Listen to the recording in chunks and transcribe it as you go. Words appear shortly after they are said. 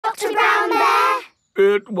Dr. Brown Bear.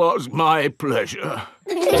 It was my pleasure.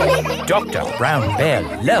 Dr. Brown Bear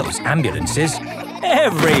loves ambulances.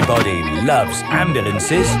 Everybody loves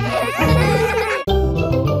ambulances.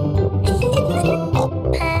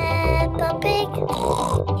 Peppa Pig.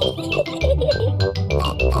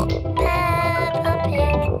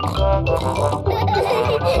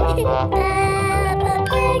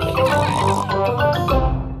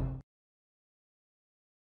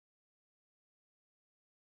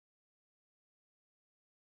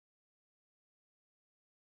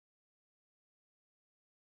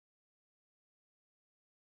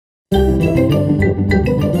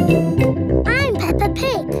 I'm Peppa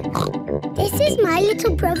Pig. This is my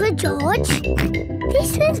little brother George.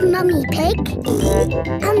 This is Mummy Pig.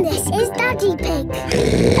 And this is Daddy Pig.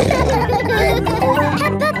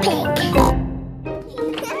 Peppa Pig.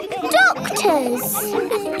 Doctors.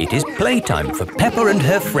 It is playtime for Peppa and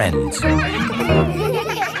her friends.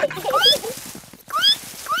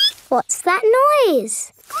 What's that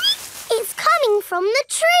noise? It's coming from the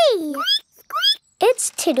tree.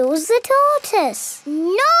 It's Tiddles the tortoise.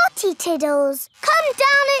 Naughty Tiddles! Come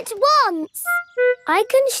down at once! I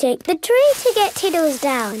can shake the tree to get Tiddles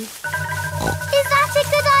down. Is that a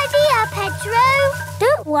good idea, Pedro?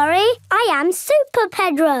 Don't worry, I am Super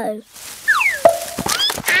Pedro.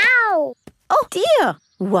 Ow! Oh dear,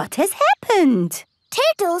 what has happened?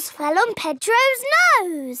 Tiddles fell on Pedro's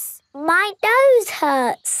nose. My nose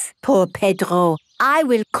hurts. Poor Pedro. I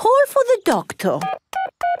will call for the doctor.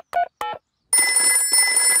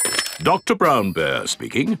 Dr. Brown Bear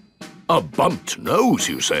speaking. A bumped nose,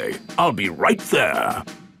 you say? I'll be right there.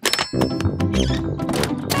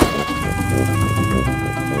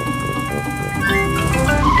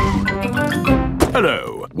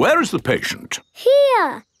 Hello. Where is the patient?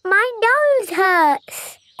 Here. My nose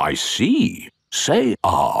hurts. I see. Say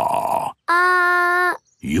ah.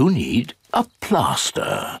 You need a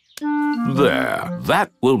plaster. There.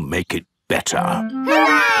 That will make it better.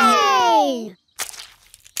 Hooray!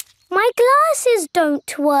 My glasses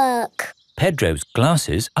don't work. Pedro's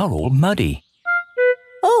glasses are all muddy.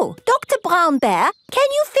 Oh, Dr. Brown Bear, can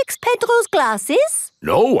you fix Pedro's glasses?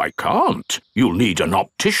 No, I can't. You'll need an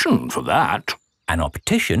optician for that. An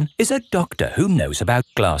optician is a doctor who knows about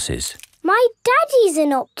glasses. My daddy's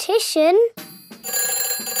an optician.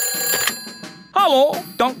 Hello,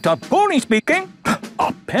 Dr. Pony speaking.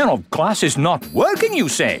 A pair of glasses not working, you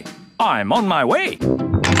say? I'm on my way.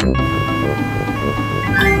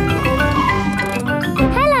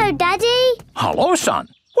 Hello, Daddy. Hello, son.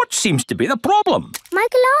 What seems to be the problem? My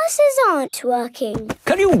glasses aren't working.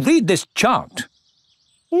 Can you read this chart?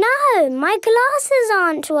 No, my glasses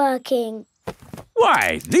aren't working.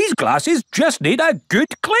 Why, these glasses just need a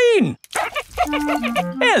good clean.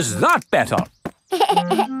 Is that better?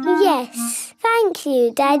 Yes. Thank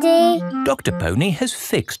you, Daddy. Dr. Pony has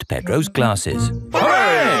fixed Pedro's glasses.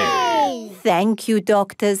 Hooray! Thank you,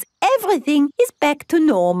 doctors. Everything is back to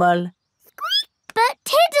normal. But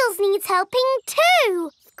Tiddles needs helping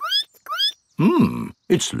too.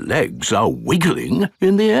 Its legs are wiggling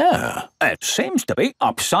in the air. It seems to be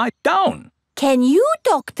upside down. Can you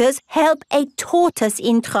doctors help a tortoise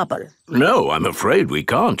in trouble? No, I'm afraid we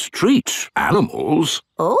can't treat animals.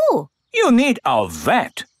 Oh. You need a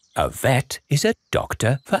vet. A vet is a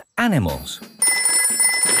doctor for animals.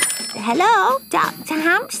 Hello, Dr.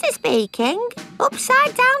 Hamster speaking.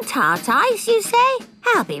 Upside down tortoise, you say?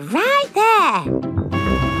 I'll be right there.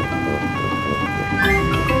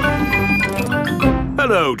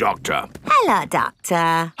 Hello, Doctor. Hello,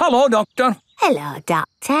 Doctor. Hello, Doctor. Hello,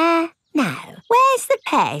 Doctor. Now, where's the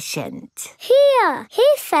patient? Here. He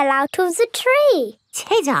fell out of the tree.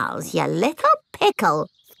 Tiddles, you little pickle.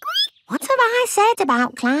 What have I said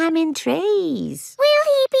about climbing trees? Will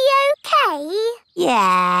he be okay?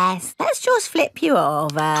 Yes, let's just flip you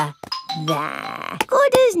over. There,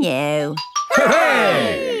 good as new.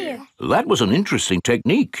 Hooray! That was an interesting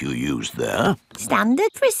technique you used there.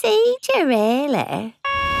 Standard procedure, really.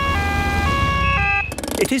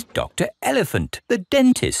 It is Dr. Elephant, the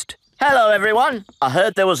dentist. Hello, everyone. I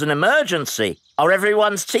heard there was an emergency. Are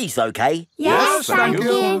everyone's teeth okay? Yes, thank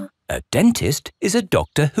you. A dentist is a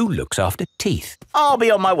doctor who looks after teeth. I'll be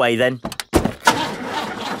on my way then.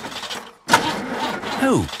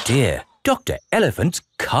 Oh dear, Dr. Elephant's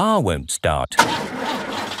car won't start.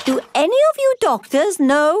 Do any of you doctors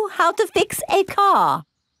know how to fix a car?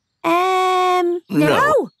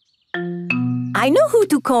 No. I know who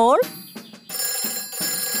to call.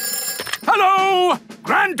 Hello!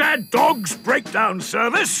 Grandad Dog's breakdown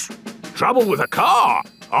service. Trouble with a car.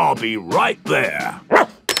 I'll be right there.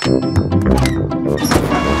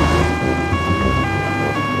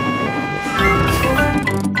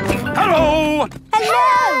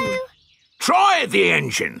 Try the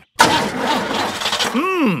engine.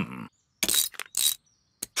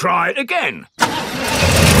 Try it again.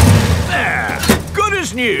 There. Good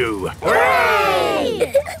as new.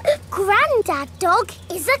 Hooray! Grandad Dog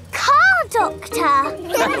is a car doctor.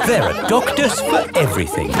 There are doctors for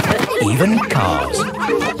everything, even cars.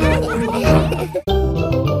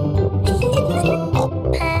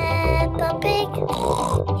 Peppa Pig.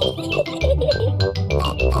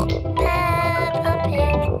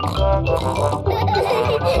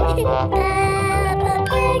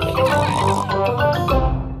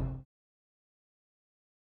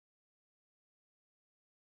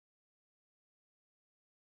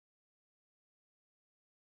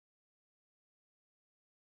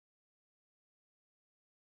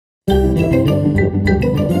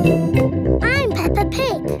 I'm Peppa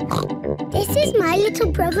Pig. This is my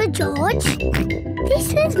little brother George.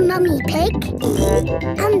 This is Mummy Pig.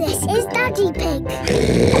 And this is Daddy Pig.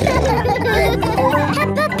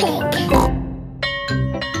 Peppa Pig.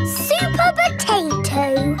 Super Potato.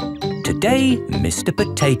 Today, Mr.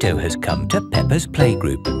 Potato has come to Peppa's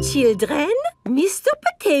playgroup. Children, Mr.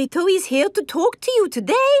 Potato is here to talk to you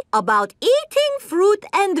today about eating fruit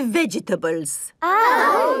and vegetables.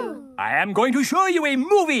 Oh! I am going to show you a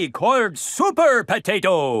movie called Super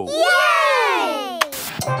Potato. Yay!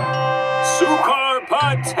 Super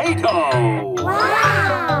Potato.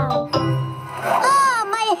 Wow! Oh,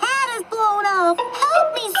 my hat is blown off.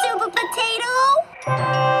 Help me, Super Potato.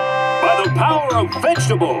 By the power of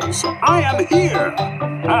vegetables, I am here.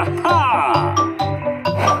 Aha!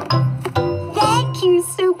 Thank you,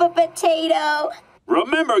 Super Potato.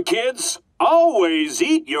 Remember, kids, always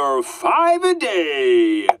eat your 5 a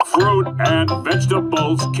day. Fruit and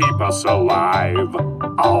vegetables keep us alive.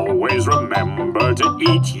 Always remember to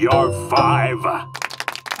eat your 5.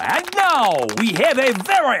 And now we have a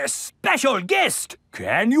very special guest.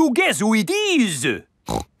 Can you guess who it is?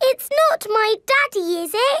 It's not my daddy,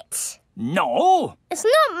 is it? No. It's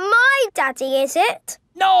not my daddy, is it?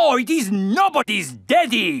 No, it is nobody's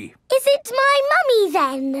daddy. Is it my mummy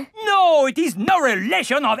then? No, it is no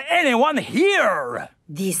relation of anyone here.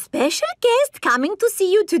 The special guest coming to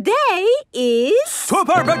see you today is...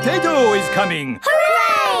 Super Potato is coming.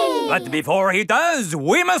 Hooray! But before he does,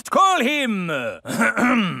 we must call him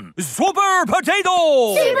Super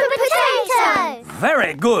Potato! Super Potato!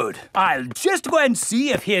 Very good. I'll just go and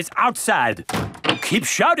see if he is outside. Keep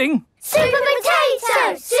shouting. Super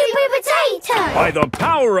Potato! Super Potato! By the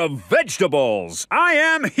power of vegetables, I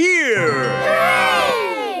am here.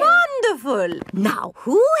 Hooray! Wonderful. Now,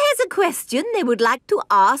 who has a question they would like to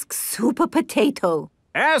ask Super Potato?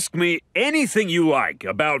 Ask me anything you like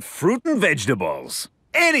about fruit and vegetables.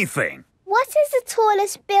 Anything. What is the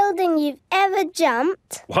tallest building you've ever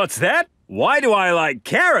jumped? What's that? Why do I like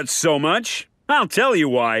carrots so much? I'll tell you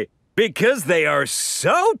why. Because they are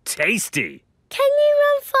so tasty. Can you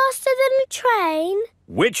run faster than a train?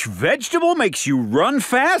 Which vegetable makes you run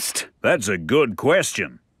fast? That's a good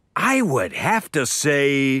question. I would have to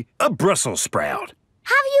say a Brussels sprout.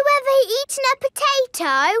 Have you ever eaten a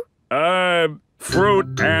potato?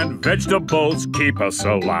 Fruit and vegetables keep us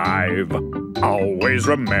alive. Always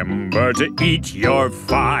remember to eat your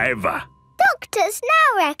 5. Doctors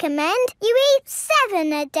now recommend you eat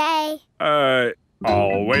 7 a day.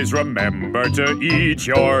 Always remember to eat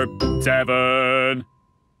your 7.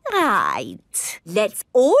 Right. Let's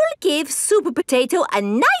all give Super Potato a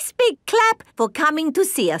nice big clap for coming to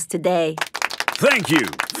see us today. Thank you.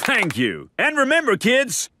 Thank you. And remember,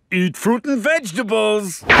 kids, eat fruit and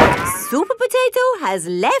vegetables. Super Potato has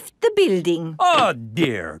left the building. Oh,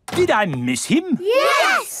 dear. Did I miss him?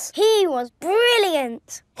 Yes! He was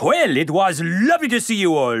brilliant. Well, it was lovely to see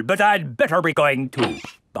you all, but I'd better be going too.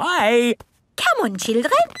 Bye. Come on,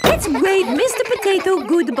 children. Let's wave Mr. Potato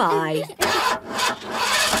goodbye.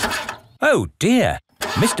 Oh, dear.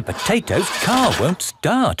 Mr. Potato's car won't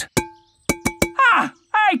start. Ah,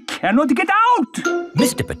 I cannot get out.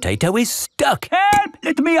 Mr. Potato is stuck. Help!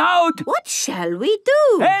 Let me out. What shall we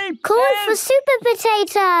do? Help! Call help. for Super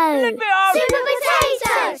Potato. Let me out. Super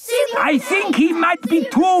Potato! Super I think he might be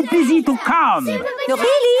too busy to come.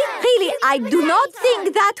 Really, I do not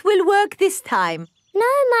think that will work this time. No,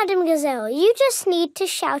 Madam Gazelle, you just need to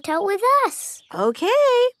shout out with us.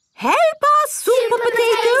 Okay. Help us, Super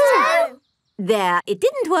Potato! There, it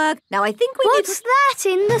didn't work. Now I think we need What's that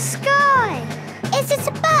in the sky? Is it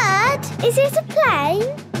a bird? Is it a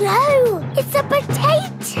plane? No, it's a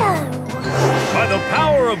potato. By the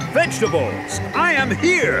power of vegetables, I am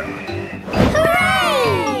here.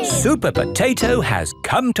 Hooray! Super Potato has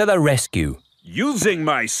come to the rescue. Using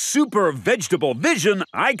my super vegetable vision,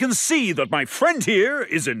 I can see that my friend here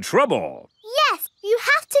is in trouble. Yes, You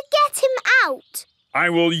have to get him out. I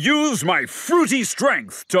will use my fruity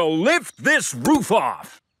strength to lift this roof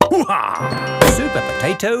off. Hoo-ha! Super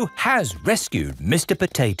Potato has rescued Mr.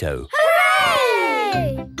 Potato.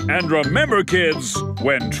 Hooray! And remember, kids,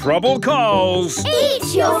 when trouble calls,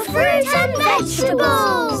 Eat your fruit and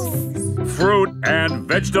vegetables. fruit and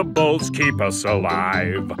vegetables keep us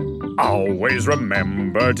alive. Always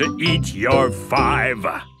remember to eat your 5.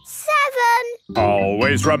 7.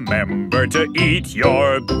 Always remember to eat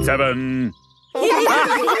your 7.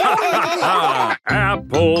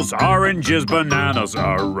 Apples, oranges, bananas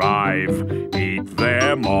arrive. Eat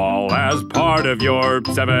them all as part of your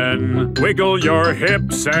 7. Wiggle your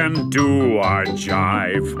hips and do a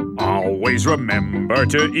jive. Always remember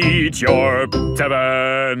to eat your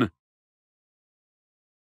 7.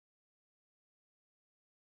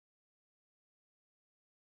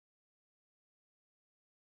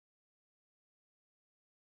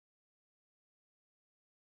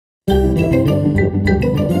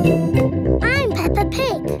 I'm Peppa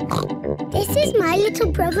Pig. This is my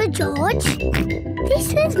little brother George.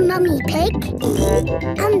 This is Mummy Pig.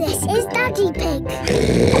 And this is Daddy Pig.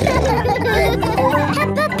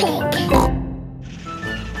 Peppa Pig.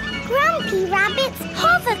 Grumpy Rabbit's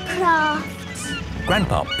hovercraft.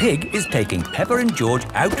 Grandpa Pig is taking Peppa and George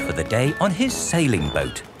out for the day on his sailing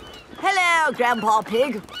boat. Hello, Grandpa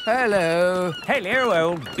Pig. Hello. Hello,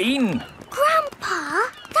 old bean. Grandpa,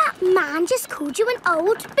 that man just called you an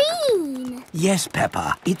old bean. Yes,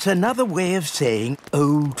 Peppa. It's another way of saying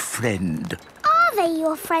old friend. Are they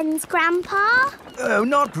your friends, Grandpa? Oh,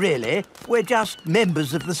 not really. We're just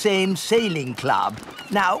members of the same sailing club.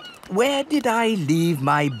 Now, where did I leave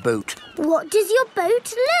my boat? What does your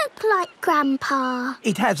boat look like, Grandpa?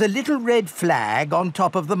 It has a little red flag on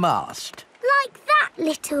top of the mast. Like that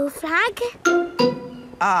little flag?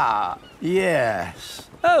 Ah, yes.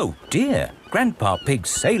 Oh dear, Grandpa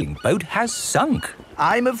Pig's sailing boat has sunk.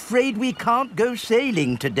 I'm afraid we can't go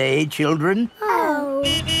sailing today, children. Oh.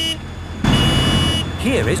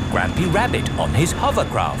 Here is Grampy Rabbit on his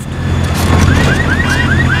hovercraft.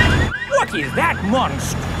 What is that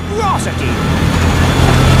monstrosity?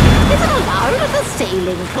 Is it allowed at the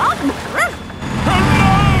sailing club?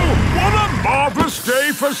 Hello! What a marvellous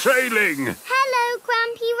day for sailing! Hello,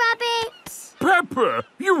 Grampy Rabbit. Peppa,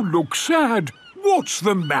 you look sad. What's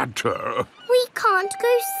the matter? We can't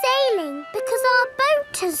go sailing because our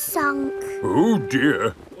boat has sunk. Oh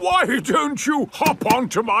dear. Why don't you hop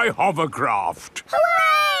onto my hovercraft?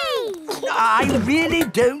 Hooray! I really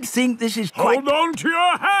don't think this is quite... Hold on to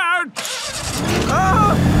your hat!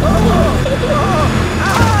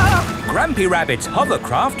 Grampy Rabbit's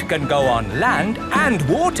hovercraft can go on land and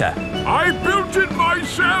water. I built it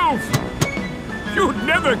myself! You'd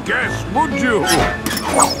never guess, would you?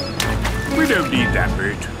 We don't need that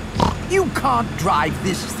bit. You can't drive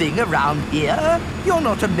this thing around here. You're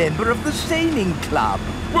not a member of the sailing club.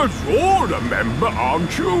 But you're a member,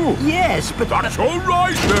 aren't you? Yes, but... That's all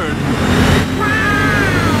right, then.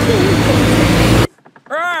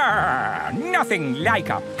 Nothing like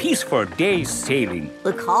a peaceful day's sailing.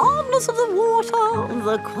 The calmness of the water,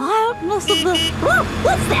 the quietness of the... Oh,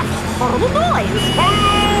 what's that horrible noise?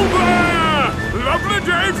 Hello there! Lovely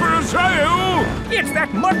day for a sail! It's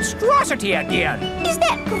that monstrosity again. Is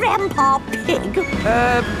that Grandpa Pig?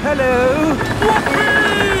 Hello?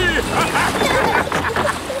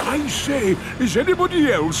 I say, is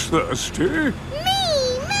anybody else thirsty? Me!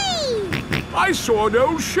 I saw an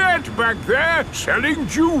old shed back there selling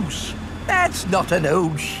juice. That's not an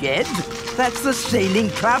old shed. That's the Sailing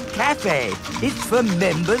Club Cafe. It's for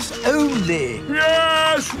members only.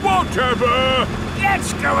 Yes, whatever.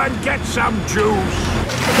 Let's go and get some juice.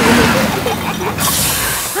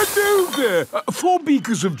 Hello there. 4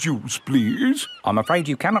 beakers of juice, please. I'm afraid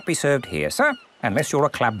you cannot be served here, sir, unless you're a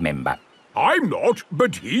club member. I'm not,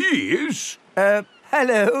 but he is.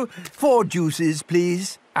 Hello. 4 juices,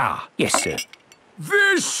 please. Ah, yes, sir.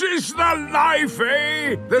 This is the life,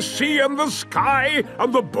 eh? The sea and the sky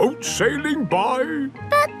and the boat sailing by.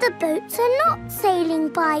 But the boats are not sailing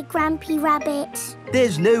by, Grampy Rabbit.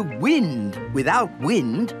 There's no wind. Without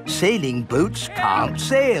wind, sailing boats can't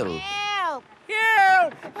sail. Help!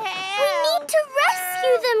 Help! We need to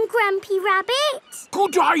rescue them, Grampy Rabbit.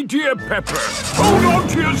 Good idea, Peppa. Hold on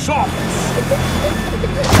to your socks.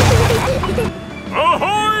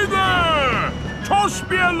 Ahoy there! Toss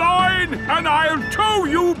me a line and I'll tow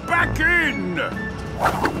you back in.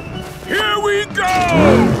 Here we go!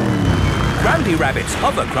 Grampy Rabbit's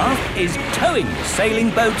hovercraft is towing the sailing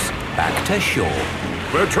boats back to shore.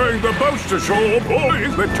 We're towing the boats to shore,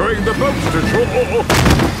 boys. We're towing the boats to shore.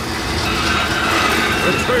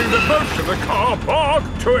 We're towing the boats to the car park,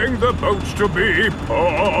 towing the boats to be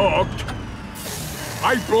parked.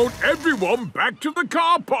 I brought everyone back to the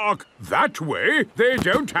car park. That way, they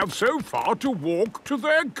don't have so far to walk to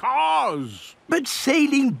their cars. But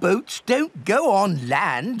sailing boats don't go on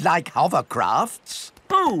land like hovercrafts.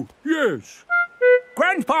 Oh, yes.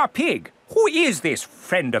 Grandpa Pig, who is this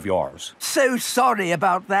friend of yours? So sorry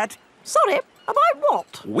about that. Sorry, about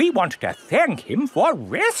what? We want to thank him for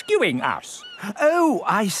rescuing us. Oh,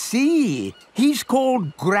 I see. He's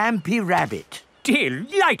called Grampy Rabbit.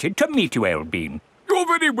 Delighted to meet you, Old Bean. You're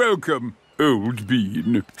very welcome, Old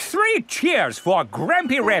Bean. 3 cheers for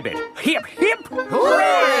Grampy Rabbit. Hip, hip,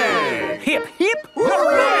 hooray! Hip, hip,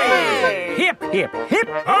 hooray! Hip, hip, hip,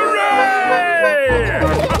 hooray!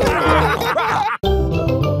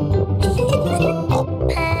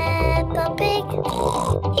 Peppa Pig.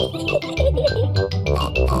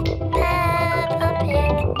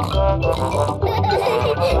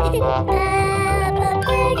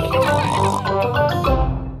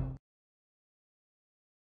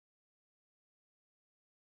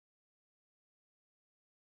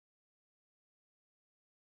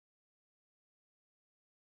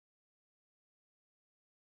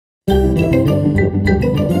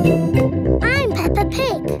 I'm Peppa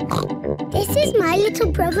Pig. This is my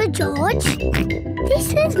little brother George.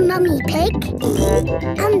 This is Mummy Pig.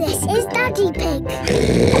 And this is Daddy Pig.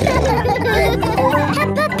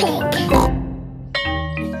 Peppa Pig.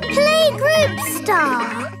 Playgroup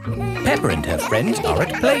star. Peppa and her friends are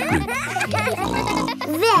at playgroup.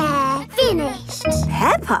 There, finished.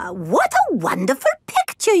 Peppa, what a wonderful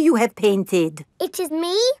picture you have painted. It is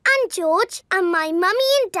me and George and my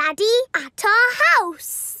mummy and daddy at our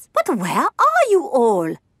house. But where are you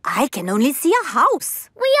all? I can only see a house.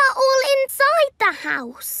 We are all inside the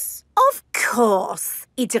house. Of course.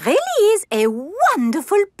 It really is a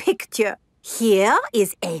wonderful picture. Here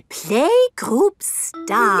is a playgroup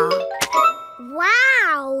star.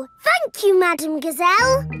 Wow! Thank you, Madam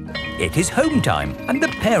Gazelle. It is home time and the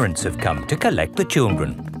parents have come to collect the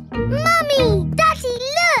children. Mummy! Daddy,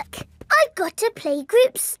 look! I've got a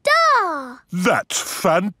playgroup star. That's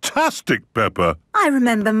fantastic, Peppa. I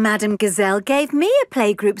remember Madam Gazelle gave me a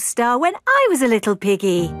playgroup star when I was a little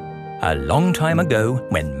piggy. A long time ago,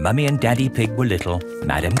 when Mummy and Daddy Pig were little,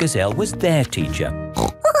 Madame Gazelle was their teacher.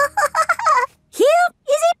 Here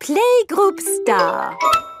is a playgroup star.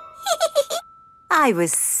 I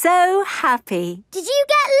was so happy. Did you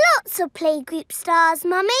get lots of playgroup stars,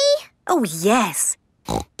 Mummy? Oh, yes.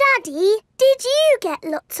 Daddy, did you get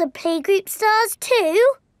lots of playgroup stars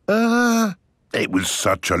too? It was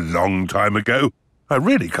such a long time ago. I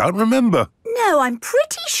really can't remember. No, I'm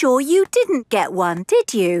pretty sure you didn't get one,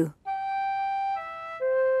 did you?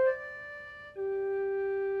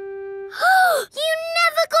 You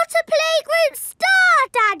never got a playgroup star,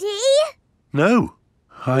 Daddy! No,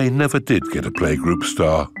 I never did get a playgroup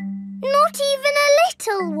star. Not even a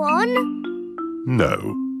little one?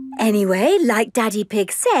 No. Anyway, like Daddy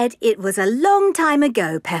Pig said, it was a long time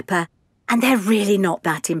ago, Peppa, and they're really not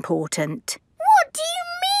that important. What do you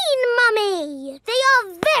mean, Mummy? They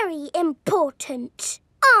are very important,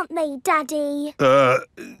 aren't they, Daddy?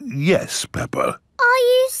 Yes, Peppa. Are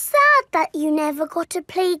you sad that you never got a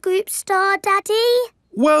playgroup star, Daddy?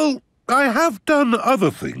 Well, I have done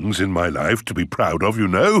other things in my life to be proud of, you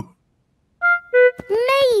know.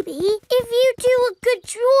 Maybe if you do a good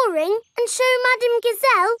drawing and show Madame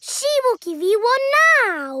Gazelle, she will give you one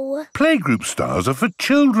now. Playgroup stars are for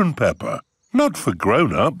children, Peppa, not for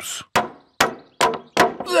grown-ups.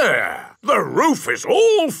 There! The roof is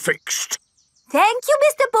all fixed. Thank you,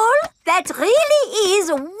 Mr. Bull. That really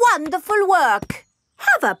is wonderful work.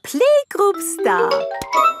 Have a playgroup star.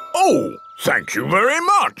 Oh, thank you very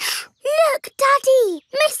much. Look, Daddy,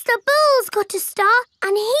 Mr. Bull's got a star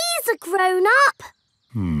and he's a grown-up.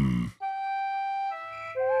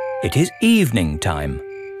 It is evening time.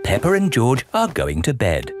 Peppa and George are going to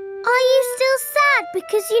bed. Are you still sad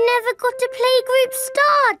because you never got a playgroup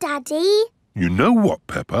star, Daddy? You know what,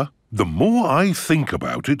 Peppa? The more I think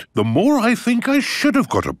about it, the more I think I should have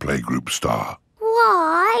got a playgroup star.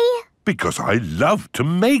 Why? Because I love to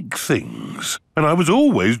make things. And I was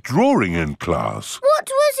always drawing in class. What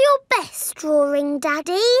was your best drawing,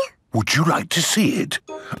 Daddy? Would you like to see it?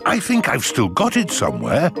 I think I've still got it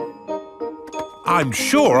somewhere. I'm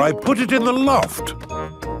sure I put it in the loft.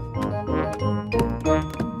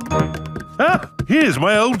 Ah, here's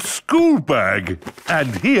my old school bag.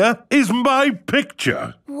 And here is my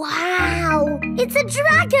picture. Wow! It's a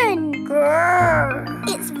dragon! Grrr.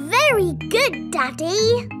 It's very good,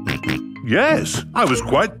 Daddy. Yes, I was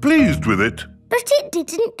quite pleased with it. But it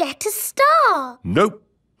didn't get a star. Nope.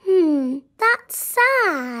 That's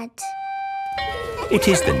sad. It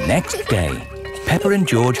is the next day. Peppa and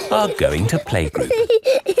George are going to playgroup.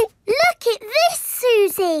 Look at this,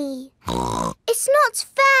 Susie. It's not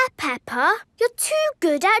fair, Peppa. You're too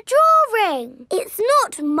good at drawing. It's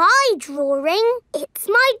not my drawing. It's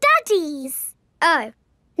my daddy's. Oh,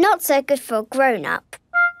 not so good for a grown-up.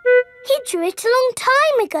 He drew it a long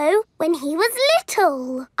time ago when he was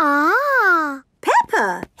little. Ah.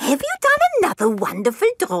 Peppa, have you done another wonderful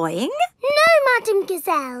drawing? No, Madam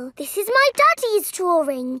Gazelle. This is my daddy's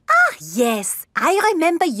drawing. Ah, yes. I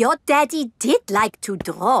remember your daddy did like to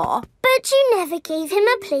draw. But you never gave him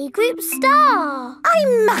a playgroup star. I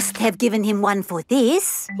must have given him one for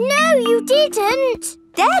this. No, you didn't.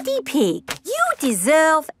 Daddy Pig, you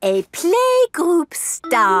deserve a playgroup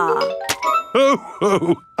star.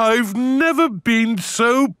 Oh, I've never been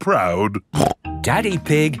so proud. Daddy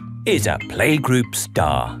Pig is a playgroup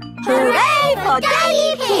star. Hooray for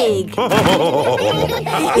Daddy Pig! Peppa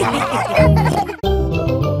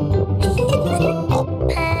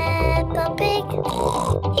Pig.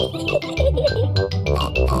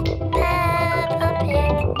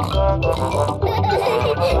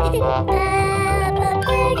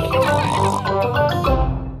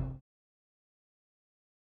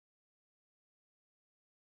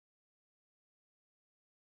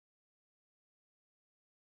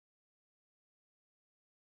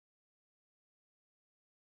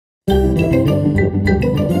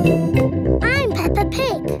 I'm Peppa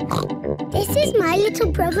Pig. This is my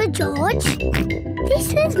little brother George.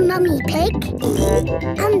 This is Mummy Pig.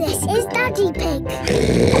 And this is Daddy Pig.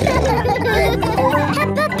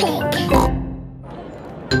 Peppa Pig.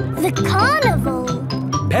 The carnival.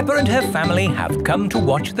 Peppa and her family have come to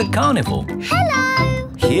watch the carnival. Hello.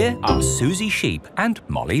 Here are Susie Sheep and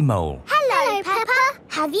Molly Mole. Hello, Peppa.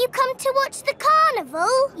 Have you come to watch the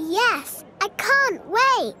carnival? Yes. I can't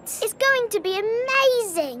wait. It's going to be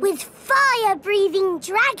amazing. With fire-breathing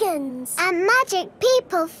dragons. And magic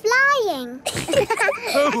people flying.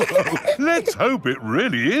 Let's hope it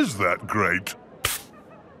really is that great.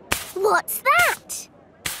 What's that?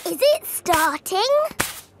 Is it starting?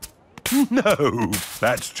 No,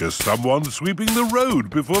 that's just someone sweeping the road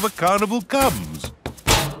before the carnival comes.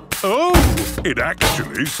 Oh, it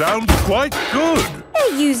actually sounds quite good.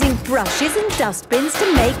 They're using brushes and dustbins to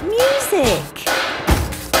make music.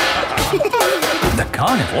 The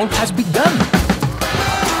carnival has begun.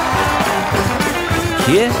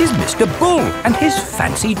 Here is Mr. Bull and his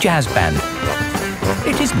fancy jazz band.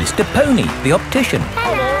 It is Mr. Pony, the optician.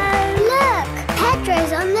 Hello. Look,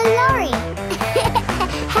 Pedro's on the lorry.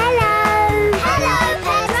 Hello. Hello,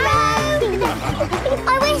 Pedro. I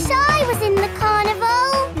wish I was in the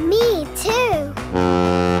carnival. Me too.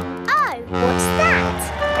 Oh, what's that?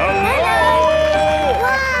 Hello!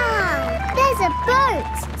 Wow, there's a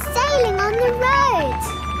boat sailing on the road.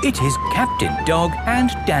 It is Captain Dog and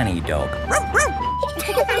Danny Dog.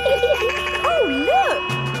 Oh, look!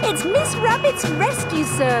 It's Miss Rabbit's rescue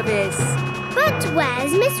service. But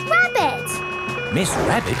where's Miss Rabbit? Miss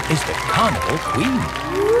Rabbit is the carnival queen.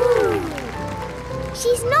 Ooh.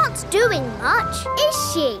 She's not doing much, is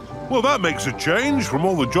she? Well, that makes a change from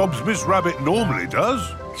all the jobs Miss Rabbit normally does.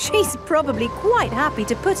 She's probably quite happy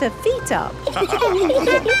to put her feet up.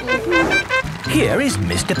 Here is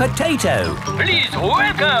Mr. Potato. Please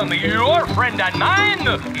welcome your friend and mine,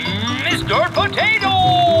 Mr. Potato!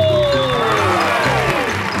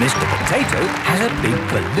 Mr. Potato has a big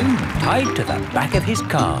balloon tied to the back of his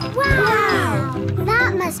car. Wow!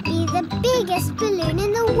 That must be the biggest balloon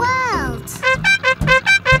in the world.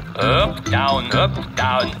 Up, down,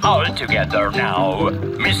 all together now.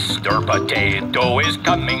 Mr. Potato is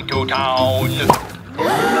coming to town.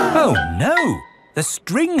 Oh no! The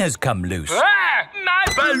string has come loose. Ah, my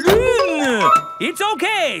balloon! It's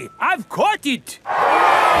okay! I've caught it!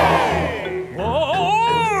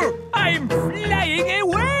 Oh, I'm flying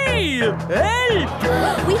away!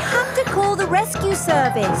 Help! We have to call the rescue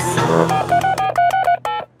service.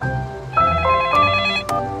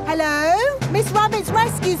 Hello? Miss Rabbit's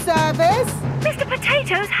rescue service? Mr.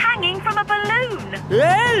 Potato's hanging from a balloon.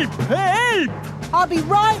 Help! Help! I'll be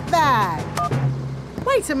right there.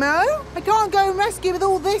 Wait a mo. I can't go and rescue with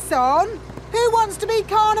all this on. Who wants to be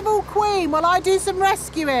Carnival Queen while I do some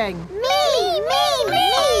rescuing? Me!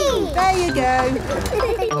 There you go.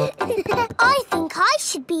 I think I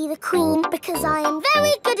should be the queen because I am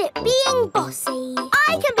very good at being bossy.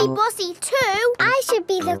 I can be bossy too. I should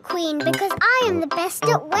be the queen because I am the best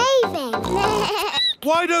at waving.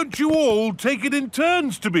 Why don't you all take it in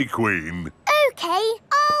turns to be queen? OK,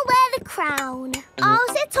 I'll wear the crown. I'll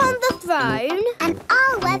sit on the throne. And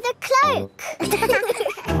I'll wear the cloak.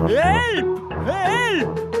 Help!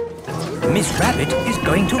 Help! Miss Rabbit is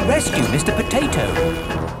going to rescue Mr. Potato.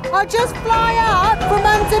 I'll just fly up from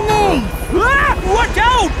underneath. Ah! Watch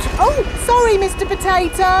out! Oh, sorry, Mr.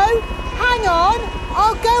 Potato. Hang on,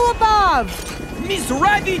 I'll go above. Miss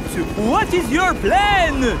Rabbit, what is your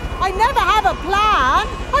plan? I never have a plan.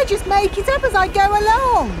 I just make it up as I go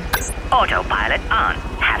along. Autopilot on.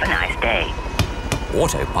 Have a nice day.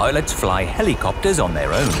 Autopilots fly helicopters on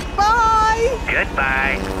their own. Bye.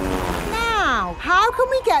 Goodbye. Now, how can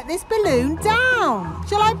we get this balloon down?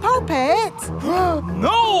 Shall I pop it?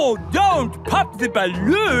 No, don't pop the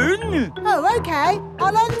balloon. Oh, OK.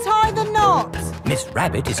 I'll untie the knot. Miss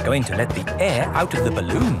Rabbit is going to let the air out of the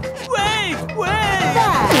balloon. Wait!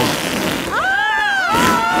 There.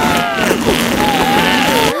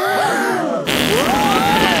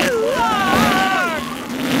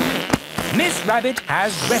 Miss Rabbit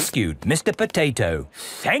has rescued Mr. Potato.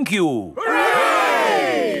 Thank you.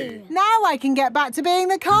 Now I can get back to being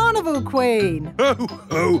the carnival queen.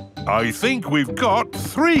 Oh, I think we've got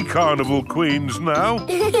 3 carnival queens now.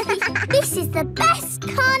 This is the best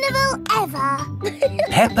carnival ever.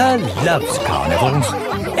 Peppa loves carnivals.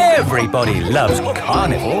 Everybody loves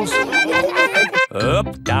carnivals.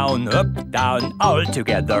 Up, down, all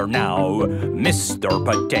together now. Mr.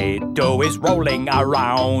 Potato is rolling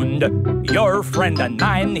around. Your friend and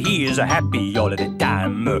mine, he is happy all the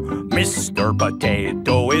time. Mr.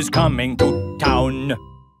 Potato is coming to town.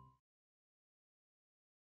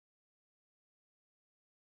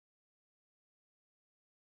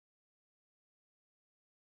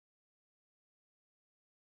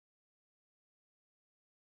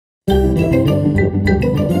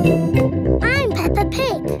 I'm Peppa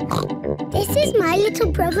Pig. This is my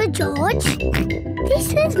little brother George.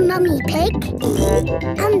 This is Mummy Pig.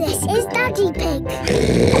 And this is Daddy Pig.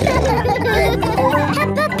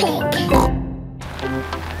 Peppa Pig.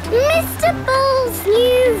 Mr. Bull's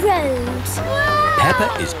new road. Peppa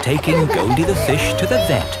is taking Goldie the fish to the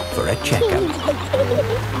vet for a checkup.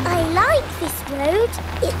 I like this road.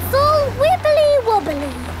 It's all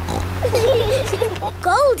wibbly-wobbly.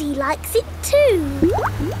 Goldie likes it too.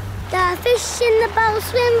 The fish in the bowl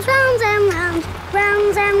swims round and round,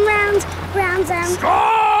 round and round, round and...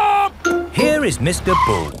 Stop! Here is Mr.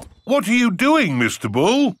 Bull. What are you doing, Mr.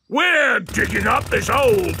 Bull? We're digging up this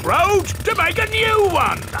old road to make a new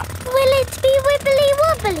one. Will it be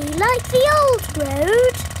wibbly-wobbly like the old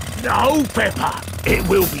road? No, Peppa. It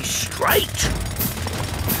will be straight.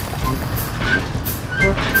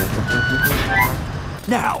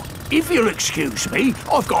 Now, if you'll excuse me,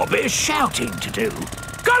 I've got a bit of shouting to do.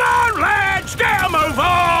 Come on, lads! Get a move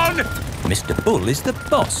on! Mr. Bull is the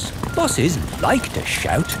boss. Bosses like to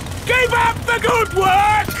shout. Keep up the good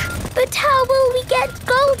work! But how will we get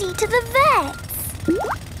Goldie to the vet?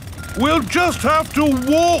 We'll just have to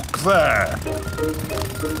walk there.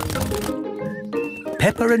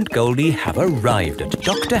 Peppa and Goldie have arrived at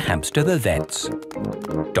Dr. Hamster the vet's.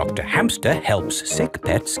 Dr. Hamster helps sick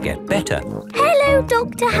pets get better. Hello,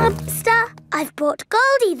 Dr. Hamster. I've brought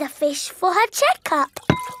Goldie the fish for her checkup.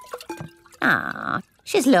 Ah,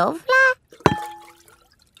 she's lovely.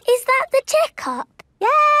 Is that the checkup?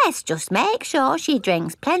 Yes, just make sure she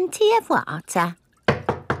drinks plenty of water.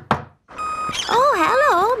 Oh,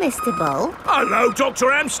 hello, Mr. Bull. Hello, Dr.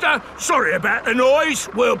 Hamster. Sorry about the noise.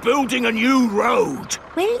 We're building a new road.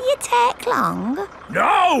 Will you take long?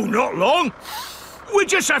 No, not long. We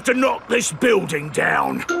just have to knock this building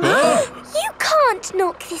down. You can't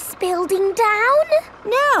knock this building down.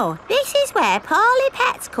 No, this is where poorly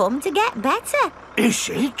pets come to get better. Is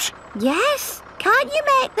it? Yes. Can't you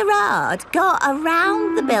make the road go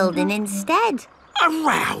around the building instead?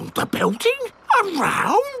 Around the building?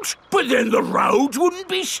 Around? But then the road wouldn't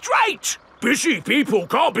be straight. Busy people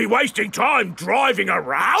can't be wasting time driving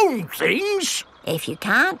around things. If you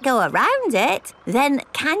can't go around it, then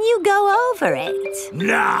can you go over it?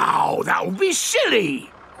 No, that would be silly.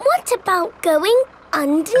 What about going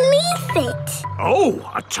underneath it?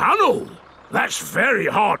 Oh, a tunnel. That's very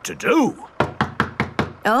hard to do.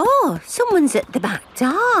 Oh, someone's at the back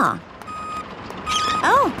door.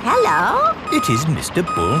 Oh, hello. It is Mr.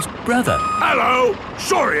 Bull's brother. Hello.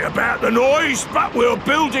 Sorry about the noise, but we're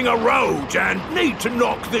building a road and need to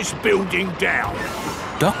knock this building down.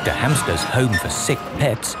 Dr. Hamster's home for sick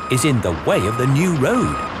pets is in the way of the new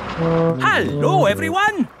road. Hello,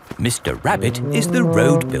 everyone. Mr. Rabbit is the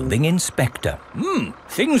road building inspector.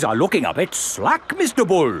 Things are looking a bit slack, Mr.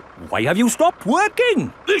 Bull. Why have you stopped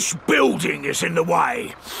working? This building is in the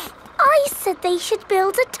way. I said they should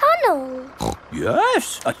build a tunnel.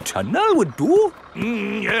 Yes, a tunnel would do.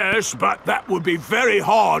 Yes, but that would be very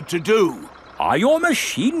hard to do. Are your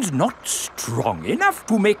machines not strong enough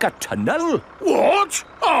to make a tunnel? What?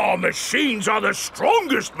 Our machines are the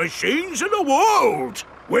strongest machines in the world.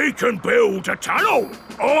 We can build a tunnel.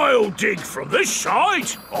 I'll dig from this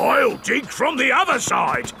side, I'll dig from the other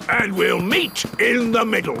side, and we'll meet in the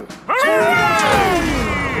middle.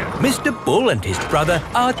 Hooray! Mr. Bull and his brother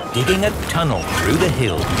are digging a tunnel through the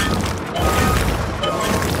hill.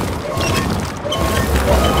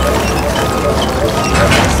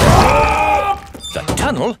 The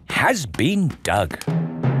tunnel has been dug.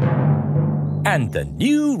 And the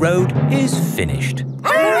new road is finished.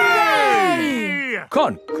 Hooray!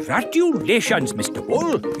 Congratulations, Mr.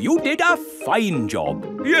 Bull. You did a fine job.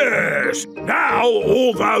 Yes, now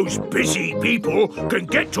all those busy people can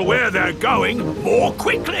get to where they're going more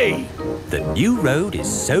quickly. The new road is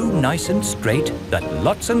so nice and straight that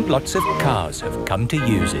lots and lots of cars have come to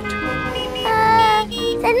use it.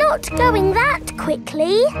 They're not going that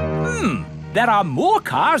quickly. There are more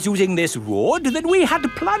cars using this road than we had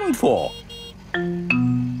planned for.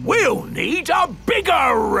 We'll need a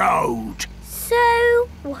bigger road. So,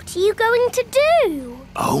 what are you going to do?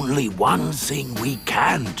 Only one thing we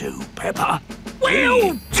can do, Peppa.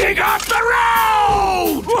 We'll dig up the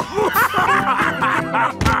road!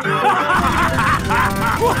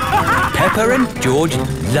 Peppa and George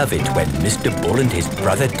love it when Mr. Bull and his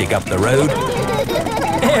brother dig up the road.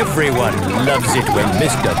 Everyone loves it when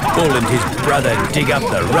Mr. Bull and his brother dig up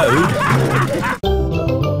the road.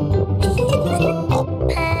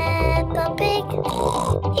 Peppa Pig.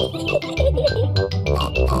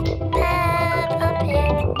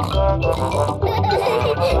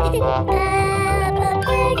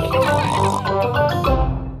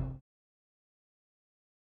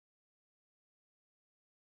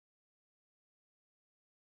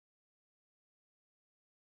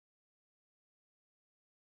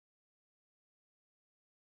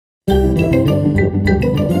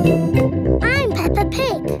 I'm Peppa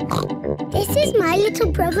Pig. This is my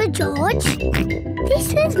little brother George.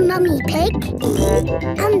 This is Mummy Pig.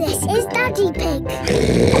 And this is Daddy Pig.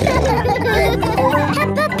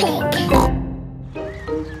 Peppa Pig.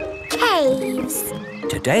 Caves.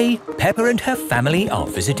 Today, Peppa and her family are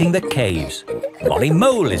visiting the caves. Molly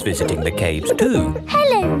Mole is visiting the caves too.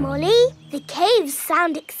 Hello, Molly. The caves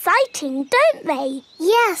sound exciting, don't they?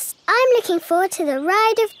 Yes, I'm looking forward to the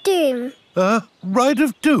Ride of Doom. Ride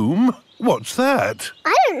of Doom? What's that?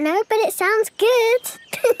 I don't know, but it sounds good.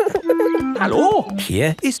 Hello,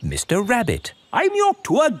 Here is Mr. Rabbit. I'm your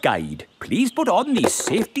tour guide. Please put on these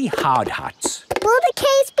safety hard hats. Will the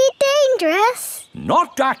caves be dangerous?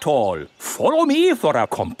 Not at all. Follow me for a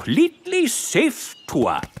completely safe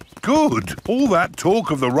tour. Good. All that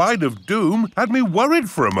talk of the Ride of Doom had me worried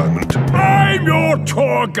for a moment. I'm your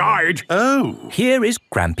tour guide. Oh. Here is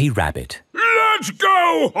Grampy Rabbit. Let's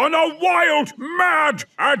go on a wild, mad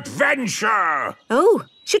adventure. Oh,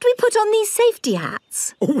 should we put on these safety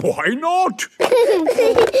hats? Why not?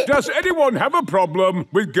 Does anyone have a problem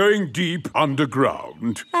with going deep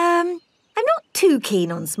underground? I'm not too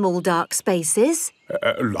keen on small dark spaces.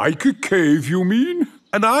 Like a cave, you mean?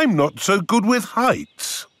 And I'm not so good with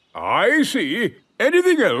heights. I see.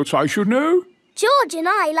 Anything else I should know? George and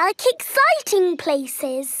I like exciting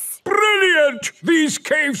places. Brilliant! These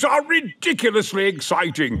caves are ridiculously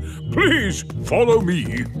exciting. Please follow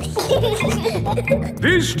me.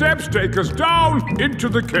 These steps take us down into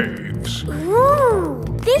the caves. Ooh,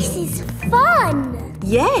 this is fun.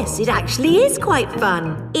 Yes, it actually is quite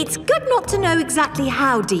fun. It's good not to know exactly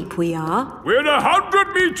how deep we are. We're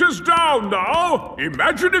 100 meters down now.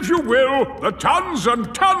 Imagine, if you will, the tons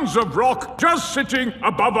and tons of rock just sitting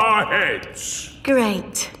above our heads.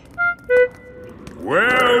 Great.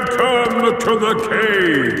 Welcome to the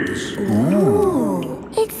caves. Ooh,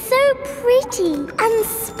 it's so pretty and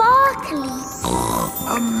sparkly.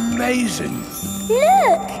 Amazing.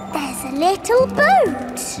 Look, there's a little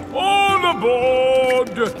boat. All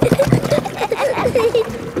aboard!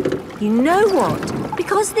 You know what?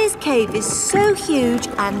 Because this cave is so huge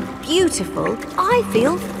and beautiful, I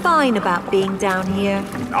feel fine about being down here.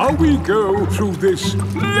 Now we go through this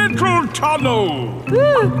little tunnel.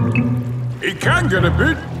 It can get a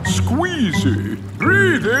bit squeezy.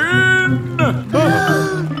 Breathe in.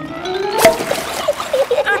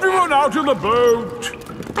 Everyone out of the boat.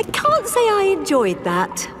 I can't say I enjoyed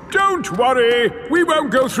that. Don't worry. We won't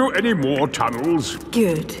go through any more tunnels.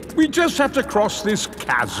 Good. We just have to cross this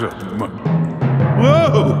chasm.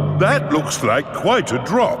 Whoa, that looks like quite a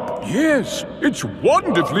drop. Yes, it's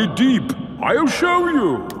wonderfully deep. I'll show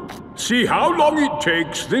you. See how long it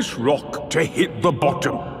takes this rock to hit the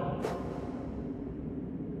bottom.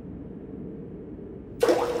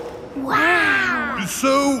 Wow!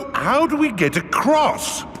 So, how do we get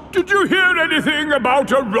across? Did you hear anything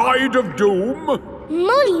about a ride of doom?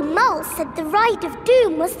 Molly Mole said the ride of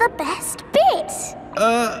doom was the best bit.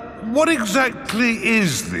 What exactly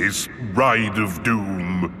is this ride of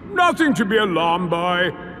doom? Nothing to be alarmed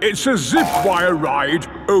by. It's a zip wire ride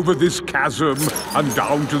over this chasm and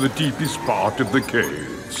down to the deepest part of the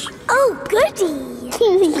caves. Oh, goody!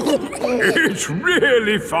 It's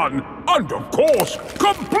really fun and, of course,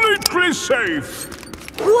 completely safe.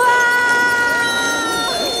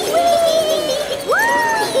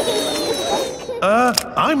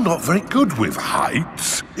 I'm not very good with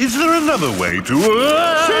heights. Is there another way to... See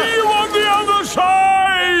you on the other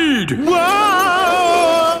side!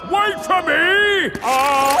 Whoa! Wait for me!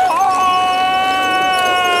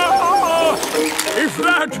 If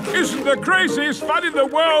that isn't the craziest fun in the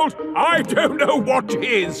world, I don't know what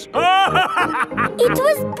is. It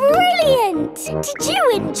was brilliant! Did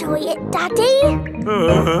you enjoy it, Daddy?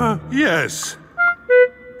 Yes.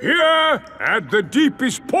 Here, at the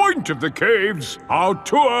deepest point of the caves, our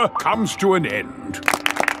tour comes to an end.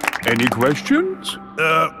 Any questions?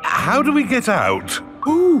 How do we get out?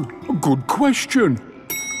 Oh, a good question.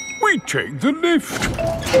 We take the lift.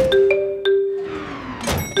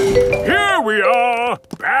 Here we are,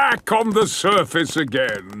 back on the surface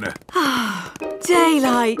again.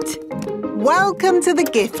 Daylight. Welcome to the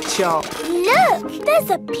gift shop. Look, there's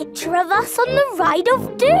a picture of us on the ride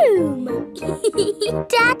of doom.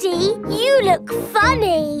 Daddy, you look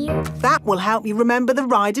funny. That will help you remember the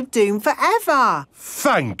ride of doom forever.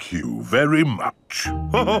 Thank you very much.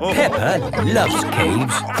 Peppa loves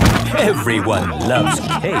caves. Everyone loves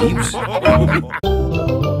caves.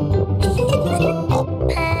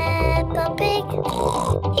 Peppa Pig.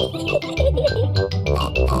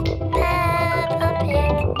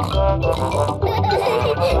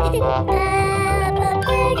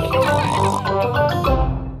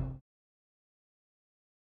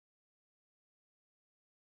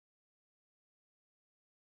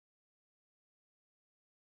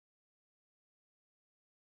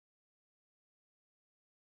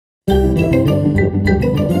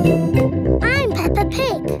 I'm Peppa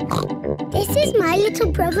Pig. This is my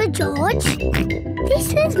little brother George.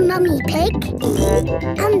 This is Mummy Pig.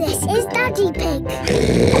 And this is Daddy Pig.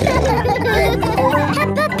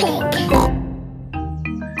 Peppa Pig.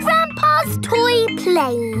 Grandpa's toy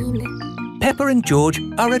plane. Peppa and George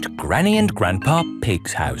are at Granny and Grandpa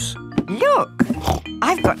Pig's house. Look,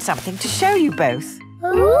 I've got something to show you both.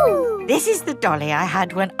 Ooh. This is the dolly I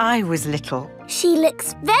had when I was little. She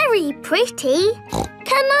looks very pretty.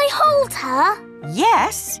 Can I hold her?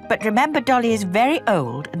 Yes, but remember Dolly is very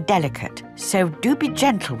old and delicate, so do be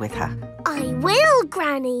gentle with her. I will,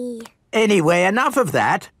 Granny. Anyway, enough of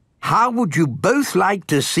that. How would you both like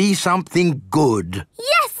to see something good?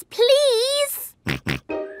 Yes, please.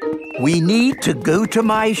 We need to go to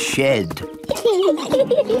my shed.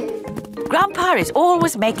 Grandpa is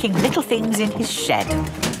always making little things in his shed.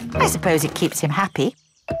 I suppose it keeps him happy.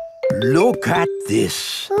 Look at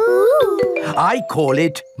this. Ooh. I call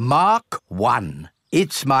it Mark 1.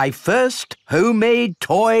 It's my first homemade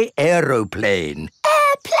toy aeroplane.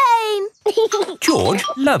 Airplane. George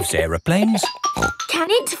loves aeroplanes. Can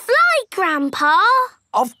it fly, Grandpa?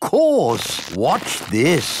 Of course. Watch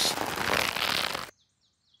this.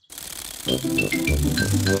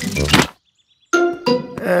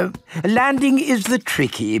 Landing is the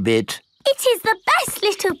tricky bit. It is the best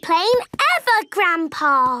little plane ever,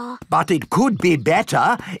 Grandpa. But it could be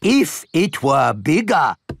better if it were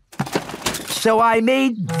bigger. So I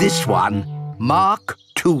made this one, Mark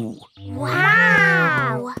 2.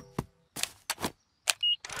 Wow!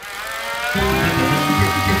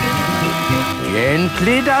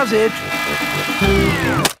 Gently does it.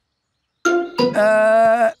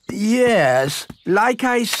 Yes. Like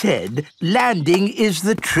I said, landing is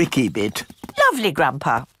the tricky bit. Lovely,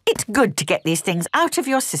 Grandpa. It's good to get these things out of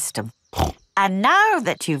your system. And now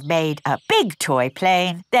that you've made a big toy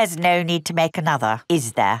plane, there's no need to make another,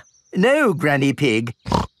 is there? No, Granny Pig.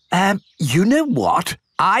 You know what?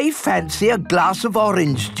 I fancy a glass of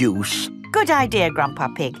orange juice. Good idea, Grandpa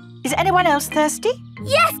Pig. Is anyone else thirsty?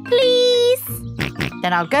 Yes, please.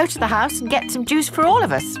 Then I'll go to the house and get some juice for all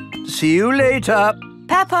of us. See you later.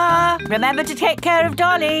 Peppa, remember to take care of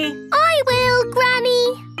Dolly. I will,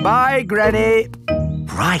 Granny. Bye, Granny.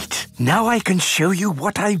 Right, now I can show you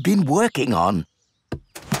what I've been working on.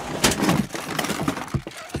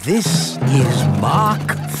 This is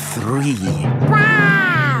Mark 3.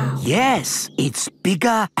 Wow! Yes, it's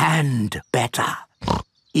bigger and better.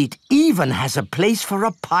 It even has a place for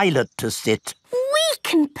a pilot to sit. We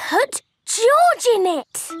can put George in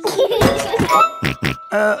it.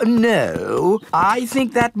 No. I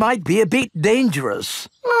think that might be a bit dangerous.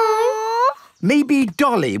 Aww. Maybe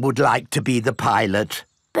Dolly would like to be the pilot.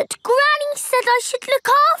 But Granny said I should look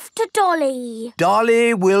after Dolly.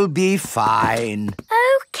 Dolly will be fine.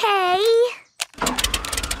 OK.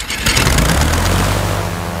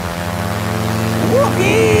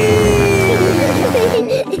 Whoopee!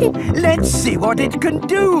 Let's see what it can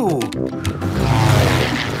do.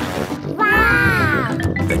 Wow!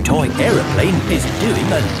 The toy aeroplane is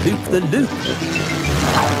doing a loop-the-loop.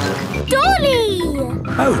 Dolly!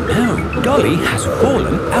 Oh no, Dolly has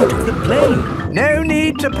fallen out of the plane. No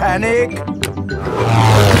need to panic.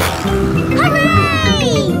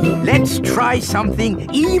 Hooray! Let's try something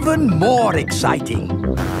even more exciting.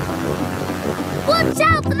 Watch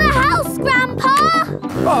out for the house, Grandpa!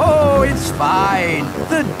 Oh, it's fine.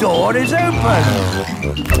 The door is open.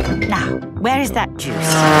 Now, where is that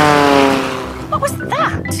juice? What was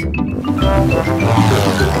that?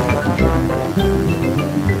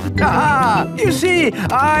 Ah, you see,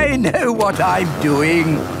 I know what I'm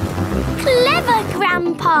doing. Clever,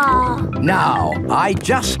 Grandpa! Now, I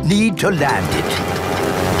just need to land it.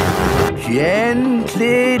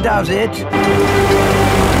 Gently does it.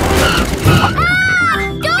 Ah!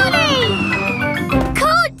 Dolly!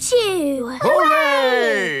 Caught you!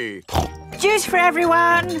 Hooray! Juice for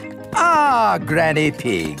everyone. Ah, Granny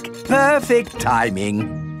Pig. Perfect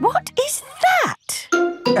timing. What is that?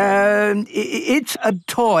 It's a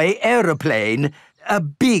toy aeroplane. A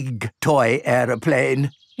big toy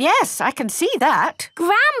aeroplane. Yes, I can see that.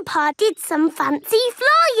 Grandpa did some fancy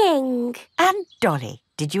flying. And Dolly,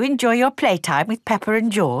 did you enjoy your playtime with Peppa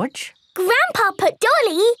and George? Grandpa put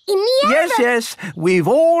Dolly in the Yes, yes. We've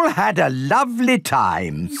all had a lovely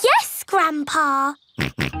time. Yes, Grandpa.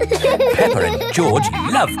 Peppa and George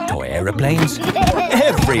love toy aeroplanes.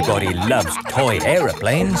 Everybody loves toy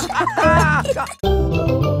aeroplanes. Peppa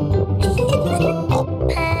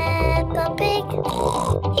Pig.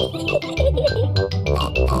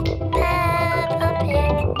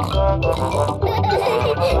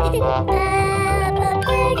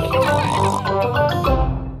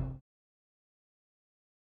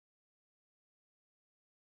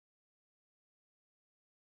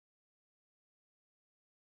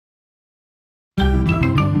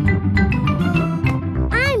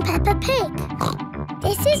 I'm Peppa Pig.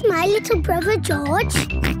 This is my little brother George.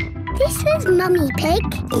 This is Mummy Pig.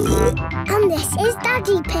 And this is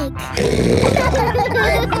Daddy Pig.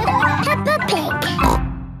 Peppa Pig.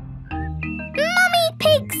 Mummy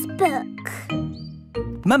Pig's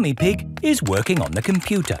book. Mummy Pig is working on the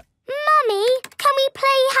computer. Mummy, can we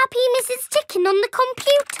play Happy Mrs. Chicken on the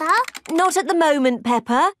computer? Not at the moment,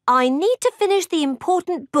 Peppa. I need to finish the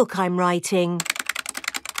important book I'm writing.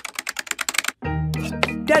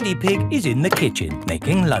 Daddy Pig is in the kitchen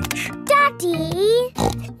making lunch. Daddy,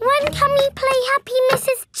 when can we play Happy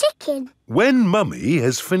Mrs. Chicken? When Mummy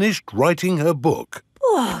has finished writing her book.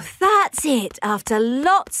 Oh, that's it. After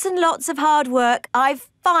lots and lots of hard work, I've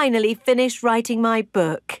finally finished writing my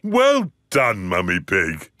book. Well done, Mummy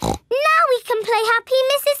Pig. Now we can play Happy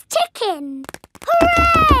Mrs. Chicken.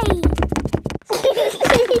 Hooray!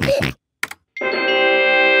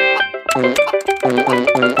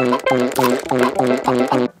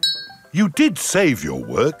 You did save your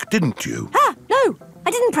work, didn't you? Ah, no,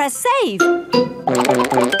 I didn't press save. 40, 90,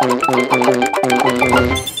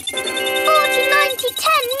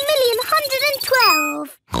 10 million,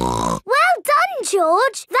 112. Well done,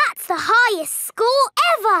 George. That's the highest score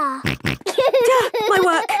ever. My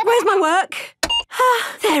work. Where's my work?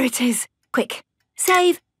 Ah, there it is. Quick.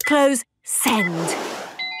 Save, close, send.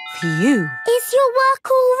 Phew. Is your work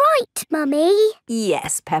all right, Mummy?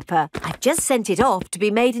 Yes, Peppa. I've just sent it off to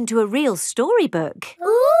be made into a real storybook.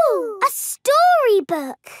 Ooh, a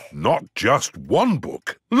storybook. Not just one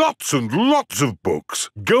book. Lots and lots of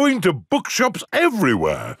books. Going to bookshops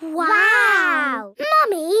everywhere. Wow.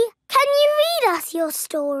 Mummy, can you read us your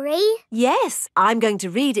story? Yes, I'm going to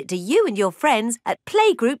read it to you and your friends at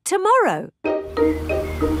Playgroup tomorrow.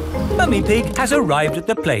 Mummy Pig has arrived at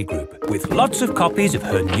the playgroup with lots of copies of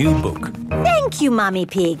her new book. Thank you, Mummy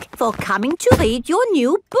Pig, for coming to read your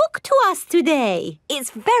new book to us today. It's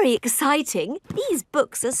very exciting. These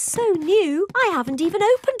books are so new, I haven't even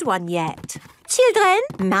opened one yet. Children,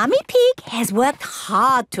 Mummy Pig has worked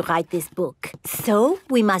hard to write this book. So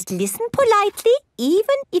we must listen politely,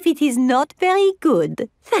 even if it is not very good.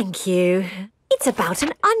 Thank you. It's about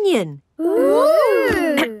an onion.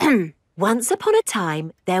 Ooh. Once upon a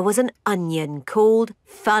time, there was an onion called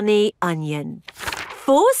Funny Onion.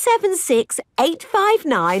 476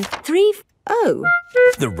 859 3... Oh.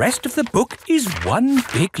 The rest of the book is one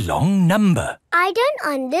big long number. I don't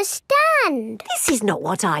understand. This is not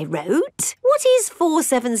what I wrote. What is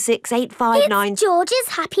 4768559? It's George's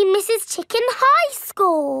Happy Mrs. Chicken high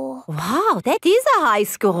score. Wow, that is a high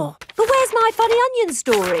score. But where's my funny onion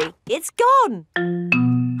story? It's gone.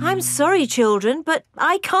 I'm sorry, children, but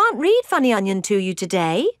I can't read Funny Onion to you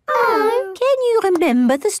today. Oh. Can you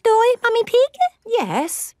remember the story, Mummy Pig?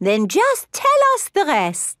 Yes. Then just tell us the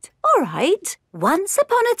rest. All right. Once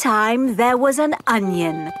upon a time, there was an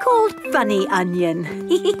onion called Funny Onion.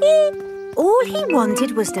 All he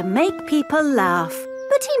wanted was to make people laugh,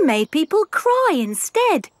 but he made people cry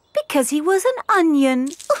instead because he was an onion.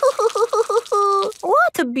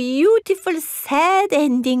 What a beautiful, sad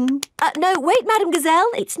ending. No, wait, Madame Gazelle,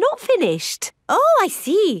 it's not finished. Oh, I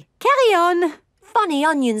see. Carry on. Funny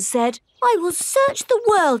Onion said, I will search the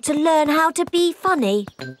world to learn how to be funny.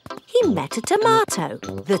 He met a tomato.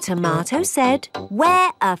 The tomato said,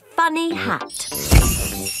 wear a funny hat.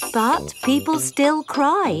 But people still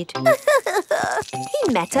cried.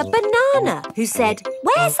 He met a banana who said,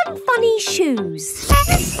 wear some funny shoes.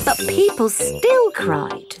 But people still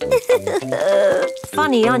cried.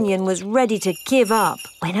 Funny Onion was ready to give up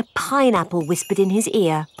when a pineapple whispered in his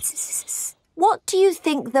ear. What do you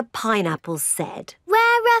think the pineapple said?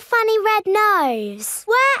 Wear a funny red nose.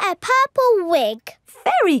 Wear a purple wig.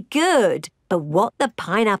 Very good. But what the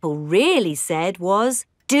pineapple really said was,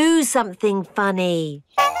 do something funny.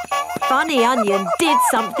 Funny Onion did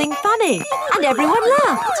something funny, and everyone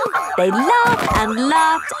laughed. They laughed and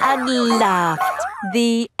laughed and laughed.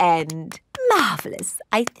 The end. Marvellous.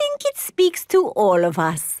 I think it speaks to all of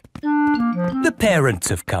us. The parents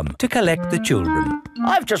have come to collect the children.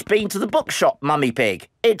 I've just been to the bookshop, Mummy Pig.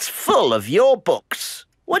 It's full of your books.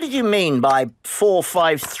 What did you mean by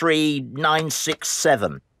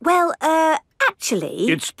 453967? Well, actually...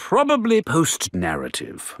 It's probably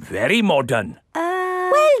post-narrative. Very modern.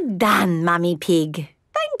 Well done, Mummy Pig.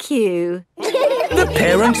 Thank you. The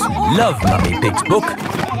parents love Mummy Pig's book.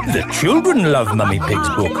 The children love Mummy Pig's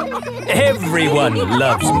book. Everyone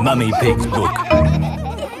loves Mummy Pig's book.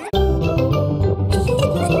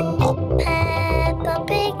 Peppa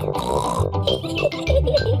Pig.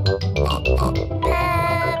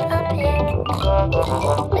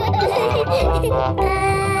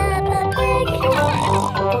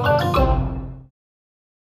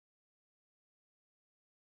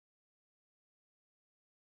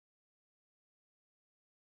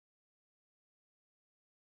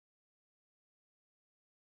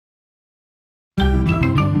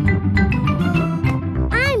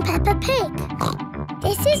 I'm Peppa Pig.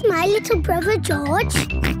 This is my little brother George.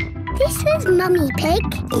 This is Mummy Pig.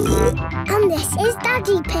 And this is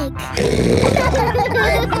Daddy Pig.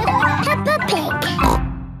 Peppa Pig.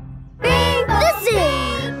 The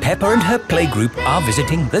zoo. Peppa and her playgroup are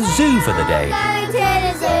visiting the zoo for the day. Going to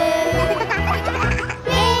the zoo.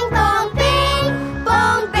 Bing bong bing,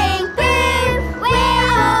 bong bing boom.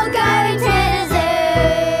 We're all going to the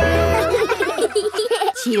zoo.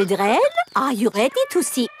 Children, are you ready to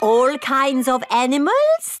see all kinds of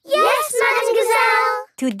animals? Yes, Madame Gazelle.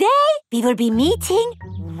 Today, we will be meeting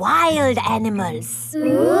wild animals.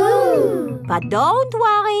 Ooh. But don't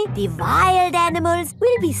worry, the wild animals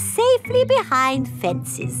will be safely behind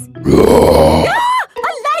fences. A lion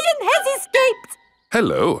has escaped!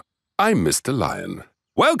 Hello, I'm Mr. Lion.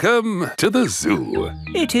 Welcome to the zoo.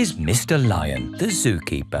 It is Mr. Lion, the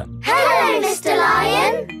zookeeper. Hello, Mr.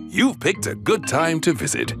 Lion. You've picked a good time to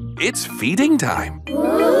visit. It's feeding time.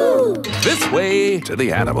 Ooh. This way to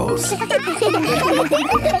the animals.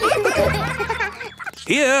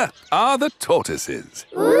 Here are the tortoises.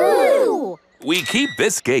 Ooh. We keep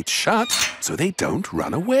this gate shut so they don't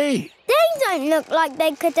run away. They don't look like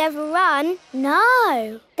they could ever run.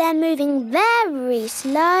 No, they're moving very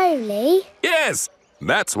slowly. Yes,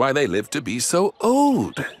 that's why they live to be so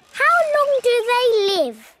old. How long do they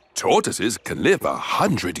live? Tortoises can live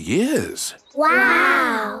 100 years.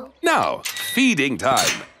 Wow. Now, feeding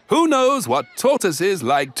time. Who knows what tortoises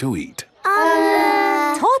like to eat?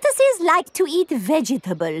 Tortoises like to eat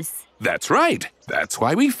vegetables. That's right. That's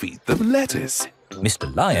why we feed them lettuce.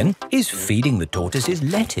 Mr. Lion is feeding the tortoises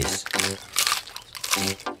lettuce.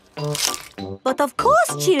 But of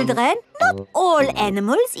course, children, not all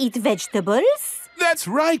animals eat vegetables. That's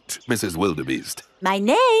right, Mrs. Wildebeest. My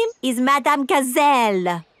name is Madame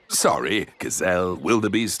Gazelle. Sorry, Gazelle,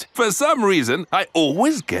 Wildebeest. For some reason, I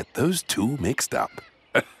always get those two mixed up.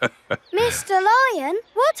 Mr. Lion,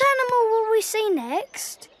 what animal will we see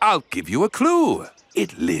next? I'll give you a clue.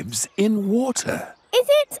 It lives in water. Is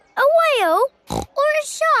it a whale or a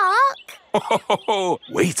shark? Oh,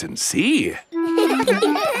 wait and see.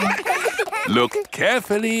 Look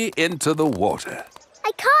carefully into the water.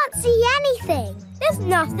 I can't see anything. There's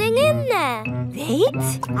nothing in there.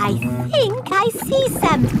 Wait, I think I see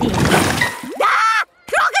something. Ah!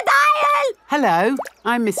 Crocodile! Hello,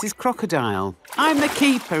 I'm Mrs. Crocodile. I'm the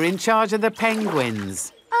keeper in charge of the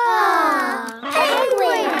penguins.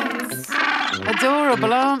 Penguins!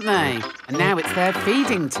 Adorable, aren't they? And now it's their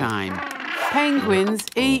feeding time. Penguins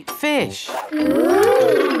eat fish.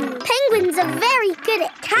 Ooh. Penguins are very good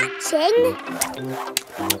at catching.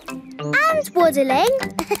 And waddling.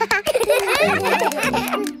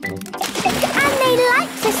 And they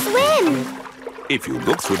like to swim. If you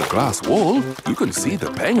look through the glass wall, you can see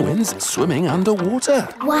the penguins swimming underwater.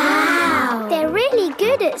 Wow! They're really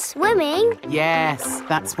good at swimming. Yes,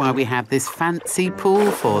 that's why we have this fancy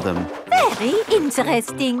pool for them. Very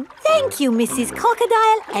interesting. Thank you, Mrs.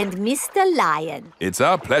 Crocodile and Mr. Lion. It's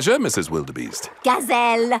our pleasure, Mrs. Wildebeest.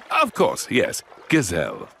 Gazelle. Of course, yes.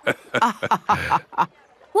 Gazelle.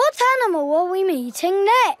 What animal are we meeting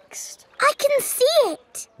next? I can see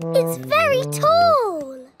it. It's very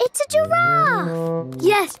tall. It's a giraffe.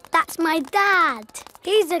 Yes, that's my dad.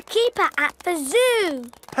 He's a keeper at the zoo.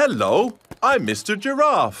 Hello, I'm Mr.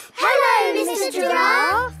 Giraffe. Hello, Mr.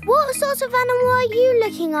 Giraffe. What sort of animal are you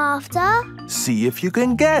looking after? See if you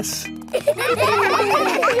can guess. Look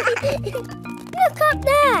up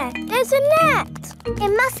there. There's a net.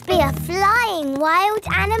 It must be a flying wild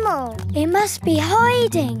animal. It must be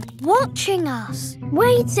hiding, watching us,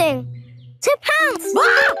 waiting to pounce.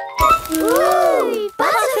 Ooh,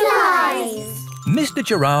 butterflies. Mr.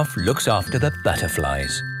 Giraffe looks after the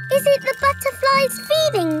butterflies. Is it the butterflies'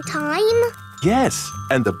 feeding time? Yes,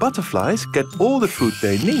 and the butterflies get all the food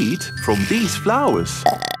they need from these flowers.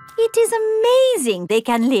 It is amazing they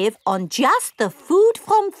can live on just the food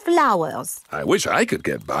from flowers. I wish I could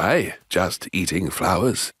get by just eating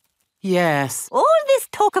flowers. Yes. All this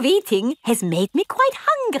talk of eating has made me quite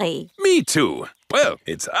hungry. Me too. Well,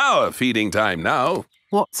 it's our feeding time now.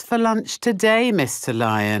 What's for lunch today, Mr.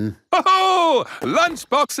 Lion? Oh, lunch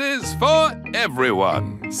boxes for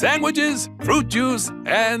everyone. Sandwiches, fruit juice,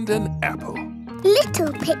 and an apple.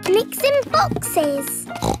 Little picnics in boxes.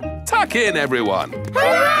 Tuck in, everyone.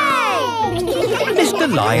 Hooray! Mr.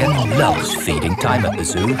 Lion loves feeding time at the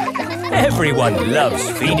zoo. Everyone loves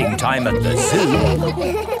feeding time at the zoo.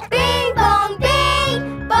 Bing bong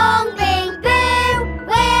bing, bong bing boo.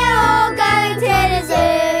 We're all going to the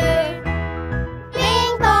zoo.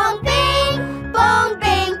 Bing bong bing, bong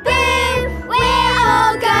bing boo. We're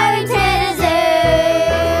all going to the zoo.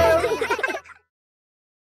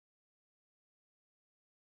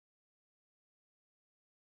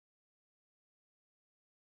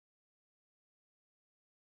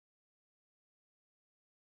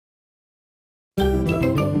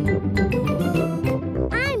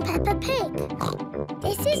 I'm Peppa Pig.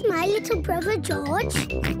 This is my little brother George.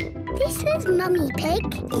 This is Mummy Pig.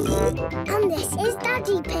 And this is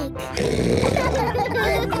Daddy Pig.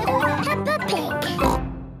 Peppa Pig.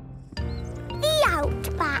 The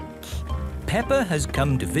Outback. Peppa has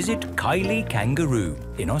come to visit Kylie Kangaroo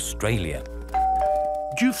in Australia.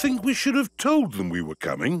 Do you think we should have told them we were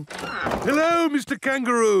coming? Hello, Mr.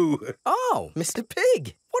 Kangaroo. Oh, Mr.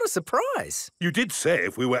 Pig. What a surprise. You did say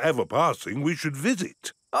if we were ever passing, we should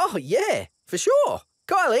visit. Oh, yeah, for sure.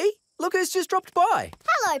 Kylie, look who's just dropped by.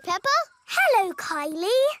 Hello, Peppa. Hello,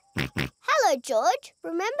 Kylie. Hello, George.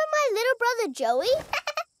 Remember my little brother Joey?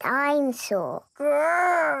 Dinosaur.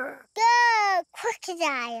 Grrr. Grrr,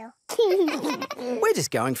 crocodile. We're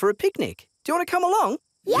just going for a picnic. Do you want to come along?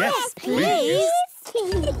 Yes, please.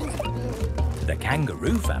 The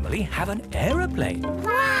kangaroo family have an aeroplane.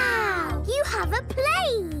 Wow! You have a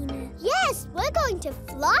plane. Yes, we're going to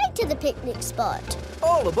fly to the picnic spot.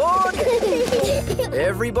 All aboard!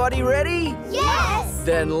 Everybody ready? Yes!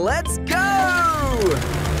 Then let's go!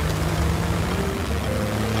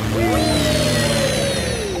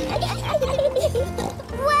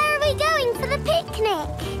 Where are we going for the picnic?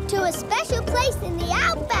 To a special place in the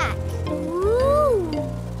outback. Ooh!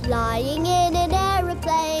 Flying in an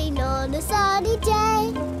aeroplane on a sunny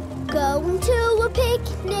day. Going to a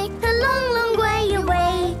picnic a long, long way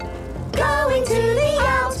away. Going to the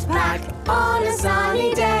outback on a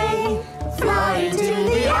sunny day. Flying to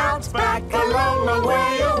the outback a long, long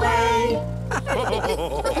way away.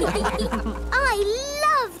 I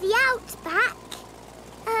love the outback.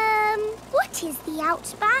 What is the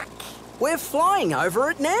outback? We're flying over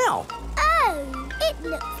it now. Oh, it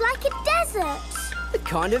looks like a desert. It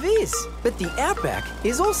kind of is. But the outback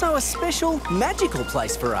is also a special, magical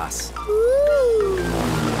place for us. Ooh.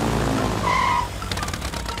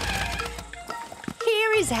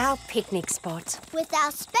 Here is our picnic spot. With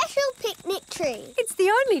our special picnic tree. It's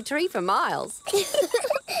the only tree for miles.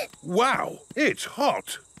 Wow, it's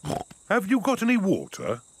hot. Have you got any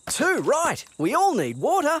water? Too right. We all need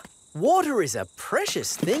water. Water is a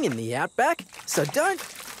precious thing in the outback, so don't...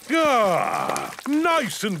 Ah,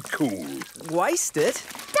 nice and cool. Waste it.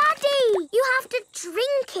 Daddy, you have to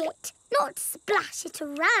drink it, not splash it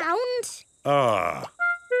around. Ah.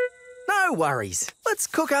 No worries. Let's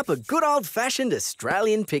cook up a good old-fashioned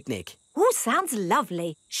Australian picnic. Oh, sounds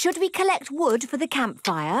lovely. Should we collect wood for the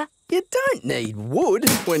campfire? You don't need wood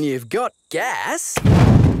when you've got gas.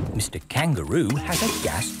 Mr. Kangaroo has a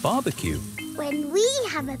gas barbecue. When we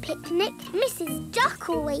have a picnic, Mrs. Duck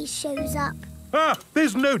always shows up. Ah,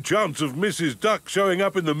 there's no chance of Mrs. Duck showing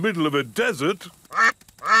up in the middle of a desert.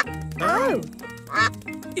 Oh.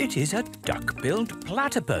 It is a duck-billed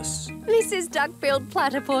platypus. Mrs. Duck-billed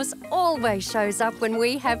Platypus always shows up when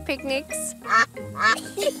we have picnics.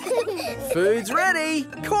 Food's ready.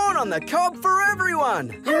 Corn on the cob for everyone.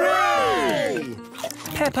 Hooray!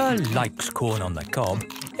 Peppa likes corn on the cob.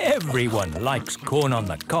 Everyone likes corn on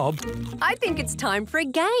the cob. I think it's time for a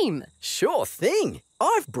game. Sure thing.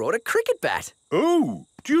 I've brought a cricket bat. Oh,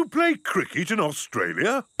 do you play cricket in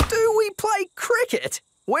Australia? Do we play cricket?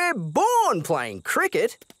 We're born playing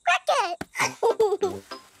cricket. Cricket!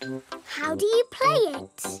 How do you play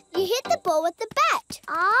it? You hit the ball with the bat.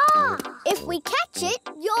 Ah! If we catch it,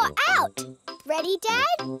 you're out. Ready,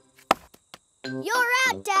 Dad? You're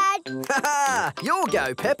out, Dad. Ha! You'll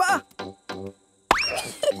go, Peppa.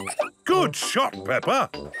 Good shot, Peppa.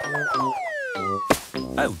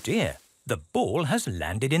 Oh dear, the ball has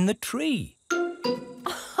landed in the tree.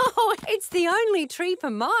 Oh, it's the only tree for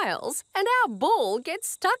miles, and our ball gets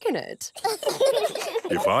stuck in it.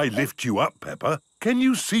 If I lift you up, Peppa, can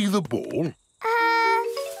you see the ball?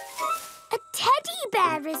 A teddy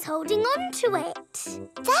bear is holding on to it.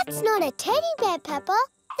 That's not a teddy bear, Peppa.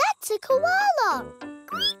 That's a koala.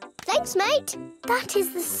 Thanks, mate. That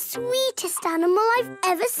is the sweetest animal I've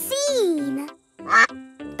ever seen.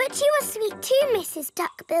 But you are sweet too, Mrs.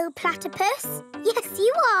 Duck-billed Platypus. Yes,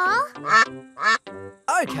 you are.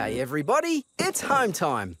 OK, everybody, it's home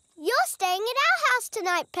time. You're staying at our house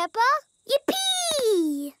tonight, Peppa.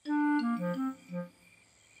 Yippee!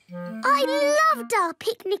 I loved our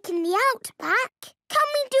picnic in the outback. Can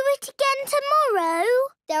we do it again tomorrow?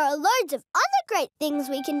 There are loads of other great things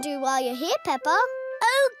we can do while you're here, Peppa.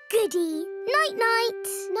 Oh, goody. Night-night.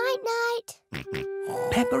 Night-night.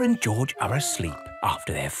 Peppa and George are asleep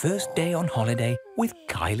after their first day on holiday with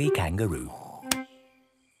Kylie Kangaroo.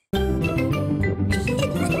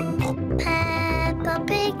 Peppa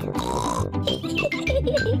Pig.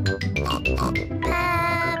 Peppa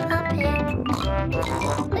Pig.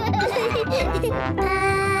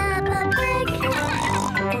 Peppa Pig.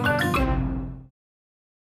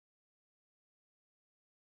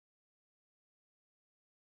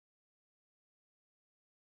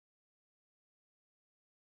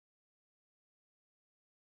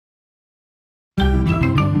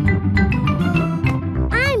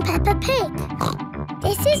 I'm Peppa Pig.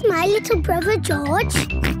 This is my little brother George.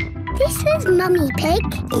 This is Mummy Pig.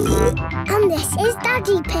 And this is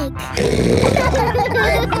Daddy Pig.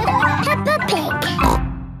 Peppa Pig.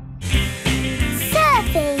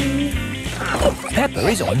 Surfing. Peppa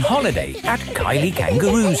is on holiday at Kylie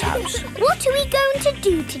Kangaroo's house. What are we going to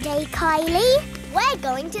do today, Kylie? We're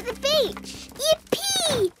going to the beach.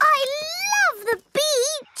 Yippee! I love the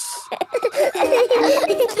beach.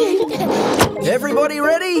 Everybody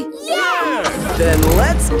ready? Yeah! Then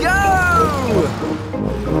let's go!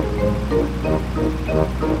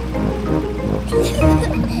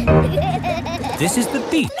 This is the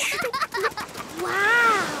beach.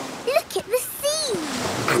 Wow! Look at the sea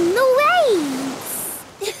and the waves.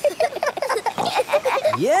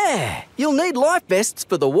 Yeah, you'll need life vests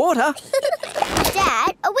for the water.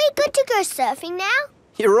 Dad, are we good to go surfing now?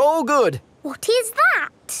 You're all good. What is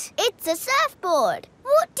that? It's a surfboard.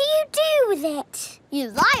 What do you do with it? You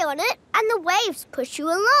lie on it and the waves push you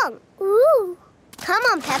along. Ooh. Come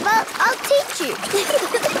on, Peppa, I'll teach you.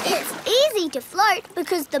 It's easy to float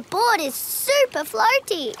because the board is super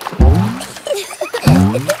floaty.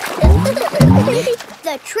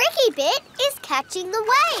 The tricky bit is catching the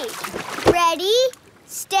wave. Ready,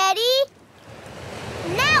 steady,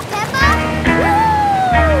 now, Peppa!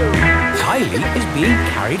 Woo! Kylie is being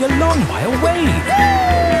carried along by a wave.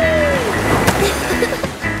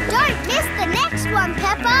 Don't miss the next one,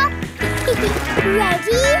 Peppa.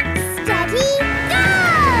 Ready, steady, go!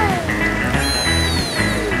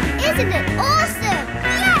 Isn't it awesome?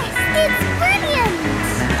 Yes, it's brilliant!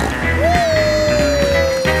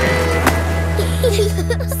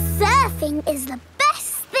 Surfing is the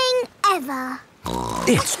best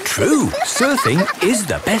It's true. Surfing is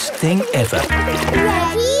the best thing ever.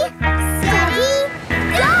 Ready, steady,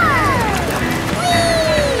 go!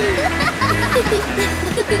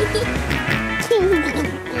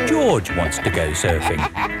 Whee! George wants to go surfing.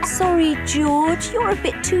 Sorry, George, you're a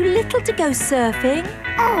bit too little to go surfing.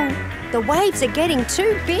 Oh, the waves are getting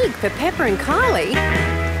too big for Peppa and Kylie.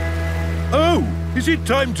 Oh, is it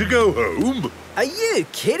time to go home? Are you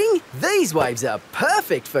kidding? These waves are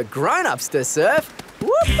perfect for grown-ups to surf.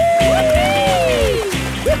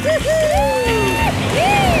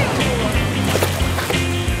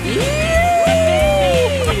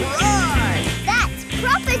 That's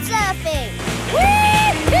proper surfing!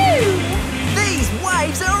 These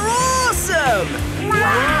waves are awesome!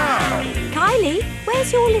 Wow! Kylie,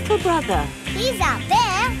 where's your little brother? He's out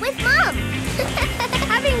there with Mum.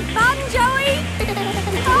 Having fun, Joey?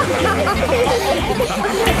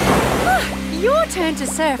 Your turn to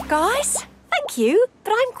surf, guys. Thank you,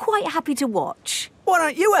 but I'm quite happy to watch. Why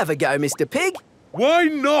don't you have a go, Mr. Pig? Why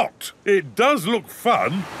not? It does look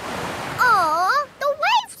fun. Aw, the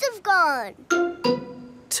waves have gone.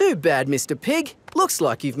 Too bad, Mr. Pig. Looks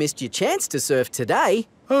like you've missed your chance to surf today.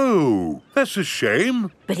 Oh, that's a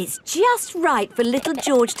shame. But it's just right for little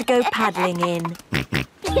George to go paddling in.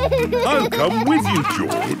 I'll come with you,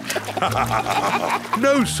 George.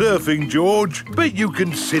 No surfing, George, but you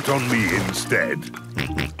can sit on me instead.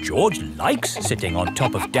 George likes sitting on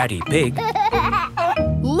top of Daddy Pig.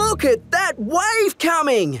 Look at that wave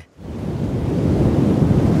coming!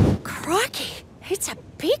 Crikey, it's a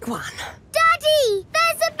big one. Daddy,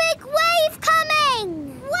 there's a big wave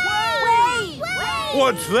coming! Wave!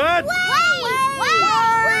 What's that? Wave!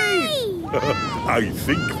 I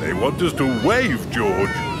think they want us to wave, George.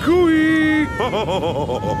 Cooey!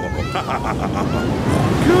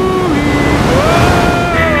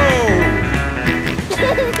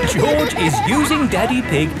 George is using Daddy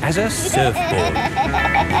Pig as a surfboard.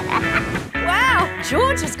 Wow,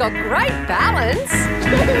 George has got great balance.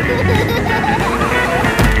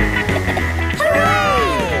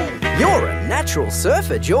 Hooray! You're a natural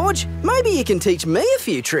surfer, George. Maybe you can teach me a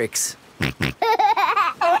few tricks.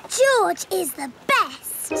 George is the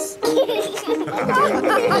best.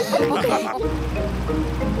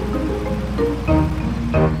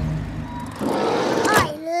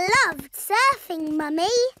 I loved surfing,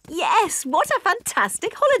 Mummy. Yes, what a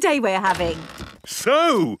fantastic holiday we're having.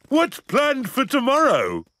 So, what's planned for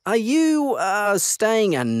tomorrow? Are you,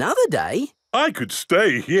 staying another day? I could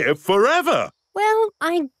stay here forever. Well,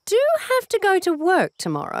 I do have to go to work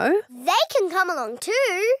tomorrow. They can come along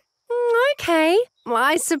too. OK. Well,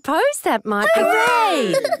 I suppose that might be...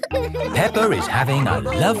 Hooray! Peppa is having a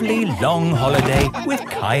lovely long holiday with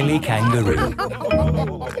Kylie Kangaroo.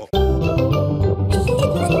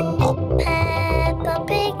 Peppa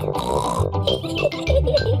Pig.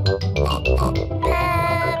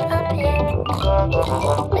 Peppa Pig.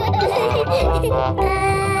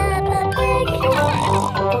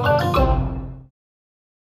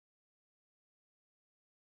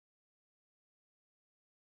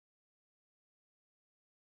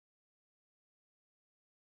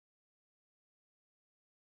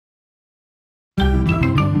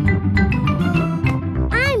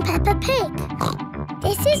 I'm Peppa Pig.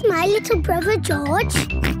 This is my little brother George.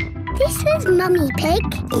 This is Mummy Pig.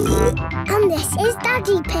 And this is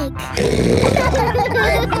Daddy Pig.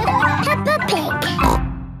 Peppa Pig.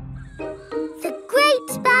 The Great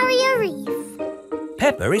Barrier Reef.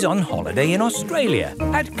 Peppa is on holiday in Australia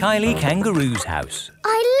at Kylie Kangaroo's house.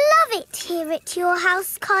 I love it here at your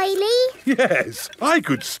house, Kylie. Yes, I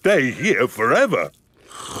could stay here forever.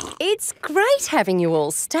 It's great having you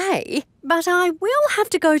all stay, but I will have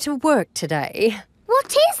to go to work today.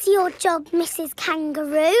 What is your job, Mrs.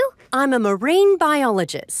 Kangaroo? I'm a marine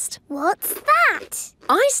biologist. What's that?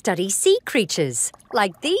 I study sea creatures,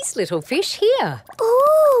 like these little fish here.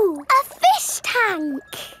 Ooh, a fish tank.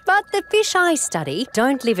 But the fish I study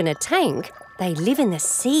don't live in a tank. They live in the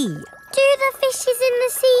sea. Do the fishes in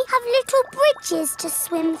the sea have little bridges to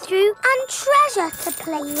swim through and treasure to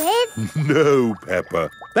play with? No, Peppa.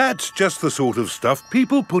 That's just the sort of stuff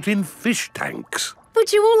people put in fish tanks.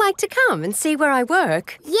 Would you all like to come and see where I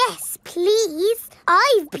work? Yes, please.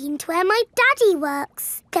 I've been to where my daddy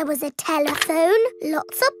works. There was a telephone,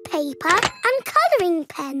 lots of paper and colouring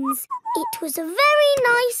pens. It was a very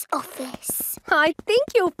nice office. I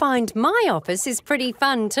think you'll find my office is pretty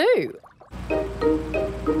fun too.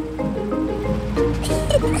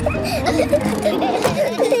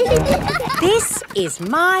 This is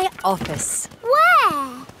my office.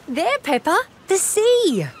 Where? There, Peppa, the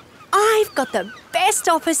sea. I've got the best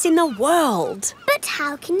office in the world. But But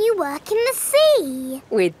how can you work in the sea?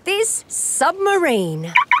 With this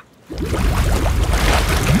submarine.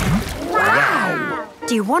 Wow!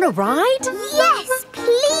 Do you want to ride? Yes,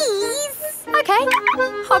 please! Okay,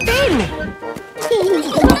 hop in.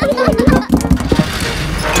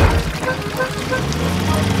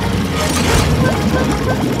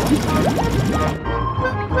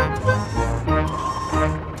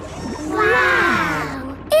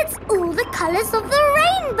 Wow! It's all the colours of the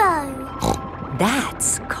rainbow.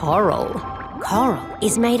 That's coral. Coral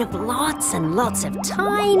is made of lots and lots of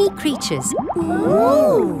tiny creatures.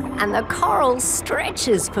 Ooh! And the coral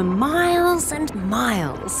stretches for miles and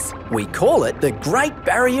miles. We call it the Great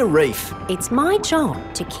Barrier Reef. It's my job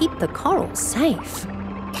to keep the coral safe.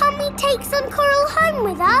 Can we take some coral home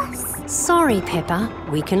with us? Sorry, Peppa.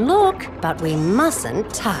 We can look, but we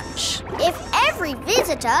mustn't touch. If every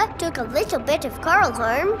visitor took a little bit of coral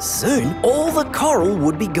home... Soon, all the coral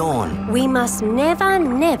would be gone. We must never,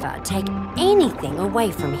 never take anything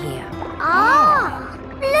away from here. Ah!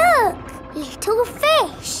 Look! Little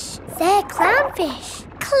fish. They're clownfish.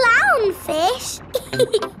 Clownfish?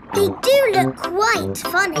 They do look quite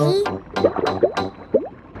funny.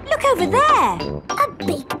 Look over there. A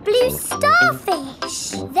big blue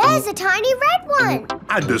starfish. There's a tiny red one.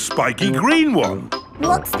 And a spiky green one.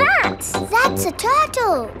 What's that? That's a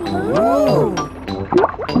turtle. Ooh.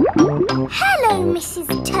 Hello, Mrs.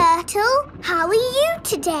 Turtle. How are you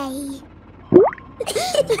today?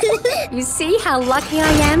 You see how lucky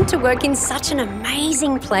I am to work in such an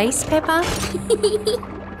amazing place, Peppa? Look!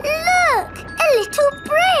 A little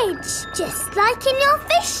bridge, just like in your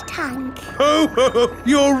fish tank. Oh,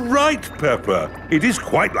 you're right, Peppa. It is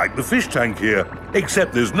quite like the fish tank here,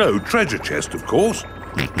 except there's no treasure chest, of course.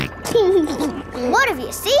 What have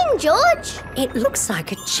you seen, George? It looks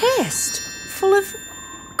like a chest full of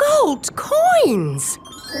gold coins.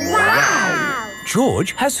 Wow!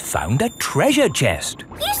 George has found a treasure chest.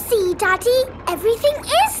 You see, Daddy, everything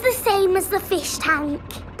is the same as the fish tank.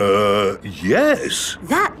 Yes.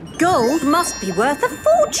 That gold must be worth a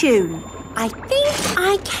fortune. I think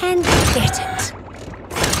I can get it.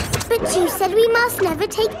 But you said we must never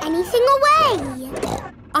take anything away.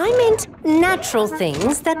 I meant natural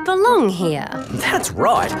things that belong here. That's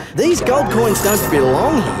right. These gold coins don't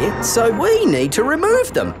belong here, so we need to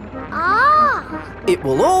remove them. Ah! It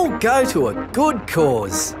will all go to a good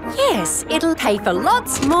cause. Yes, it'll pay for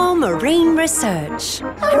lots more marine research.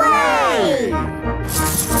 Hooray!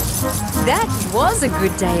 That was a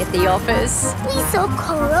good day at the office. We saw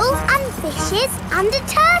coral and fishes and a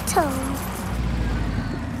turtle.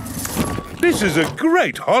 This is a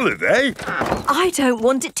great holiday. I don't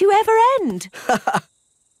want it to ever end.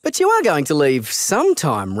 But you are going to leave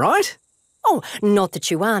sometime, right? Oh, not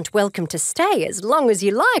that you aren't welcome to stay as long as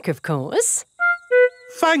you like, of course.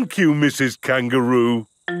 Thank you, Mrs. Kangaroo.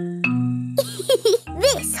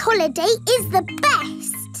 This holiday is the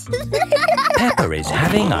best. Peppa is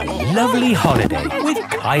having a lovely holiday with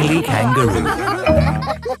Kylie Kangaroo.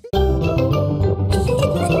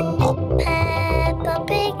 Peppa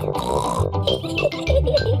Pig.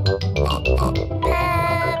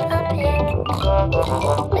 Peppa Pig.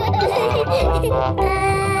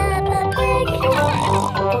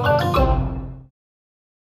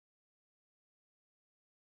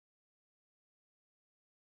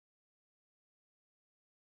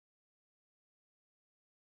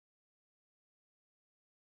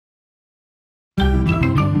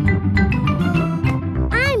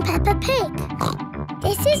 I'm Peppa Pig.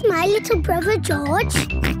 This is my little brother George.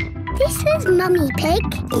 This is Mummy Pig.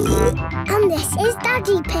 And this is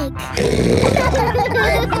Daddy Pig.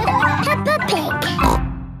 Peppa Pig.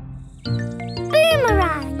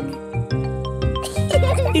 Boomerang.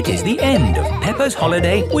 It is the end of Peppa's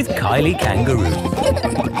holiday with Kylie Kangaroo.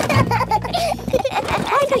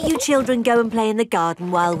 Why don't you children go and play in the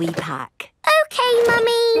garden while we pack? Okay,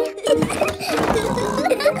 Mummy.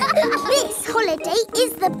 This holiday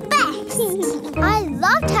is the best. I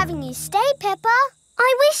loved having you stay, Peppa.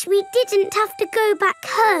 I wish we didn't have to go back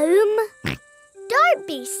home. Don't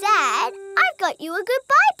be sad. I've got you a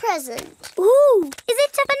goodbye present. Ooh, is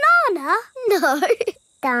it a banana? No.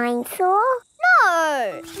 Dinosaur?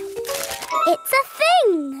 No. It's a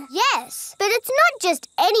thing. Yes, but it's not just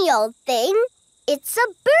any old thing. It's a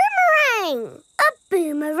boomerang. A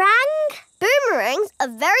boomerang? Boomerangs are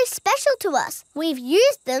very special to us. We've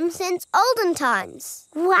used them since olden times.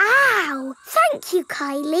 Wow. Thank you,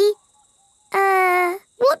 Kylie.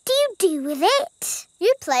 What do you do with it?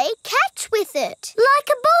 You play catch with it. Like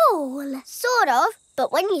a ball? Sort of,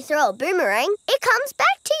 but when you throw a boomerang, it comes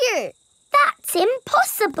back to you. That's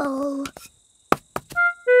impossible.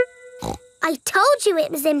 I told you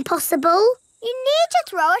it was impossible. You need to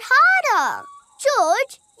throw it harder.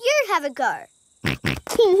 George, you have a go.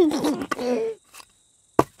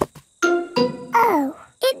 Oh,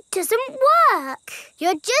 it doesn't work.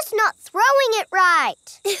 You're just not throwing it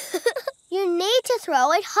right. You need to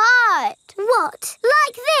throw it hard. What,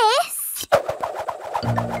 like this?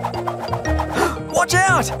 Watch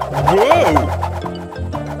out! Whoa!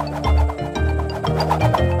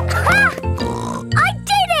 Ha! I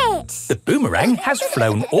did it! The boomerang has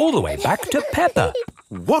flown all the way back to Peppa.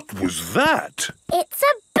 What was that? It's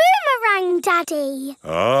a boomerang, Daddy.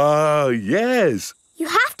 Ah, yes. You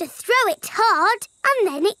have to throw it hard and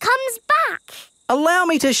then it comes back. Allow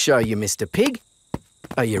me to show you, Mr. Pig.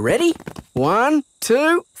 Are you ready? 1,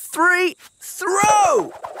 2, 3,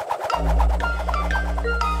 throw!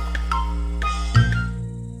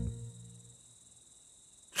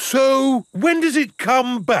 So, when does it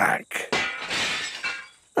come back?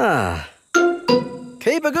 Ah.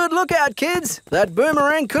 Keep a good lookout, kids. That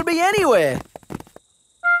boomerang could be anywhere.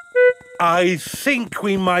 I think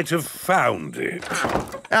we might have found it.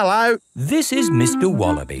 Hello. This is Mr.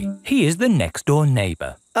 Wallaby. He is the next-door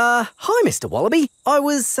neighbour. Hi, Mr. Wallaby. I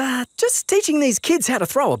was, just teaching these kids how to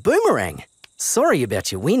throw a boomerang. Sorry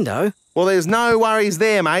about your window. Well, there's no worries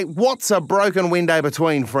there, mate. What's a broken window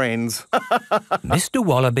between friends? Mr.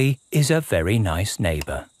 Wallaby is a very nice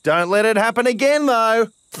neighbour. Don't let it happen again, though.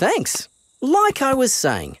 Thanks. Like I was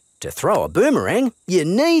saying, to throw a boomerang, you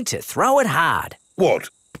need to throw it hard. What?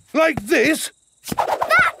 Like this?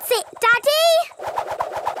 That's it, Daddy.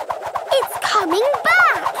 It's coming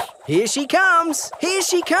back. Here she comes. Here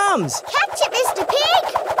she comes. Catch it, Mr.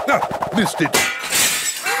 Pig. Ah, missed it.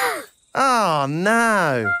 Oh,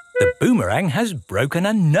 no. The boomerang has broken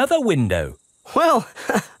another window. Well,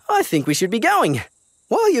 I think we should be going.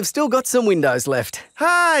 Well, you've still got some windows left.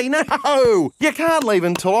 Hey, no! You can't leave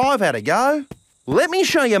until I've had a go. Let me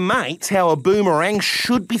show your mates how a boomerang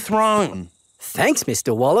should be thrown. Thanks,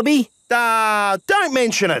 Mr. Wallaby. Don't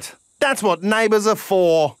mention it. That's what neighbours are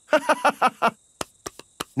for.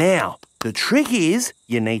 Now, the trick is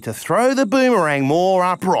you need to throw the boomerang more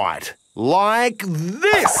upright. Like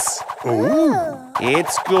this. Ooh.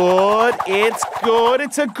 It's good. It's good.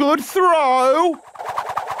 It's a good throw.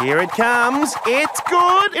 Here it comes. It's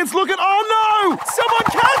good. It's looking... Oh, no! Someone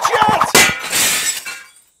catch it!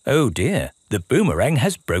 Oh, dear. The boomerang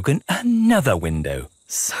has broken another window.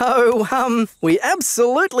 So, we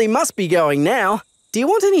absolutely must be going now. Do you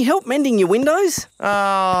want any help mending your windows?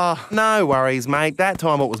 No worries, mate. That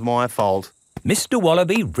time it was my fault. Mr.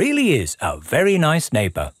 Wallaby really is a very nice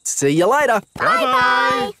neighbour. See you later.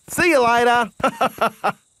 Bye-bye. See you later.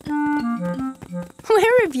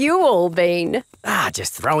 Where have you all been?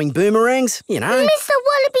 Just throwing boomerangs, you know. Mr.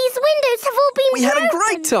 Wallaby's windows have all been We had a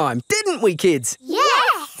great time, didn't we, kids?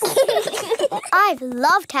 Yes! I've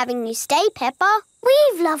loved having you stay, Peppa.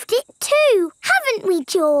 We've loved it too, haven't we,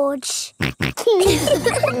 George?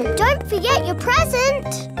 Don't forget your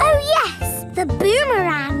present. Oh, yes, the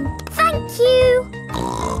boomerang. Thank you.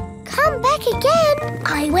 Come back again.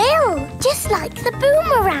 I will, just like the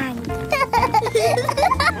boomerang.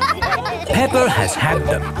 Peppa has had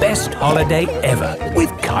the best holiday ever with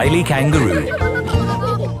Kylie Kangaroo.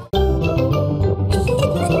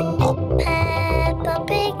 Peppa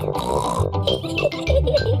Pig.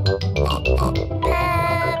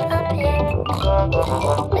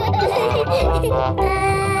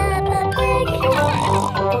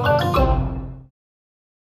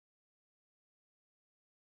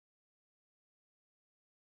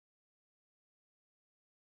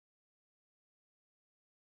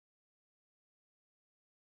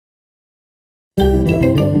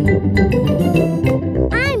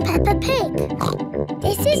 I'm Peppa Pig.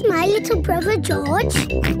 This is my little brother George.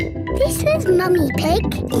 This is Mummy Pig.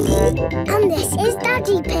 And this is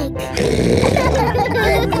Daddy Pig.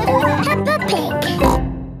 Peppa Pig.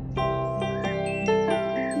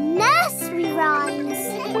 Nursery rhymes.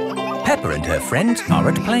 Peppa and her friends are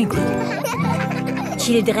at playgroup.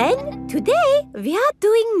 Children, today we are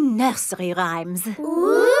doing nursery rhymes.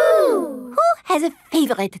 Ooh! Who has a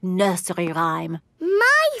favourite nursery rhyme?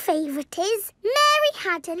 My favourite is Mary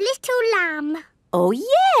Had a Little Lamb. Oh,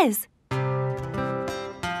 yes!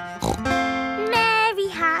 Mary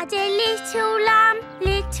had a little lamb,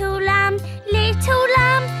 little lamb, little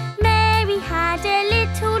lamb. Mary had a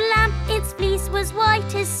little lamb, its fleece was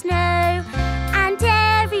white as snow. And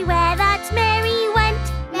everywhere that Mary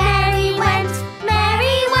went, Mary went,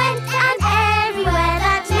 Mary went. And everywhere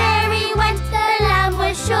that Mary went, the lamb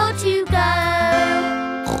was sure to go.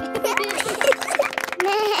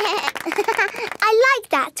 I like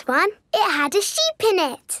that one. It had a sheep in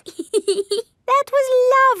it. That was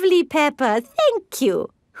lovely, Peppa. Thank you.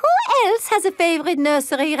 Who else has a favourite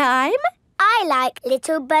nursery rhyme? I like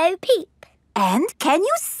Little Bo Peep. And can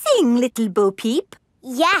you sing Little Bo Peep?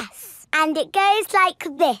 Yes, and it goes like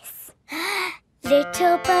this.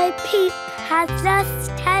 Little Bo Peep has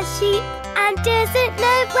lost her sheep and doesn't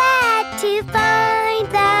know where to find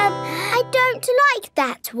them. I don't like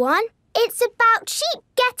that one. It's about sheep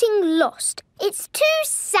getting lost. It's too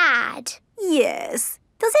sad. Yes.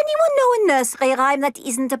 Does anyone know a nursery rhyme that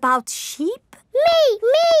isn't about sheep? Me!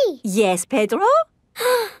 Yes, Pedro?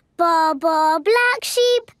 Ba ba black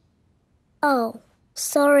sheep. Oh,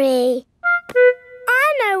 sorry.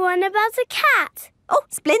 I know one about a cat. Oh,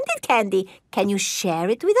 splendid, Candy. Can you share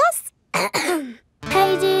it with us?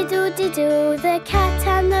 Hey diddle-diddle, the cat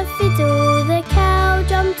and the fiddle, the cow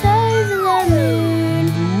jumped over the moon.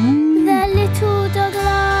 The little dog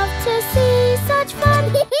loved to see such fun,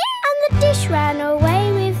 and the dish ran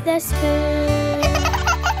away with the spoon.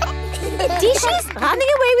 Dishes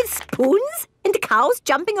running away with spoons? And cows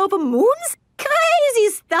jumping over moons? Crazy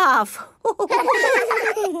stuff!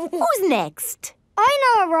 Who's next? I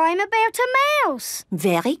know a rhyme about a mouse.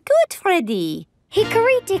 Very good, Freddy.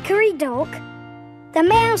 Hickory dickory dock, the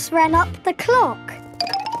mouse ran up the clock.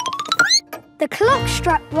 The clock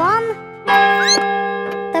struck 1,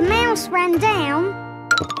 the mouse ran down.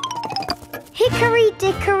 Hickory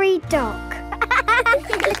dickory dock.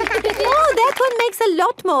 Oh, that one makes a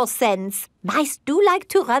lot more sense. Mice do like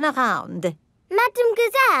to run around. Madam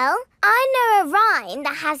Gazelle, I know a rhyme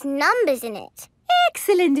that has numbers in it.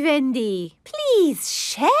 Excellent, Wendy. Please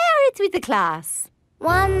share it with the class.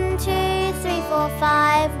 1, 2, 3, 4,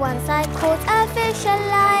 5. Once I caught a fish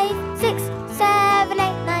alive. 6, 7,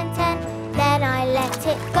 8, 9, 10. Then I let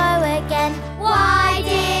it go again. Why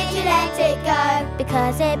did you let it go?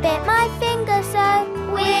 Because it bit my finger so.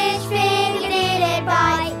 Which finger did it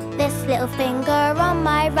bite? This little finger on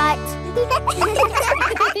my right.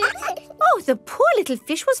 Oh, the poor little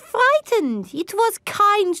fish was frightened. It was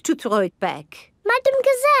kind to throw it back. Madam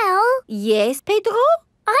Gazelle? Yes, Pedro?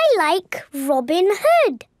 I like Robin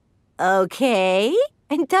Hood. Okay.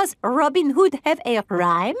 And does Robin Hood have a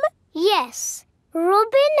rhyme? Yes.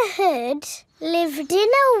 Robin Hood lived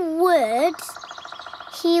in a wood.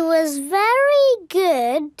 He was very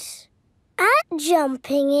good at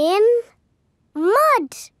jumping in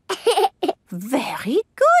mud. Very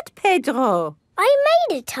good, Pedro. I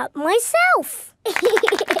made it up myself.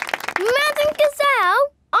 Madam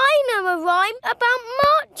Gazelle, I know a rhyme about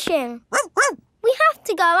marching. We have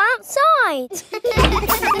to go outside.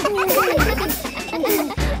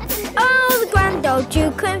 Oh, the grand old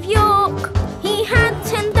Duke of York. He had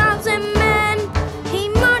 10,000 men. He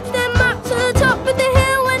marched them up to the top of the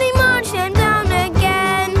hill and he marched them down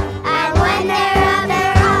again. And when they're up,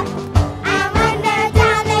 they're up. And when they're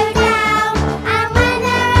down, they're down. And when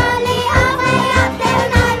they're only halfway up, they're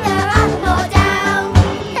neither up nor down.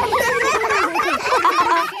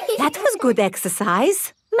 That was good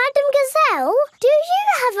exercise. Madam Gazelle, do you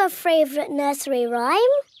have a favourite nursery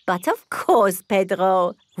rhyme? But of course,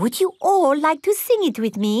 Pedro. Would you all like to sing it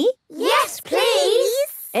with me? Yes, please.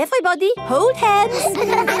 Everybody, hold hands.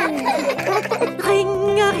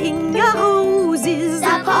 Ring-a-ring-a-roses,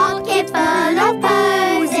 a pocket full of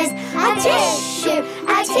posies. A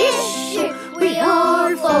tissue, we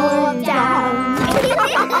all fall down.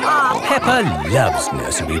 Peppa loves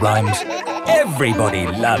nursery rhymes. Everybody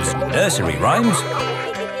loves nursery rhymes.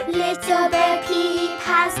 Little Bo Peep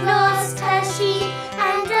has lost her sheep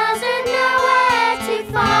and doesn't know where to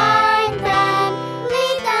find them.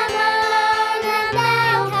 Leave them alone and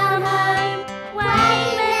they'll come home,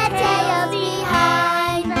 wave their tails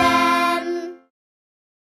behind them.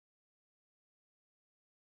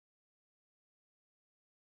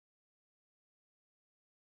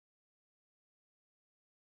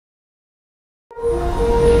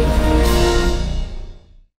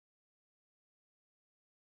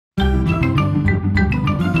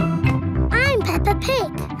 Peppa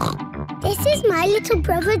Pig. This is my little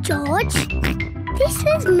brother George. This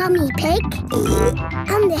is Mummy Pig.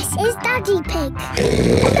 And this is Daddy Pig.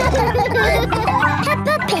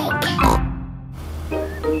 Peppa Pig.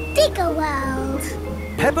 Digger World.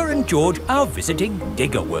 Peppa and George are visiting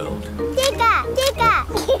Digger World. Digger.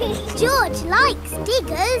 George likes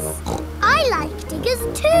diggers. I like diggers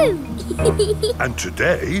too. And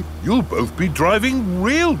today, you'll both be driving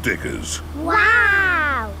real diggers.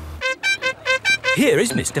 Wow! Here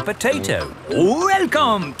is Mr. Potato.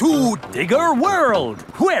 Welcome to Digger World,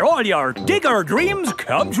 where all your digger dreams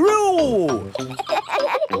come true.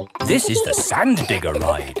 This is the Sand Digger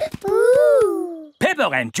ride. Ooh. Peppa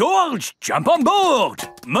and George, jump on board.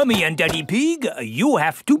 Mummy and Daddy Pig, you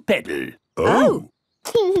have to pedal. Oh.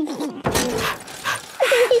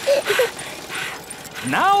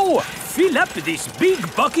 Now, fill up this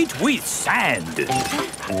big bucket with sand. This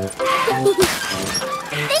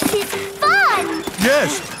is fun!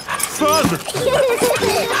 Yes, fun!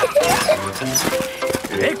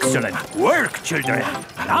 Excellent work, children.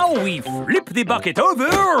 Now we flip the bucket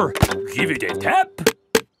over, give it a tap,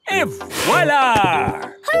 et voila!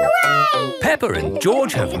 Hooray! Peppa and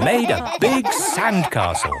George have made a big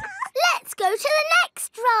sandcastle. Let's go to the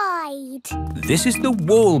next ride. This is the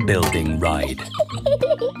wall building ride.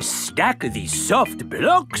 Stack the soft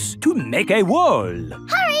blocks to make a wall.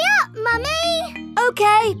 Hurry up, Mummy!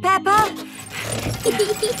 OK, Peppa.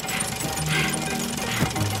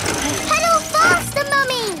 Pedal faster,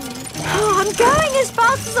 Mummy! Oh, I'm going as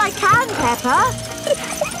fast as I can, Peppa.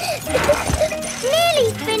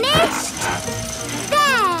 Nearly finished.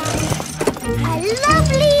 There! A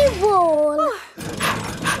lovely wall.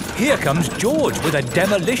 Here comes George with a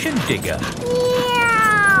demolition digger.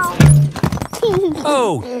 Meow!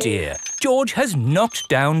 Oh dear, George has knocked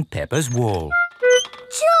down Peppa's wall.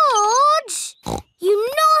 George! You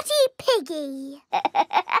naughty piggy!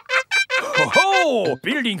 Ho-ho!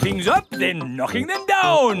 Building things up, then knocking them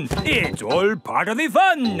down. It's all part of the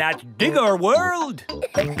fun at Digger World.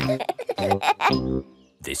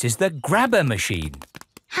 This is the grabber machine.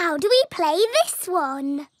 How do we play this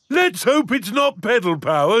one? Let's hope it's not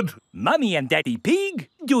pedal-powered. Mummy and Daddy Pig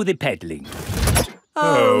do the peddling.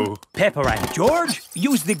 Oh. Peppa and George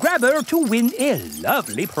use the grabber to win a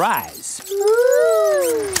lovely prize.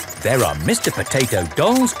 Ooh. There are Mr. Potato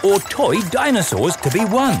dolls or toy dinosaurs to be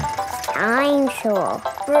won. Dinosaur.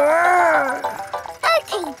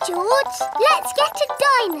 OK, George, let's get a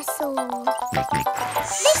dinosaur.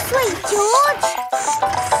 This way, George.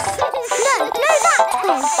 No, that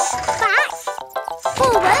way. Back,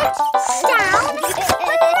 forward, down.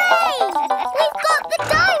 Hooray! We've got the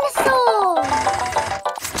dinosaur.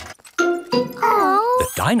 Oh. The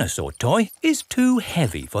dinosaur toy is too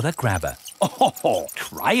heavy for the grabber. Oh,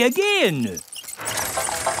 try again.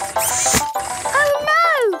 Oh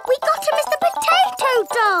no! We got a Mr. Potato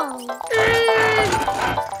doll!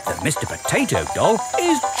 The Mr. Potato doll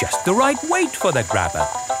is just the right weight for the grabber.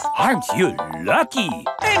 Aren't you lucky?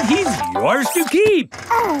 And he's yours to keep.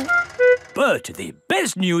 Oh. But the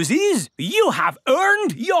best news is you have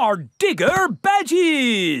earned your digger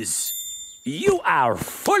badges. You are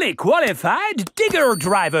fully qualified digger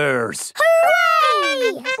drivers.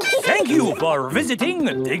 Hooray! Thank you for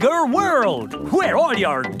visiting Digger World, where all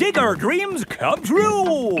your digger dreams come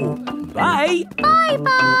true. Bye.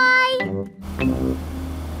 Bye-bye.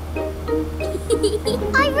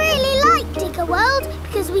 I really like Digger World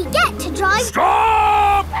because we get to drive...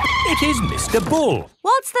 Stop! It is Mr. Bull.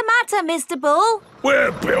 What's the matter, Mr. Bull?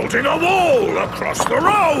 We're building a wall across the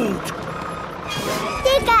road.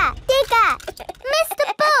 Digger! Mr.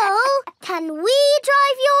 Bull, can we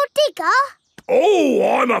drive your digger?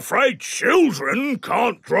 Oh, I'm afraid children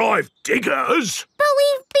can't drive diggers. But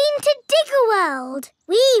we've been to Digger World.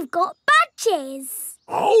 We've got badges.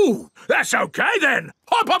 Oh, that's OK then.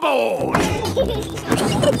 Hop aboard.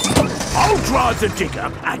 I'll drive the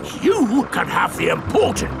digger and you can have the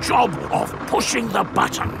important job of pushing the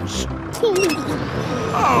buttons.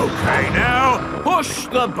 OK now, push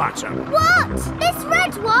the button. What? This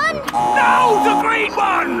red one? No, the green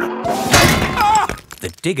one! Ah! The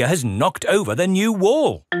digger has knocked over the new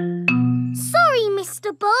wall. Sorry,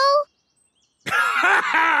 Mr. Bull.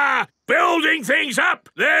 Building things up,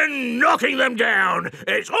 then knocking them down.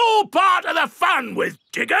 It's all part of the fun with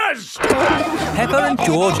diggers. Peppa and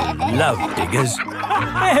George love diggers.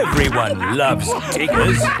 Everyone loves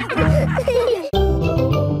diggers.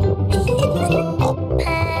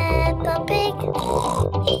 Peppa Pig.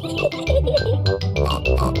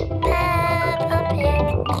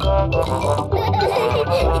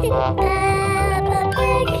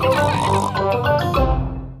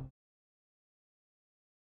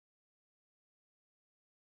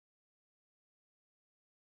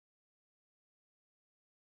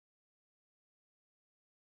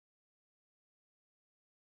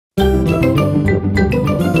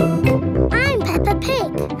 I'm Peppa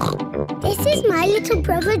Pig. This is my little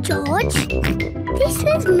brother George. This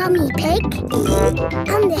is Mummy Pig.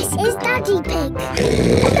 And this is Daddy Pig.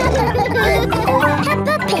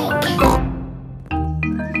 Peppa Pig.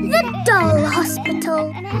 The Doll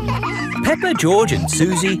Hospital. Peppa, George and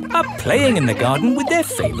Susie are playing in the garden with their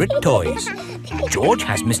favourite toys. George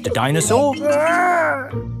has Mr. Dinosaur,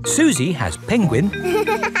 Susie has Penguin,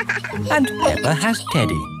 and Peppa has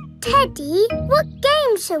Teddy. Teddy, what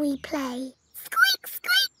game shall we play? Squeak,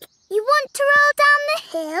 squeak. You want to roll down the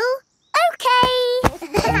hill? OK.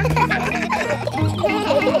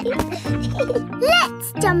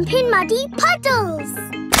 Let's jump in muddy puddles.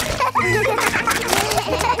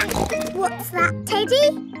 What's that,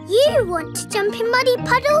 Teddy? You want to jump in muddy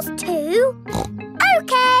puddles too?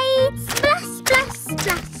 OK. Splash, splash,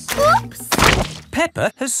 splash. Whoops.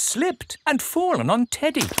 Peppa has slipped and fallen on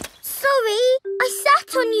Teddy. Sorry, I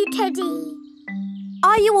sat on you, Teddy.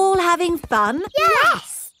 Are you all having fun?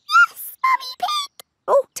 Yes. Yes, Mummy Pig.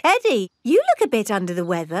 Oh, Teddy, you look a bit under the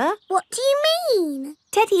weather. What do you mean?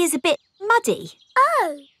 Teddy is a bit muddy.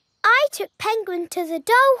 Oh, I took Penguin to the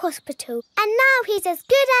doll hospital and now he's as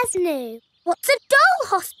good as new. What's a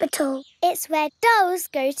doll hospital? It's where dolls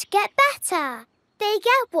go to get better. They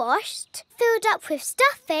get washed, filled up with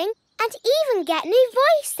stuffing and even get new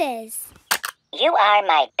voices. You are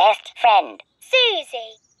my best friend.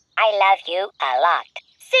 Susie. I love you a lot.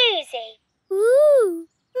 Susie. Ooh.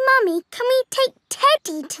 Mummy, can we take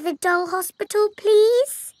Teddy to the doll hospital,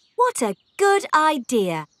 please? What a good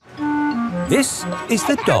idea. This is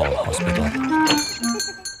the doll hospital.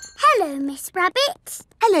 Hello, Miss Rabbit.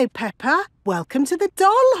 Hello, Peppa. Welcome to the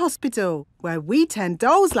doll hospital, where we turn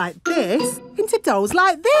dolls like this into dolls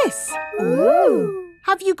like this. Ooh.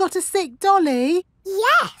 Have you got a sick dolly?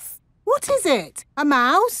 Yes. What is it? A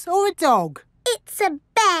mouse or a dog? It's a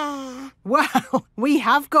bear. Well, we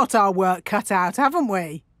have got our work cut out, haven't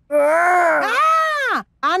we? Ah!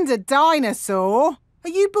 And a dinosaur. Are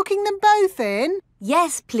you booking them both in?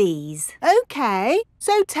 Yes, please. OK.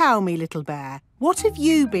 So tell me, little bear, what have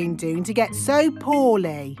you been doing to get so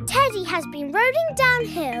poorly? Teddy has been rolling down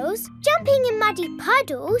hills, jumping in muddy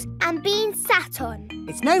puddles and being sat on.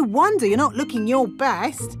 It's no wonder you're not looking your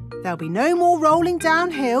best. There'll be no more rolling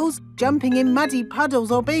down hills, jumping in muddy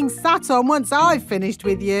puddles or being sat on once I've finished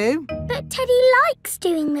with you. But Teddy likes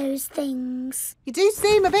doing those things. You do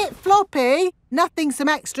seem a bit floppy. Nothing some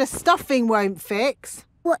extra stuffing won't fix.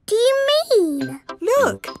 What do you mean?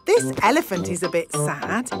 Look, this elephant is a bit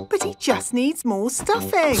sad, but he just needs more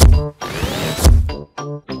stuffing.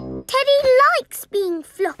 Teddy likes being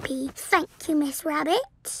floppy, thank you, Miss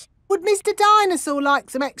Rabbit. Would Mr. Dinosaur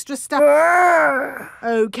like some extra stuff?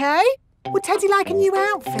 OK. Would Teddy like a new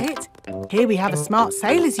outfit? Here we have a smart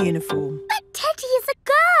sailor's uniform. But Teddy is a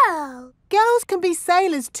girl. Girls can be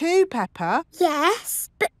sailors too, Peppa. Yes,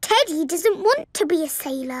 but Teddy doesn't want to be a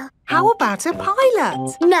sailor. How about a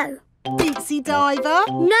pilot? No. Deep sea diver?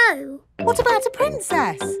 No. What about a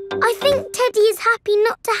princess? I think Teddy is happy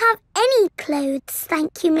not to have any clothes,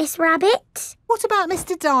 thank you, Miss Rabbit. What about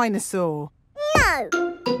Mr. Dinosaur? No.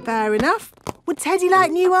 Fair enough. Would Teddy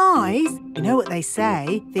like new eyes? You know what they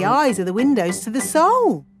say, the eyes are the windows to the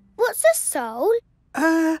soul. What's a soul?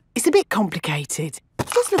 It's a bit complicated.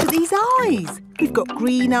 Just look at these eyes. We've got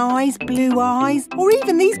green eyes, blue eyes, or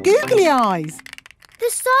even these googly eyes. The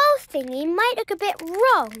soul thingy might look a bit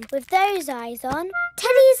wrong with those eyes on.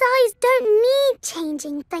 Teddy's eyes don't need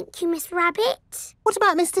changing, thank you, Miss Rabbit. What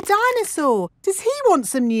about Mr. Dinosaur? Does he want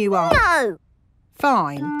some new eyes? No.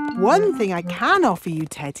 Fine. One thing I can offer you,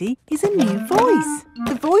 Teddy, is a new voice.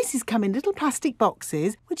 The voices come in little plastic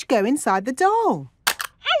boxes which go inside the doll.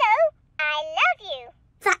 Hello, I love you.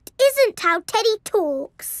 That isn't how Teddy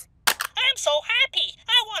talks. I'm so happy.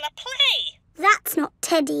 I want to play. That's not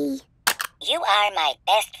Teddy. You are my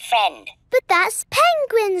best friend. But that's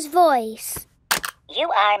Penguin's voice.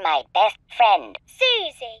 You are my best friend.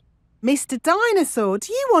 Susie. Mr. Dinosaur,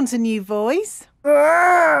 do you want a new voice?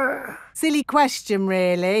 Silly question,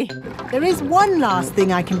 really. There is one last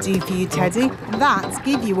thing I can do for you, Teddy. That's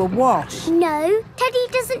give you a wash. No, Teddy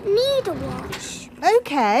doesn't need a wash.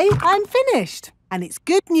 OK, I'm finished. And it's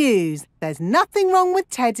good news. There's nothing wrong with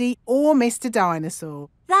Teddy or Mr. Dinosaur.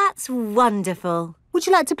 That's wonderful. Would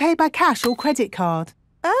you like to pay by cash or credit card?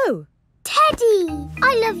 Oh. Teddy,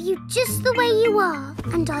 I love you just the way you are,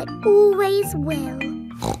 and I always will.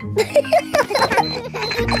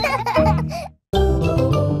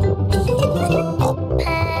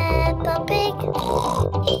 Peppa Pig.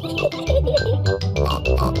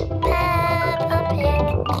 Peppa Pig.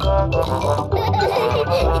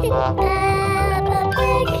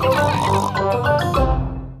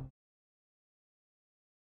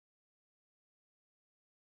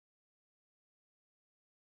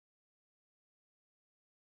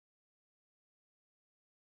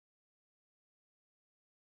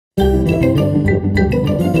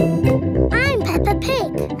 I'm Peppa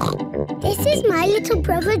Pig. This is my little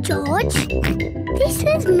brother George. This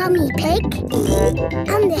is Mummy Pig.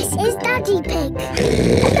 And this is Daddy Pig.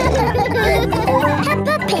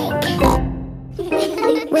 Peppa Pig.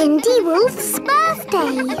 Wendy Wolf's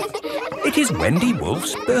birthday. It is Wendy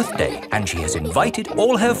Wolf's birthday, and she has invited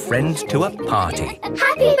all her friends to a party.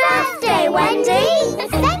 Happy birthday, Wendy!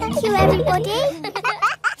 Thank you, everybody.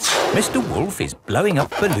 Mr. Wolf is blowing up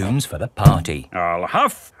balloons for the party. I'll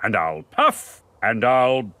huff and I'll puff and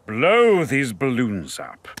I'll blow these balloons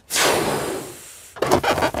up.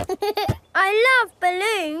 I love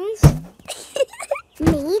balloons.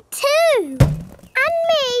 Me too. And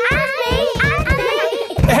me. And me. And me.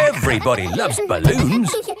 Everybody loves balloons.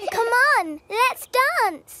 Come on, let's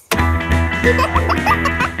dance.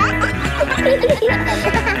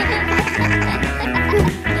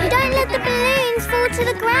 Don't let the balloons fall to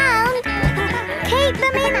the ground. Keep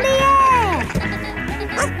them in the air.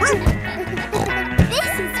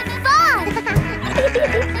 This is fun.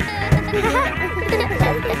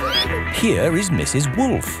 Here is Mrs.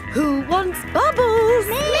 Wolf. Who wants bubbles?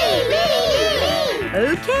 Me.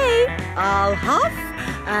 Okay, I'll huff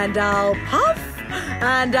and I'll puff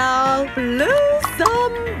and I'll blow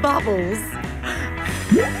some bubbles.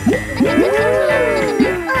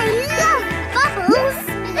 I love bubbles.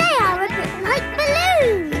 They are a bit like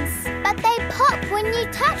balloons, but they pop when you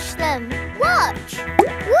touch them. Watch.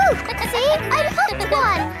 Woo! See, I popped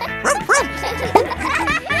one.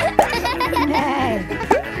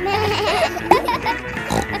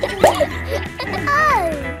 Oh,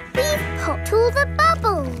 we've popped all the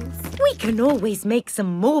bubbles. We can always make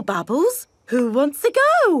some more bubbles. Who wants to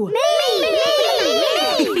go? Me!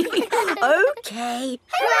 Okay.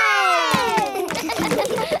 Hooray!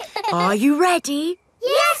 Are you ready?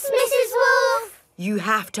 Yes, Mrs. Wolf. You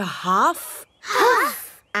have to huff.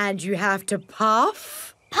 Huff. And you have to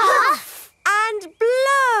puff. Puff. And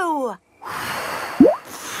blow.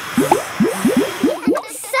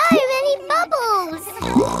 So many bubbles.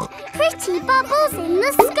 Pretty bubbles in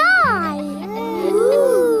the sky.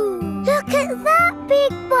 Ooh. Look at that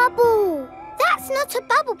big bubble. That's not a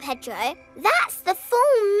bubble, Pedro. That's the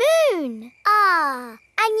full moon. Ah,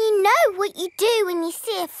 and you know what you do when you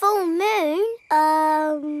see a full moon?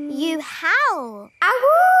 You howl.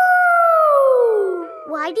 Ow!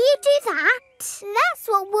 Why do you do that? That's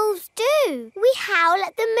what wolves do. We howl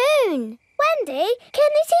at the moon. Wendy,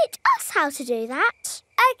 can you teach us how to do that?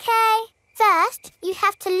 Okay. First, you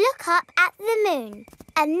have to look up at the moon.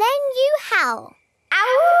 And then you howl.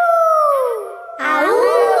 Ow! Ow!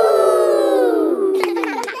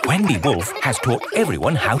 Wendy Wolf has taught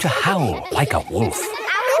everyone how to howl like a wolf.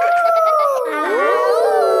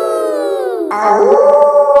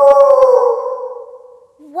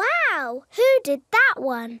 Wow, who did that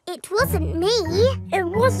one? It wasn't me. It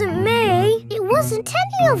wasn't me. It wasn't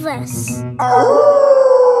any of us. It's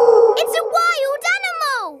a wild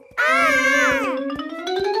animal.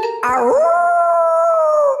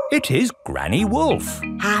 It is Granny Wolf.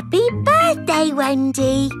 Happy birthday,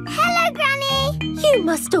 Wendy. Hello, Granny. You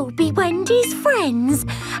must all be Wendy's friends.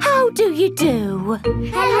 How do you do?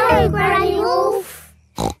 Hello, Granny Wolf.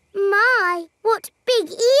 My, what big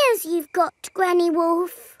ears you've got, Granny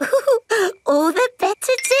Wolf. All the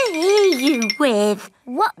better to hear you with.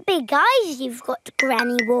 What big eyes you've got,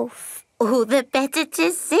 Granny Wolf. All the better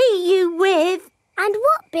to see you with. And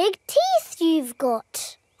what big teeth you've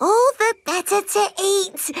got. All the better to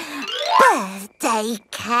eat birthday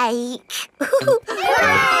cake.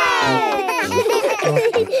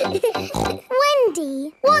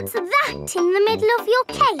 Wendy, what's that in the middle of your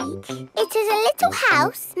cake? It is a little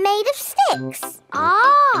house made of sticks.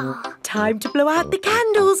 Ah! Time to blow out the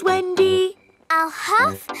candles, Wendy. I'll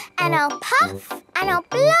huff and I'll puff and I'll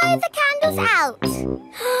blow the candles out.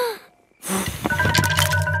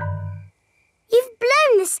 You've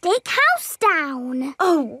blown the stick house down.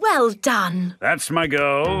 Oh, well done. That's my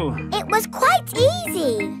goal. It was quite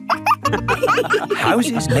easy.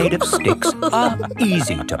 Houses made of sticks are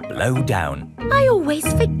easy to blow down. I always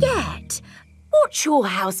forget. What's your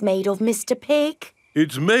house made of, Mr. Pig?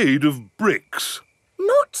 It's made of bricks.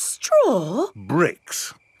 Not straw?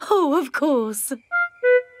 Bricks. Oh, of course.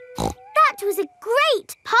 That was a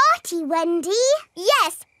great party, Wendy.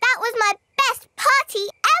 Yes, that was my best party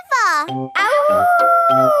ever.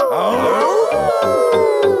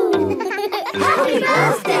 Happy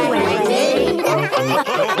birthday, Wendy.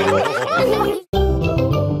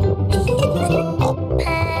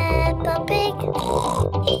 Peppa Pig.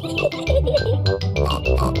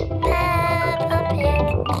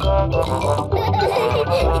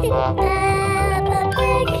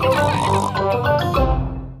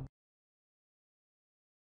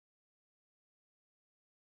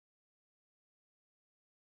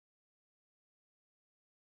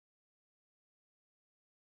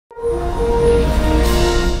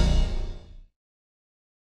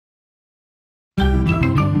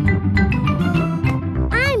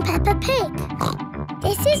 I'm Peppa Pig.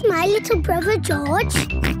 This is my little brother George.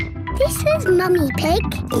 This is Mummy Pig.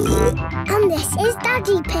 And this is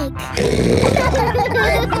Daddy Pig.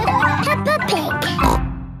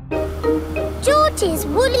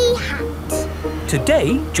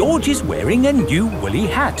 Today, George is wearing a new woolly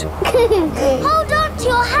hat. Hold on to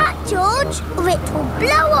your hat, George, or it will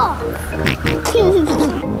blow off.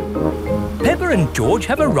 Peppa and George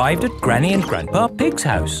have arrived at Granny and Grandpa Pig's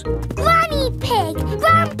house. Granny Pig!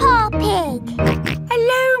 Grandpa Pig!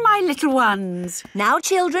 Hello, my little ones. Now,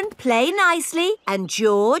 children, play nicely. And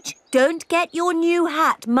George, don't get your new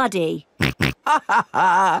hat muddy.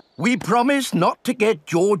 We promise not to get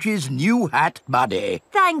George's new hat muddy.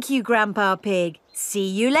 Thank you, Grandpa Pig. See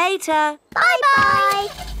you later. Bye-bye.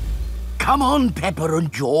 Come on, Peppa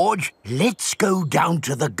and George. Let's go down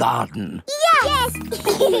to the garden. Yes!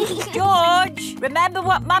 George, remember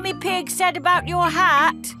what Mummy Pig said about your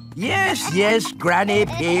hat? Yes, Granny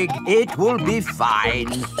Pig. It will be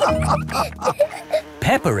fine.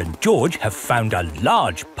 Peppa and George have found a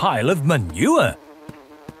large pile of manure.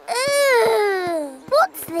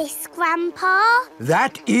 What's this, Grandpa?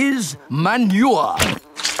 That is manure.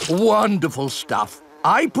 Wonderful stuff.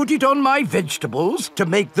 I put it on my vegetables to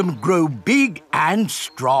make them grow big and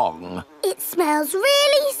strong. It smells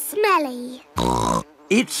really smelly.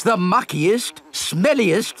 It's the muckiest,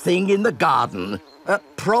 smelliest thing in the garden.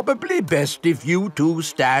 Probably best if you two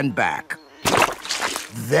stand back.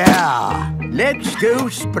 There. Let's go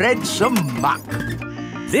spread some muck.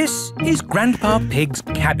 This is Grandpa Pig's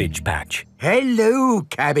cabbage patch. Hello,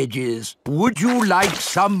 cabbages. Would you like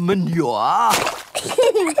some manure?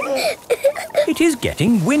 It is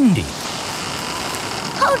getting windy.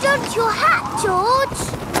 Hold on to your hat, George.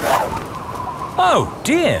 Oh,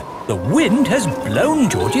 dear. The wind has blown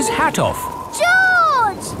George's hat off.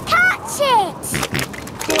 George, catch it!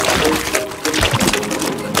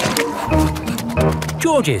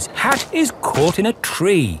 George's hat is caught in a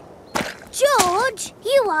tree. George,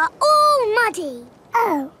 you are all muddy.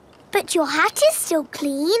 Oh, but your hat is still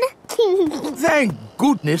clean. Thank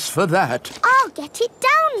goodness for that. I'll get it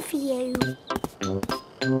down for you.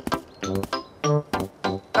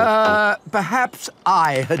 Perhaps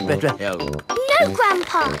I had better help. No,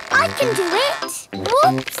 Grandpa, I can do it.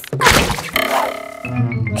 Whoops.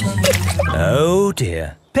 Oh,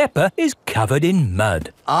 dear. Peppa is covered in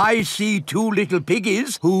mud. I see two little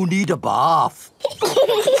piggies who need a bath.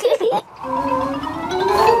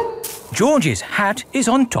 George's hat is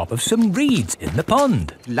on top of some reeds in the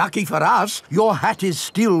pond. Lucky for us, your hat is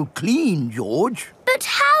still clean, George. But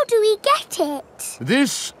how do we get it?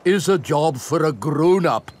 This is a job for a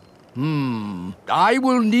grown-up. I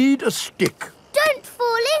will need a stick. Don't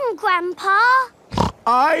fall in, Grandpa.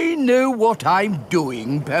 I know what I'm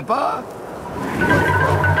doing, Peppa.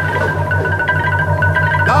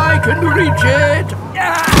 I can reach it.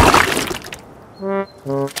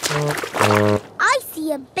 I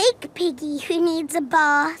see a big piggy who needs a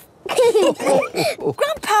bath.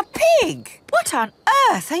 Grandpa Pig, what on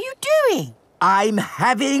earth are you doing? I'm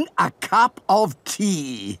having a cup of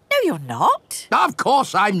tea. No, you're not. Of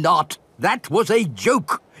course I'm not. That was a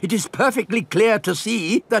joke. It is perfectly clear to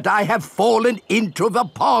see that I have fallen into the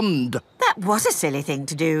pond. That was a silly thing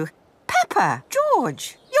to do. Peppa,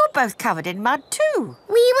 George, you're both covered in mud too.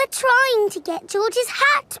 We were trying to get George's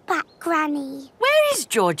hat back, Granny. Where is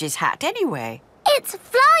George's hat anyway? It's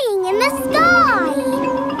flying in the sky.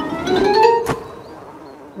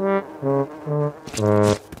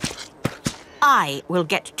 I will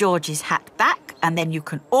get George's hat back and then you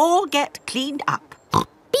can all get cleaned up.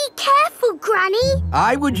 Be careful, Granny.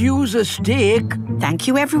 I would use a stick. Thank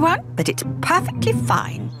you, everyone, but it's perfectly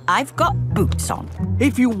fine. I've got boots on.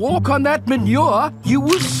 If you walk on that manure, you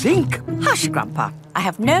will sink. Hush, Grandpa. I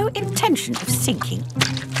have no intention of sinking.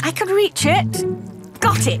 I can reach it.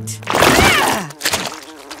 Got it.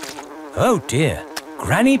 Oh, dear.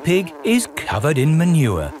 Granny Pig is covered in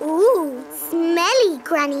manure. Ooh, smelly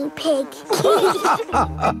Granny Pig.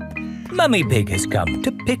 Mummy Pig has come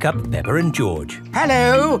to pick up Peppa and George.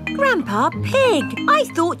 Hello. Grandpa Pig, I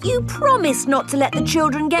thought you promised not to let the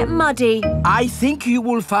children get muddy. I think you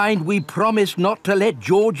will find we promised not to let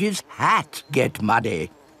George's hat get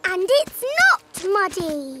muddy. And it's not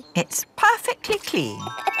muddy. It's perfectly clean.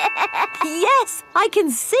 Yes, I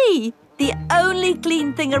can see. The only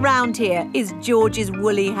clean thing around here is George's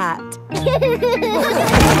woolly hat.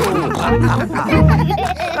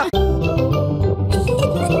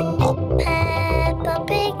 Peppa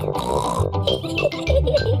Pig.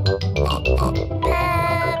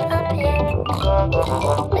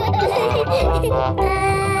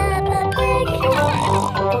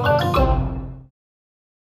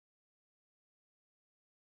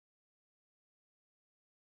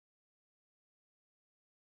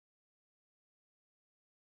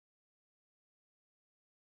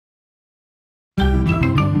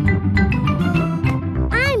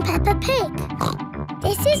 I'm Peppa Pig.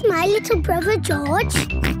 This is my my little brother George.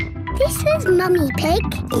 This is Mummy Pig.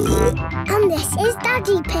 And this is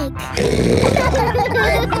Daddy Pig.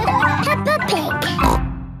 Peppa Pig.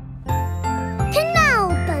 Canal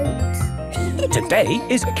boat. Today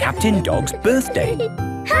is Captain Dog's birthday.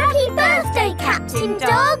 Happy birthday, Captain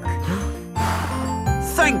Dog.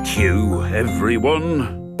 Thank you,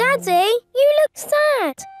 everyone. Daddy, you look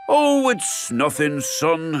sad. Oh, it's nothing,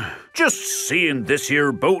 son. Just seeing this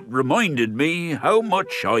here boat reminded me how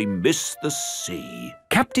much I miss the sea.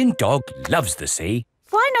 Captain Dog loves the sea.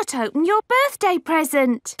 Why not open your birthday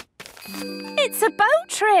present? It's a boat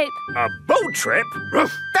trip. A boat trip?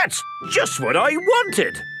 That's just what I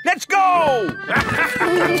wanted. Let's go!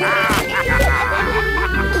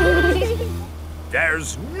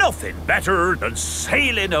 There's nothing better than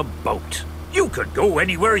sailing a boat. You could go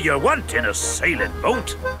anywhere you want in a sailing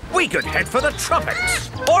boat. We could head for the tropics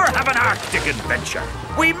or have an Arctic adventure.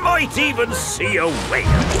 We might even see a whale.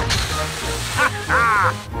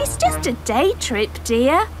 It's just a day trip,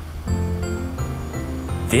 dear.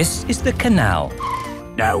 This is the canal.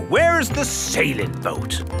 Now, where's the sailing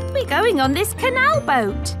boat? We're going on this canal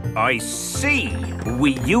boat. I see.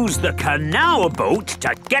 We use the canal boat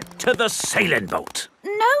to get to the sailing boat.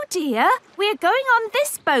 No, dear. We're going on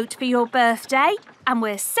this boat for your birthday, and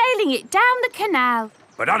we're sailing it down the canal.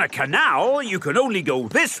 But on a canal, you can only go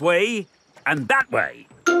this way and that way.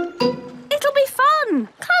 It'll be fun.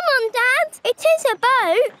 Come on, Dad. It is a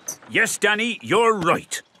boat. Yes, Danny, you're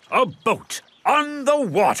right. A boat on the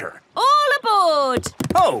water. All aboard.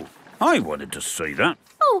 Oh, I wanted to say that.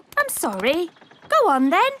 Oh, I'm sorry. Go on,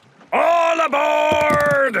 then. All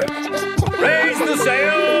aboard! Raise the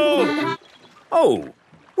sail! Oh,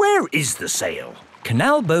 where is the sail?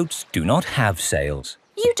 Canal boats do not have sails.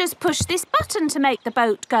 You just push this button to make the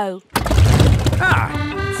boat go. Ah,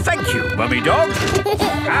 thank you, Mummy Dog.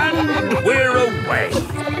 And we're away.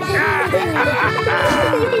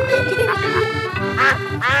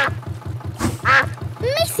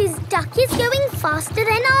 Mrs. Duck is going faster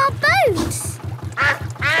than our boat.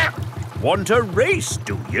 Want a race,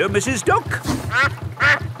 do you, Mrs. Duck?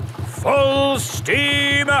 Full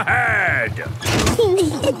steam ahead!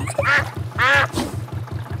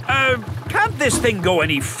 Can't this thing go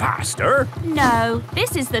any faster? No,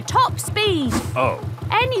 this is the top speed. Oh.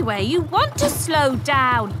 Anyway, you want to slow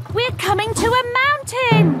down. We're coming to a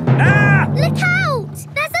mountain. Ah! Look out!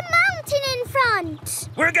 There's a mountain in front.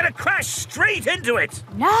 We're going to crash straight into it.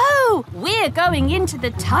 No, we're going into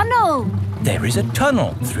the tunnel. There is a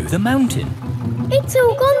tunnel through the mountain. It's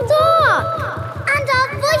all gone dark. And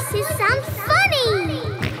our voices sound funny.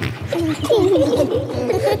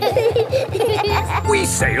 We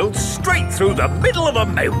sailed straight through the middle of a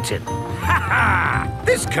mountain. Ha ha!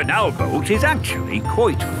 This canal boat is actually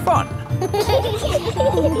quite fun. Look,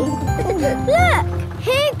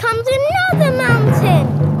 here comes another mountain.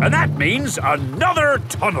 And that means another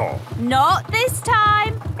tunnel. Not this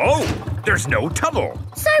time. Oh, there's no tunnel.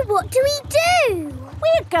 So what do we do?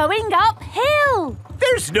 We're going uphill.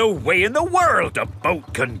 There's no way in the world a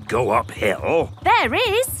boat can go uphill. There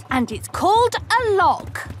is, and it's called a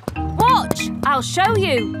lock. Watch, I'll show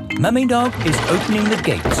you. Mummy Dog is opening the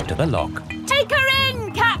gates to the lock. Take her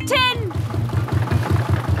in, Captain.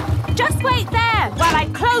 Just wait there while I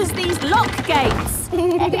close these lock gates.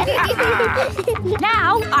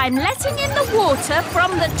 Now I'm letting in the water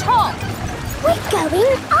from the top. We're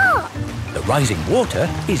going up. The rising water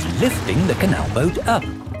is lifting the canal boat up.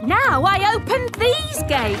 Now I open these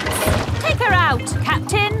gates. Take her out,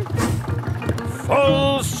 Captain.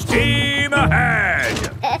 Full steam ahead!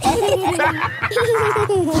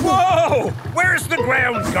 Whoa! Where's the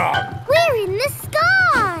ground gone? We're in the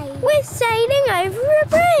sky. We're sailing over a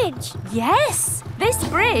bridge. Yes, this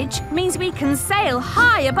bridge means we can sail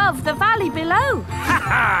high above the valley below. Ha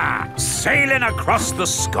ha! Sailing across the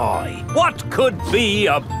sky. What could be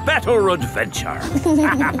a better adventure?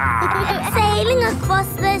 Sailing across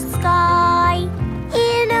the sky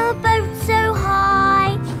in a boat so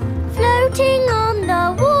high, floating on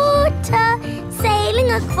the water,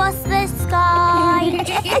 sailing across the sky.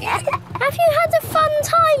 Have you had a fun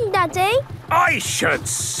time, Daddy? I should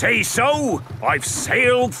say so. I've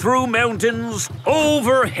sailed through mountains,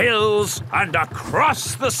 over hills, and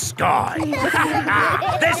across the sky.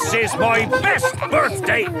 This is my best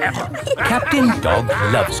birthday ever. Captain Dog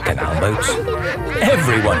loves canal boats.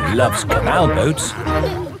 Everyone loves canal boats.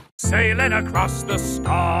 Sailing across the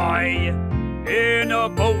sky in a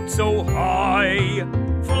boat so high,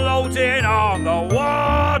 floating on the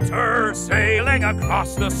water, sailing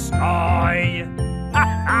across the sky. Ha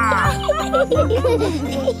ha!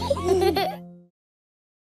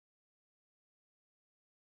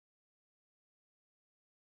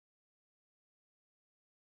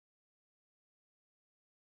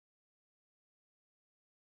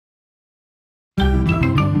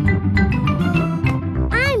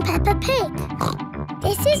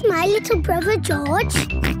 This is my little brother George.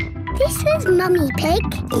 This is Mummy Pig.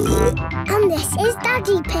 And this is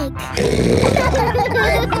Daddy Pig.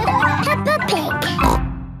 Peppa Pig.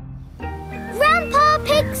 Grandpa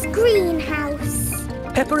Pig's greenhouse.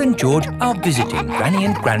 Peppa and George are visiting Granny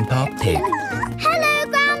and Grandpa Pig. Hello,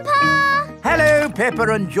 Grandpa. Hello, Peppa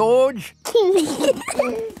and George.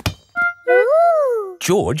 Ooh.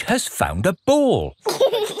 George has found a ball.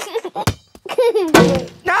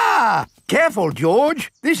 Ah! Careful,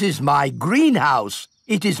 George. This is my greenhouse.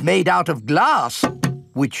 It is made out of glass,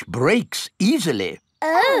 which breaks easily.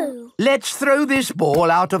 Oh. Let's throw this ball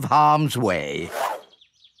out of harm's way.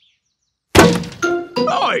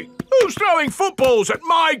 Oi! Who's throwing footballs at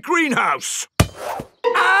my greenhouse?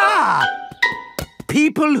 Ah!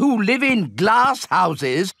 People who live in glass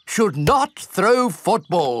houses should not throw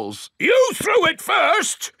footballs. You threw it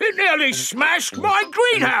first! It nearly smashed my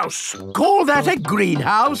greenhouse! Call that a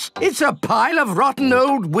greenhouse? It's a pile of rotten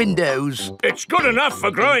old windows. It's good enough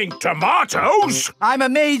for growing tomatoes! I'm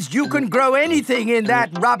amazed you can grow anything in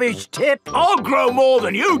that rubbish tip. I'll grow more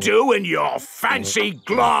than you do in your fancy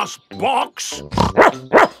glass box!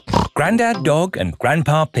 Grandad Dog and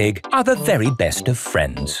Grandpa Pig are the very best of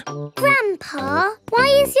friends. Grandpa, why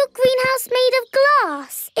is your greenhouse made of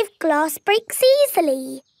glass if glass breaks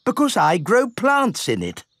easily? Because I grow plants in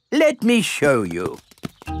it. Let me show you.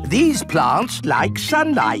 These plants like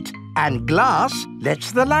sunlight, and glass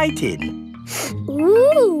lets the light in.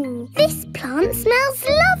 Ooh, this plant smells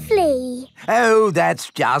lovely. Oh, that's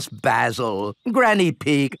just basil. Granny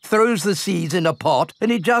Pig throws the seeds in a pot and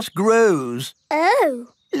it just grows. Oh.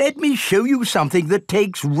 Let me show you something that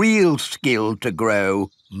takes real skill to grow.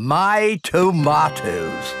 My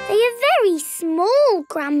tomatoes. They are very small,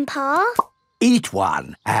 Grandpa. Eat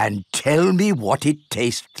one and tell me what it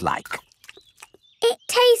tastes like. It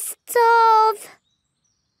tastes of...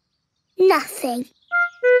 nothing.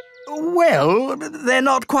 Well, they're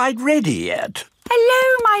not quite ready yet.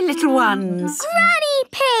 Hello, my little ones. Granny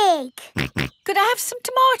Pig! Could I have some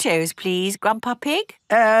tomatoes, please, Grandpa Pig?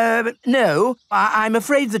 No. I'm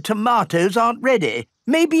afraid the tomatoes aren't ready.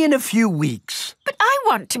 Maybe in a few weeks. But I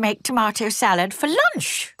want to make tomato salad for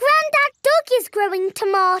lunch. Grandad Dog is growing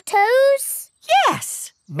tomatoes.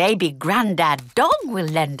 Yes. Maybe Grandad Dog will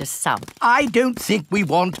lend us some. I don't think we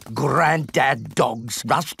want Grandad Dog's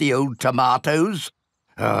rusty old tomatoes.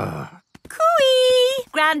 Cooey!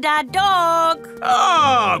 Grandad Dog!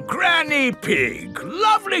 Ah, Granny Pig.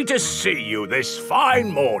 Lovely to see you this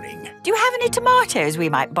fine morning. Do you have any tomatoes we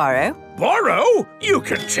might borrow? Borrow? You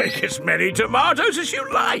can take as many tomatoes as you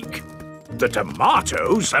like. The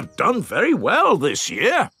tomatoes have done very well this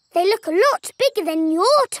year. They look a lot bigger than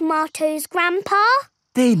your tomatoes, Grandpa.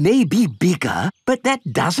 They may be bigger, but that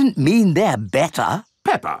doesn't mean they're better.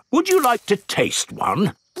 Peppa, would you like to taste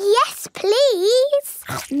one? Yes, please.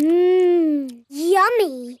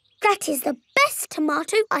 Yummy. That is the best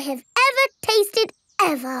tomato I have ever tasted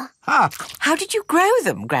ever. How did you grow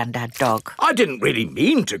them, Grandad Dog? I didn't really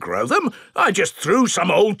mean to grow them. I just threw some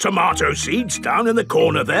old tomato seeds down in the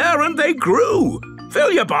corner there and they grew.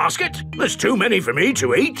 Fill your basket. There's too many for me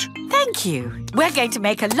to eat. Thank you. We're going to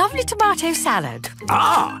make a lovely tomato salad.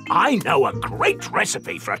 Ah, I know a great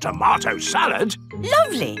recipe for a tomato salad.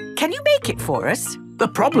 Lovely. Can you make it for us? The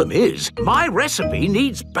problem is, my recipe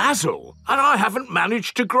needs basil, and I haven't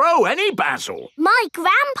managed to grow any basil. My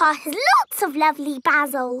grandpa has lots of lovely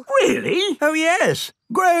basil. Really? Oh, yes.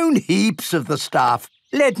 Grown heaps of the stuff.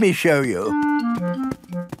 Let me show you.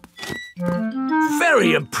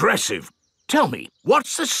 Very impressive. Tell me,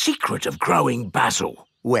 what's the secret of growing basil?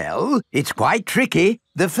 Well, it's quite tricky.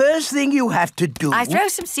 The first thing you have to do... I throw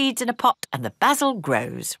some seeds in a pot and the basil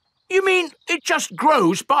grows. You mean it just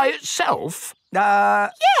grows by itself?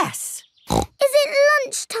 Yes. Is it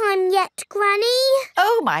lunchtime yet, Granny?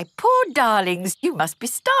 Oh, my poor darlings, you must be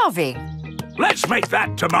starving. Let's make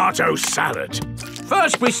that tomato salad.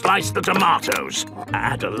 First, we slice the tomatoes.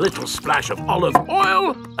 Add a little splash of olive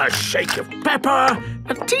oil, a shake of pepper,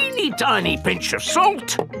 a teeny tiny pinch of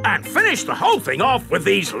salt, and finish the whole thing off with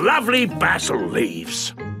these lovely basil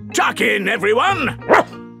leaves. Tuck in, everyone.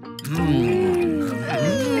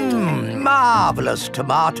 Marvellous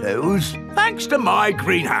tomatoes. Thanks to my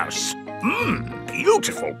greenhouse.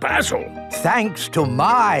 Beautiful basil. Thanks to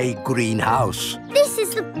my greenhouse. This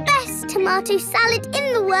is the best tomato salad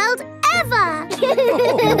in the world ever.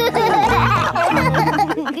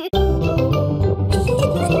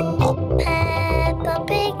 Peppa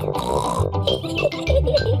Pig. Peppa Pig.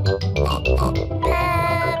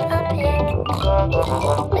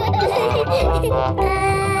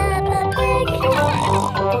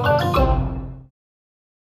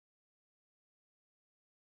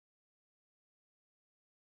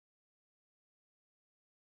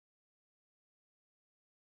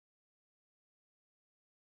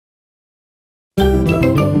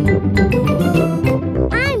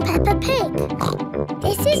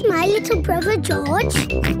 little brother George.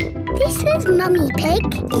 This is Mummy Pig.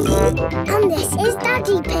 And this is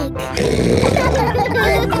Daddy Pig.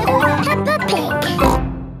 Peppa Pig.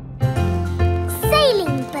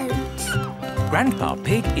 Sailing boat. Grandpa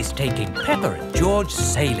Pig is taking Peppa and George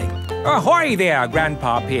sailing. Ahoy there,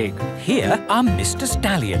 Grandpa Pig. Here are Mr.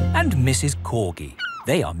 Stallion and Mrs. Corgi.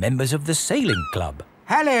 They are members of the sailing club.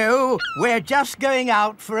 Hello, we're just going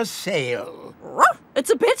out for a sail. It's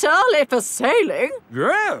a bit early for sailing.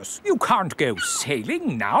 Yes, you can't go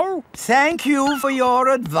sailing now. Thank you for your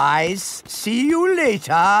advice. See you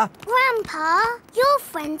later. Grandpa, your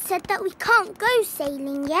friend said that we can't go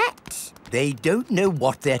sailing yet. They don't know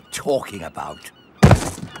what they're talking about.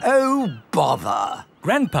 Oh, bother.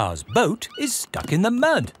 Grandpa's boat is stuck in the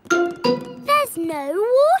mud. There's no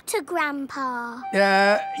water, Grandpa.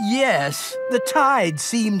 Yes. The tide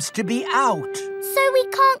seems to be out. So we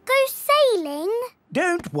can't go sailing?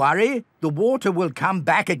 Don't worry. The water will come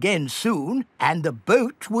back again soon and the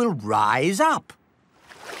boat will rise up.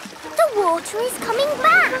 The water is coming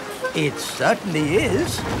back. It certainly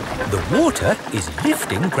is. The water is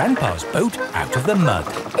lifting Grandpa's boat out of the mud.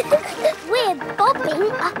 We're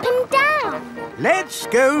bobbing up and down. Let's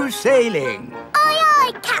go sailing. Aye,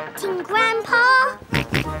 aye, Captain Grandpa.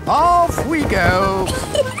 Off we go.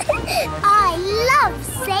 I love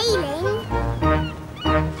sailing.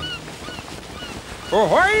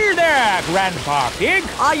 Ahoy there, Grandpa Pig.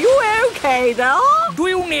 Are you okay there? Do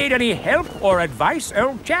you need any help or advice,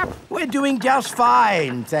 old chap? We're doing just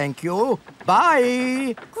fine, thank you.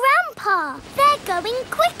 Bye. Grandpa, they're going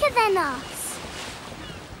quicker than us.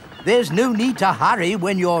 There's no need to hurry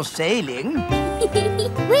when you're sailing.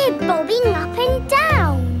 We're bobbing up and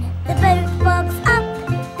down. The boat bobs up,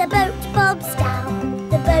 the boat bobs down.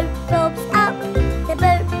 The boat bobs up, the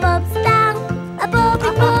boat bobs down. A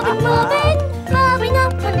bobbing, bobbing, bobbing, bobbing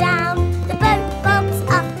up and down. The boat bobs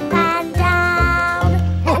up and down.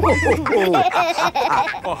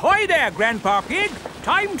 Ahoy there, Grandpa Pig.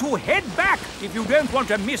 Time to head back if you don't want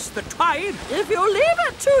to miss the tide. If you leave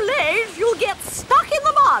it too late, you'll get stuck in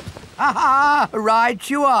the mud. Ha-ha, right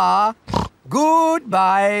you are.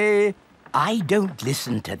 Goodbye. I don't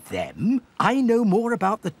listen to them. I know more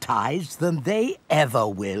about the tides than they ever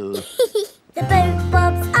will. The boat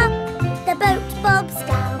bobs up, the boat bobs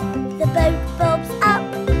down. The boat bobs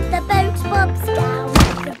up, the boat bobs down.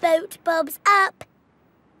 The boat bobs up.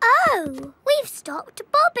 Oh, we've stopped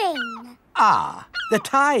bobbing. Ah, the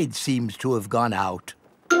tide seems to have gone out.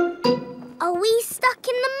 Are we stuck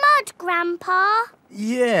in the mud, Grandpa?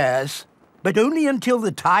 Yes, but only until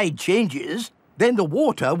the tide changes. Then the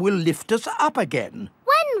water will lift us up again.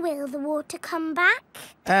 When will the water come back?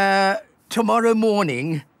 Tomorrow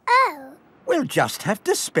morning. Oh. We'll just have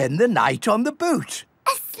to spend the night on the boat.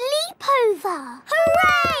 A sleepover!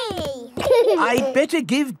 Hooray! I'd better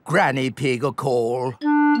give Granny Pig a call.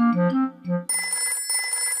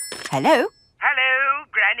 Hello? Hello,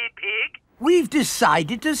 Granny Pig. We've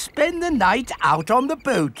decided to spend the night out on the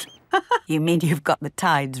boat. You mean you've got the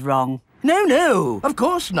tides wrong? No, of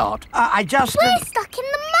course not. I just... We're stuck in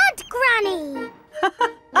the mud, Granny.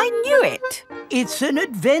 I knew it. It's an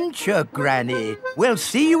adventure, Granny. We'll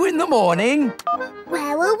see you in the morning.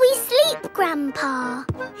 Where will we sleep, Grandpa?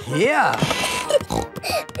 Here.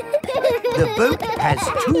 The boat has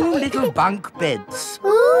 2 little bunk beds.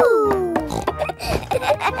 Ooh.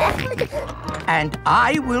 And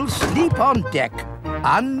I will sleep on deck,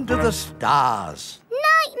 under the stars.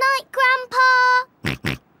 Night-night,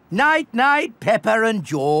 Grandpa. Night-night, Peppa and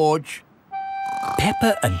George.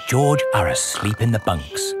 Peppa and George are asleep in the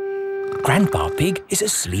bunks. Grandpa Pig is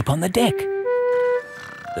asleep on the deck.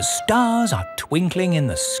 The stars are twinkling in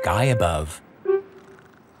the sky above.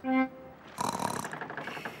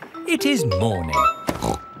 It is morning.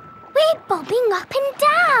 We're bobbing up and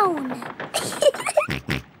down.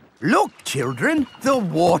 Look, children, the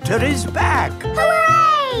water is back.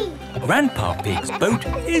 Hooray! Grandpa Pig's boat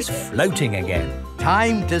is floating again.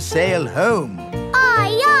 Time to sail home.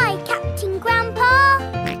 Aye, aye, Captain Grandpa.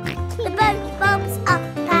 The boat bobs up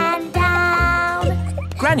and down.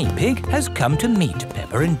 Granny Pig has come to meet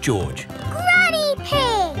Peppa and George. Granny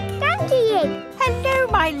Pig! Thank you. Hello,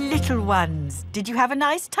 my little ones. Did you have a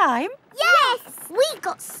nice time? Yes! We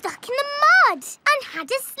got stuck in the mud and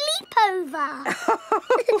had a sleepover.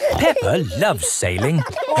 Peppa loves sailing.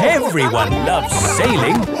 Everyone loves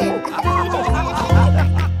sailing.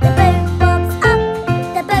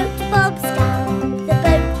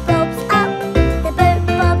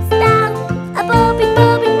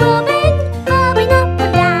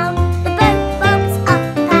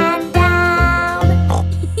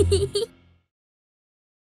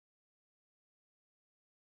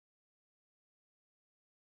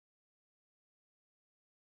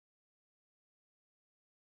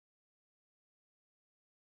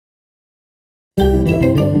 I'm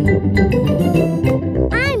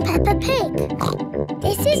Peppa Pig.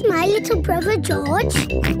 This is my little brother George.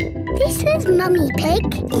 This is Mummy Pig.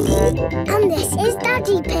 And this is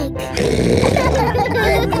Daddy Pig.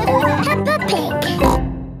 Peppa Pig.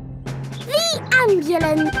 The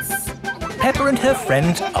ambulance. Peppa and her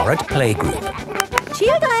friends are at playgroup.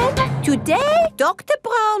 Children, today Dr.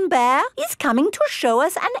 Brown Bear is coming to show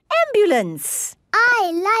us an ambulance.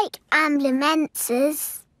 I like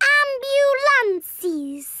ambulances.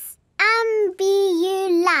 Ambulances.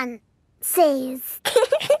 Ambulances.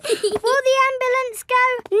 Will the ambulance go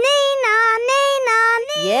Nina, Nina,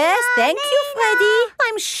 Nina? Yes, thank you, Freddy.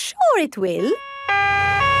 I'm sure it will.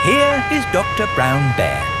 Here is Dr. Brown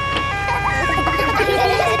Bear.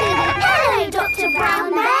 Hello, Dr.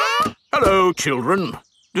 Brown Bear. Hello, children.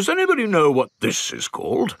 Does anybody know what this is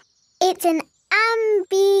called? It's an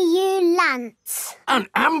ambulance. An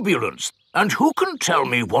ambulance? And who can tell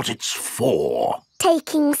me what it's for?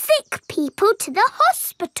 Taking sick people to the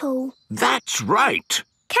hospital. That's right.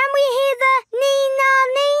 Can we hear the Nina,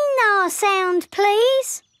 Nina sound,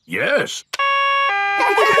 please? Yes.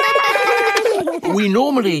 We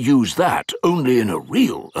normally use that only in a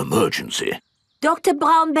real emergency. Dr.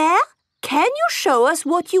 Brown Bear, can you show us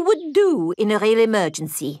what you would do in a real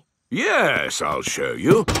emergency? Yes, I'll show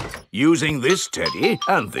you. Using this teddy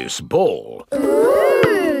and this ball.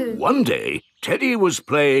 Ooh. One day, Teddy was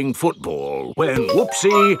playing football when,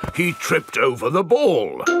 whoopsie, he tripped over the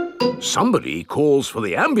ball. Somebody calls for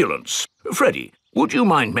the ambulance. Freddy, would you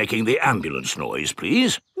mind making the ambulance noise,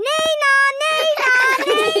 please? Nina,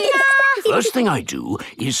 Nina, Nina. First thing I do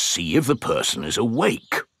is see if the person is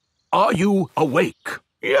awake. Are you awake?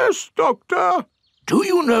 Yes, Doctor. Do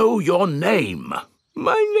you know your name?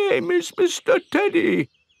 My name is Mr. Teddy.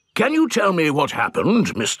 Can you tell me what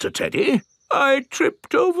happened, Mr. Teddy? I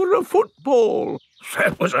tripped over a football.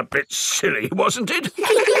 That was a bit silly, wasn't it?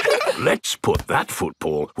 Let's put that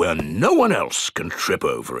football where no one else can trip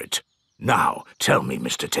over it. Now, tell me,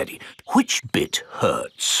 Mr. Teddy, which bit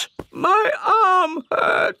hurts? My arm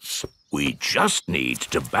hurts. We just need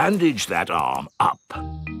to bandage that arm up.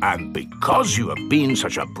 And because you have been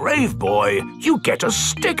such a brave boy, you get a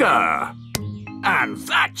sticker. And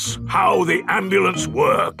that's how the ambulance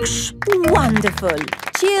works. Wonderful.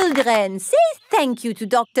 Children, say thank you to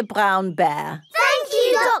Dr. Brown Bear. Thank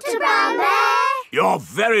you, Dr. Brown Bear. You're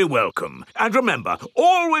very welcome. And remember,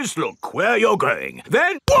 always look where you're going.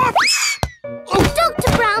 Then, whoops!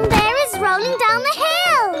 Dr. Brown Bear is rolling down the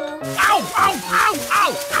hill. Ow, ow, ow,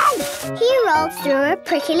 ow, ow! He rolled through a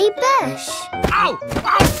prickly bush. Ow,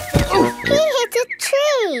 ow! He hit a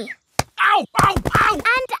tree. Ow, ow, ow!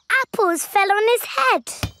 And apples fell on his head.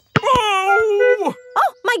 Oh!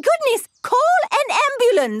 Oh, my goodness! Call an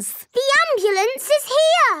ambulance! The ambulance is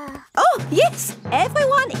here! Oh, yes!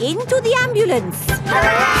 Everyone into the ambulance!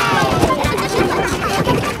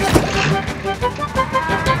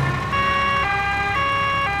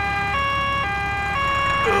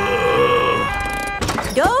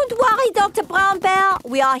 Don't worry, Dr. Brown Bear.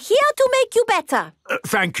 We are here to make you better.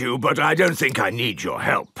 Thank you, but I don't think I need your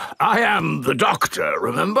help. I am the doctor,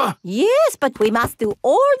 remember? Yes, but we must do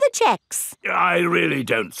all the checks. I really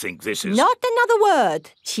don't think this is... Not another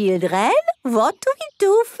word. Children, what do we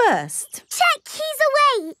do first? Check he's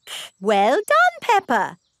awake. Well done,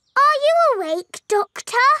 Peppa. Are you awake,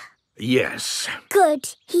 Doctor? Yes.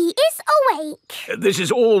 Good. He is awake. This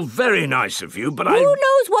is all very nice of you, but Who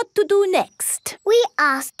knows what to do next? We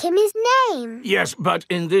ask him his name. Yes, but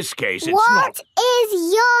in this case it's What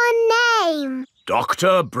is your name?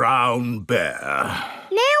 Dr. Brown Bear.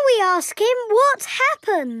 Now we ask him what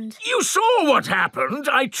happened. You saw what happened.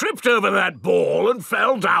 I tripped over that ball and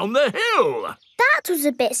fell down the hill. That was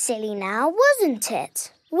a bit silly now, wasn't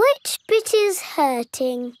it? Which bit is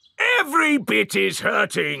hurting? Every bit is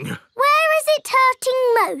hurting. Where is it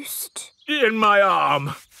hurting most? In my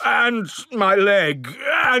arm, and my leg,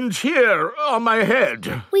 and here on my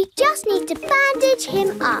head. We just need to bandage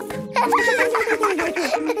him up.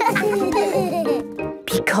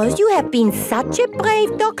 Because you have been such a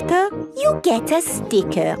brave doctor, you get a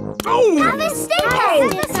sticker. Oh! Have a sticker!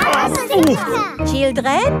 Have a sticker!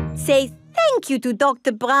 Children, say thank you to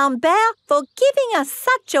Dr. Brown Bear for giving us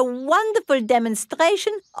such a wonderful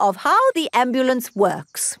demonstration of how the ambulance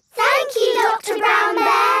works. Thank you, Dr. Brown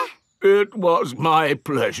Bear. It was my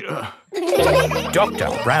pleasure. Dr.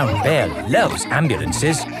 Brown Bear loves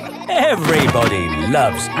ambulances. Everybody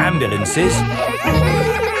loves ambulances.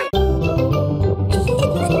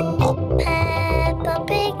 Peppa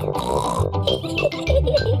Pig. Peppa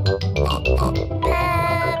Pig.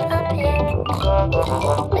 Peppa Pig.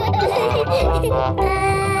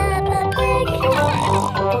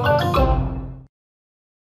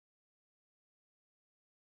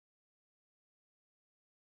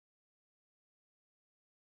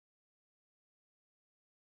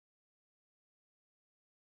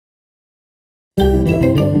 I'm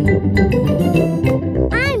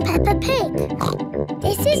Peppa Pig.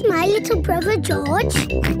 This is my little brother George.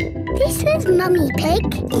 This is Mummy Pig.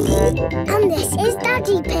 And this is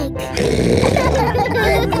Daddy Pig.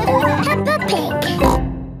 Peppa Pig.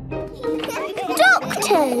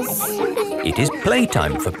 Doctors. It is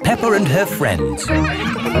playtime for Peppa and her friends.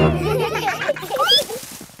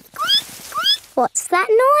 What's that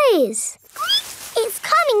noise? It's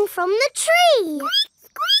coming from the tree.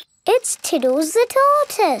 It's Tiddles the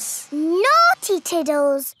tortoise. Naughty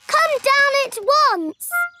Tiddles! Come down at once!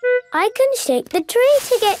 I can shake the tree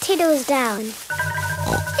to get Tiddles down. Is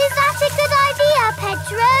that a good idea,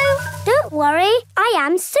 Pedro? Don't worry, I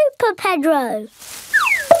am Super Pedro.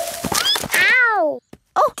 Ow!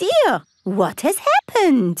 Oh dear, what has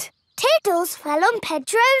happened? Tiddles fell on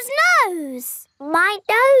Pedro's nose. My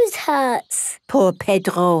nose hurts. Poor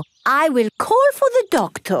Pedro. I will call for the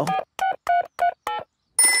doctor.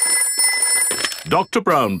 Dr.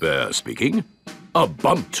 Brown Bear speaking. A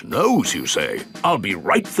bumped nose, you say? I'll be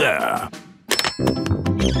right there.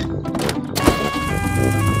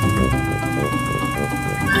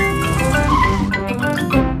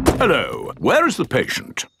 Hello. Where is the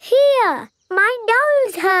patient? Here. My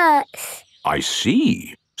nose hurts. I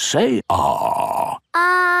see. Say ah.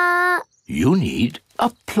 You need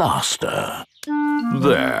a plaster.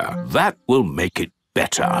 There. That will make it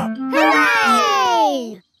better.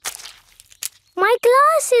 Hooray! My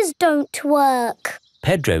glasses don't work.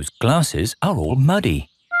 Pedro's glasses are all muddy.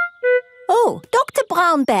 Oh, Dr.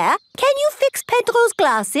 Brown Bear, can you fix Pedro's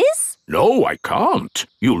glasses? No, I can't.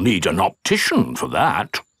 You'll need an optician for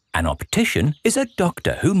that. An optician is a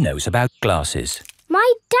doctor who knows about glasses.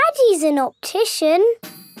 My daddy's an optician.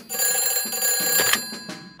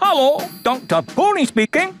 Hello, Dr. Pony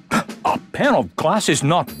speaking. A pair of glasses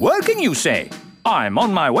not working, you say? I'm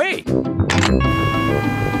on my way.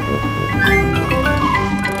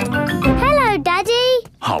 Hello, Daddy.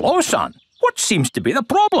 Hello, son. What seems to be the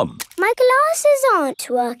problem? My glasses aren't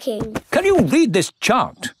working. Can you read this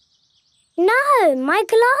chart? No, my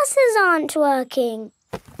glasses aren't working.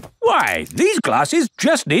 Why, these glasses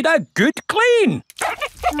just need a good clean.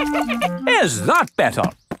 Is that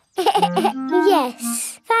better?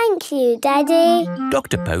 Yes, thank you, Daddy.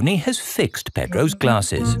 Dr. Pony has fixed Pedro's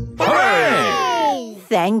glasses. Hooray!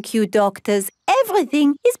 Thank you, doctors.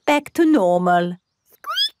 Everything is back to normal.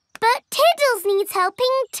 But Tiddles needs helping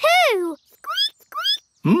too.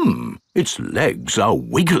 Its legs are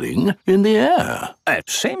wiggling in the air. It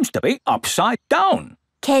seems to be upside down.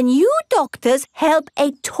 Can you doctors help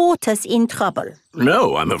a tortoise in trouble?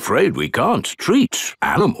 No, I'm afraid we can't treat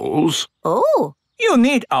animals. Oh. You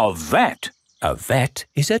need a vet. A vet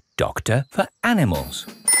is a doctor for animals.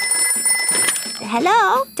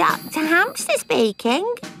 Hello, Dr. Hamster speaking.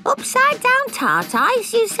 Upside down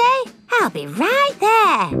tortoise, you say? I'll be right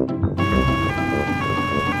there.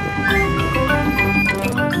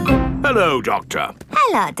 Hello, Doctor.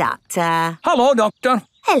 Hello, Doctor. Hello, Doctor.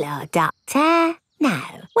 Hello, Doctor.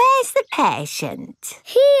 Now, where's the patient?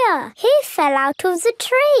 Here, he fell out of the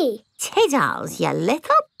tree. Tiddles, you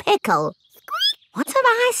little pickle. What have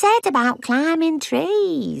I said about climbing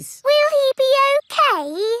trees? Will he be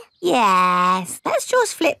okay? Yes, let's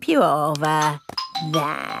just flip you over.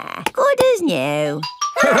 There, good as new.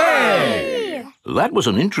 Hooray! That was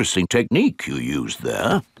an interesting technique you used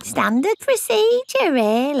there. Standard procedure,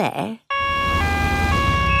 really.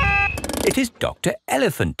 It is Dr.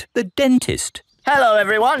 Elephant, the dentist. Hello,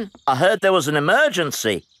 everyone. I heard there was an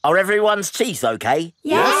emergency. Are everyone's teeth okay?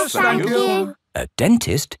 Yes, thank you. A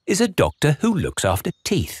dentist is a doctor who looks after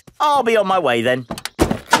teeth. I'll be on my way then.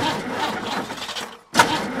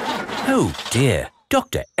 Oh dear,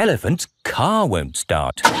 Dr. Elephant's car won't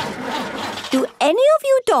start. Do any of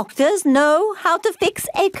you doctors know how to fix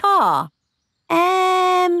a car?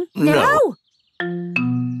 No.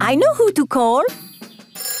 I know who to call.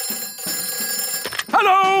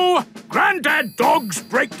 Hello! Grandad Dog's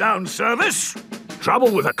breakdown service.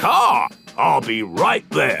 Trouble with a car. I'll be right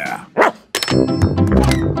there.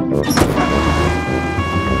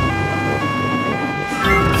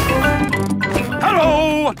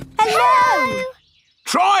 Hello! Hello!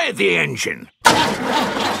 Try the engine.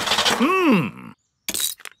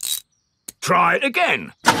 Try it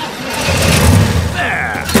again.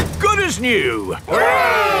 There. Good as new.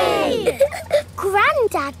 Hooray!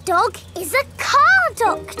 Grandad Dog is a car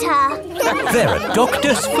doctor. There are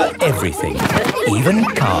doctors for everything, even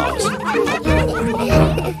cars.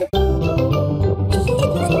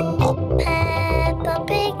 Peppa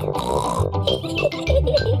Pig. Peppa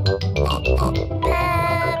Pig.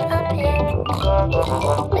 Peppa Pig.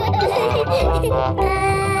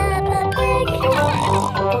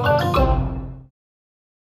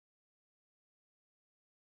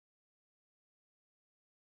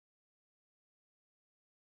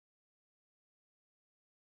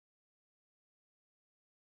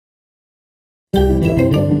 I'm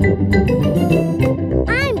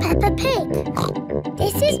Peppa Pig.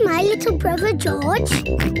 This is my little brother George.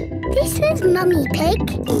 This is Mummy Pig.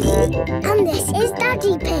 And this is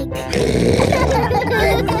Daddy Pig.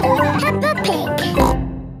 Peppa Pig.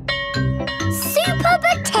 Super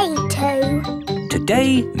Potato.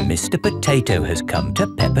 Today, Mr. Potato has come to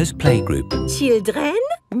Peppa's playgroup. Children,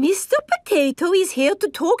 Mr. Potato is here to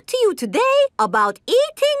talk to you today about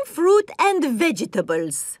eating fruit and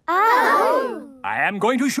vegetables. Oh! I am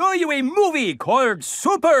going to show you a movie called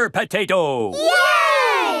Super Potato.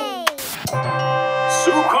 Yay!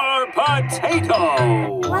 Super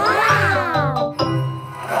Potato! Wow!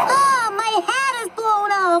 Oh, my hat is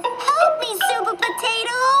blown off. Help me, Super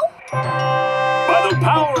Potato. By the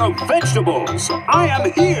power of vegetables, I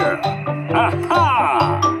am here!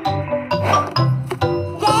 Aha!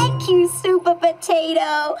 Thank you, Super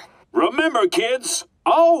Potato. Remember, kids,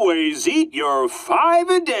 always eat your 5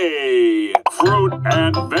 a day. Fruit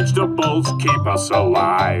and vegetables keep us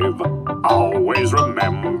alive. Always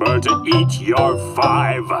remember to eat your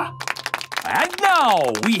 5. And now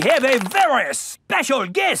we have a very special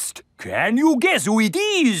guest. Can you guess who it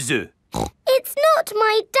is? It's not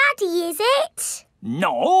my daddy, is it?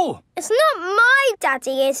 No. It's not my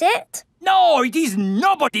daddy, is it? No, it is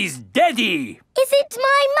nobody's daddy. Is it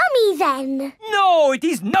my mummy then? No, it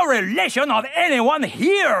is no relation of anyone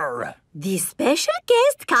here. The special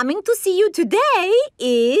guest coming to see you today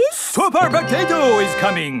is... Super Potato is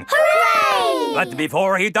coming. Hooray! But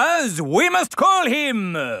before he does, we must call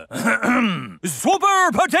him...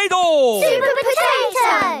 Super Potato! Super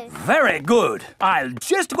Potato! Very good. I'll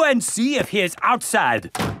just go and see if he is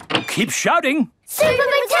outside. Keep shouting. Super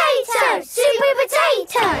Potato! Super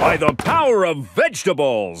Potato! By the power of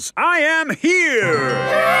vegetables, I am here!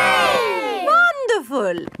 Hooray!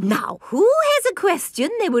 Wonderful! Now, who has a question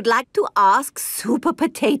they would like to ask Super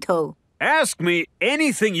Potato? Ask me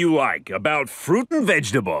anything you like about fruit and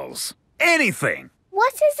vegetables. Anything.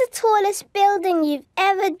 What is the tallest building you've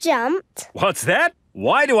ever jumped? What's that?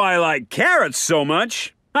 Why do I like carrots so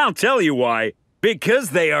much? I'll tell you why. Because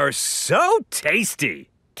they are so tasty.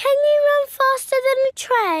 Can you run faster than a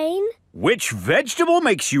train? Which vegetable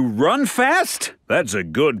makes you run fast? That's a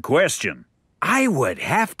good question. I would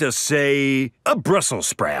have to say a Brussels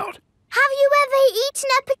sprout. Have you ever eaten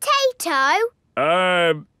a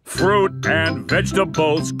potato? Fruit and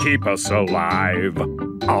vegetables keep us alive.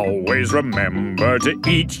 Always remember to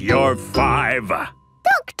eat your 5.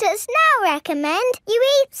 Doctors now recommend you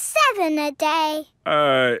eat 7 a day.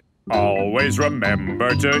 Always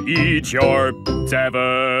remember to eat your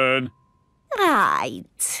 7.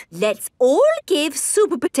 Right. Let's all give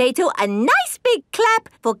Super Potato a nice big clap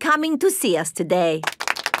for coming to see us today.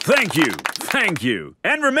 Thank you. Thank you.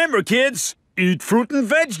 And remember, kids, eat fruit and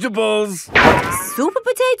vegetables. Super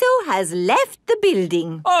Potato has left the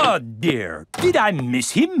building. Oh, dear. Did I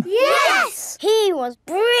miss him? Yes! He was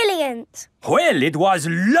brilliant. Well, it was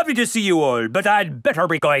lovely to see you all, but I'd better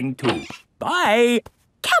be going too. Bye.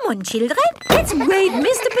 Come on, children. Let's wave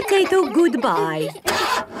Mr. Potato goodbye.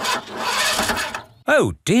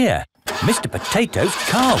 Oh, dear. Mr. Potato's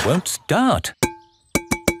car won't start.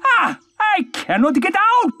 Ah! I cannot get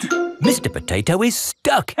out! Mr. Potato is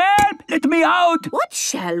stuck. Help! Let me out! What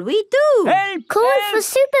shall we do? Help! Call help. for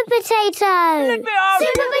Super Potato. Let me out!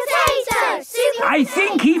 Super Potato! Super I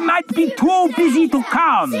think he might be too busy to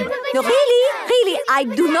come. Really, I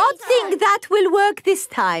do not think that will work this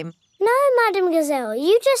time. No, Madam Gazelle,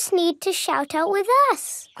 you just need to shout out with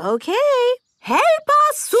us. Okay. Help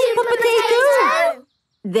us, Super Potato!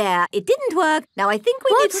 There, it didn't work. Now I think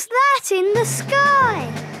we What's that in the sky?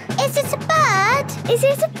 Is it a bird? Is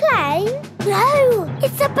it a plane? No,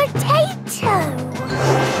 it's a potato.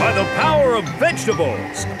 By the power of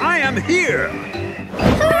vegetables, I am here.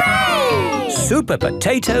 Hooray! Super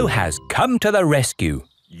Potato has come to the rescue.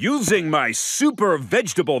 Using my super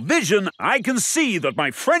vegetable vision, I can see that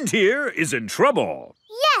my friend here is in trouble.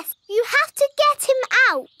 Yes, you have to get him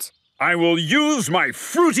out. I will use my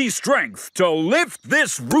fruity strength to lift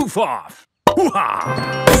this roof off.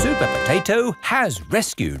 Hoo-ha! Super Potato has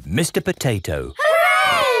rescued Mr. Potato.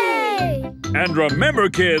 Hooray! And remember,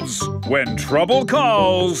 kids, when trouble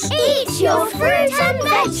calls... Eat your fruit and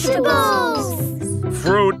vegetables!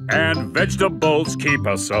 Fruit and vegetables keep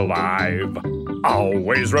us alive.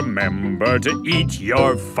 Always remember to eat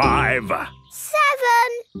your 5.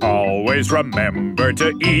 7. Always remember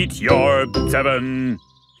to eat your 7.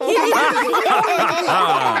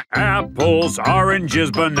 Apples, oranges,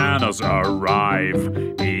 bananas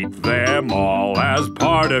arrive. Eat them all as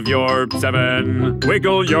part of your 7.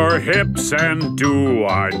 Wiggle your hips and do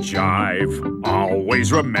a jive.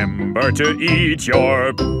 Always remember to eat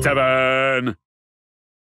your 7.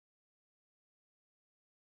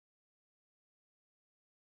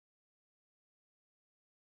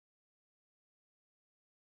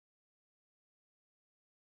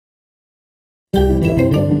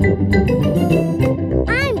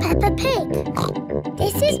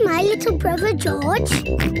 This is my little brother George.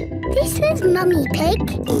 This is Mummy Pig.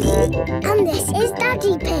 And this is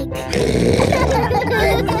Daddy Pig.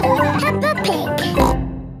 Peppa Pig.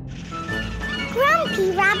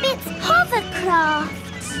 Grampy Rabbit's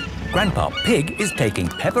hovercraft. Grandpa Pig is taking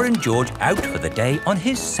Peppa and George out for the day on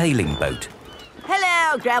his sailing boat.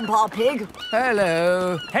 Hello, Grandpa Pig.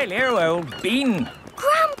 Hello. Hello, old bean.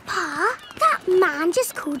 Grandpa, that man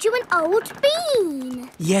just called you an old bean.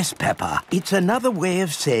 Yes, Peppa. It's another way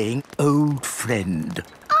of saying old friend.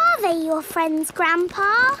 Are they your friends,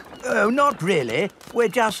 Grandpa? Oh, not really. We're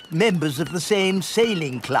just members of the same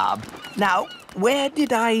sailing club. Now, where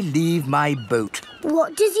did I leave my boat?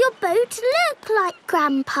 What does your boat look like,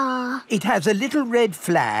 Grandpa? It has a little red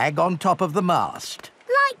flag on top of the mast.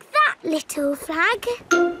 Like that little flag?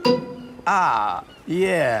 Ah,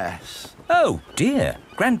 yes. Oh, dear.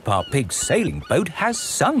 Grandpa Pig's sailing boat has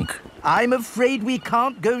sunk. I'm afraid we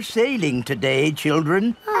can't go sailing today,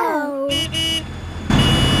 children. Oh.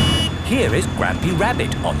 Here is Grampy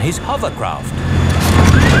Rabbit on his hovercraft.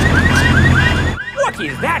 What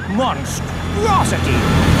is that monstrosity?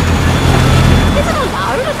 Is it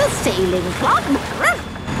allowed at the sailing club?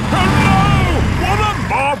 Hello! What a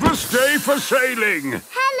marvellous day for sailing!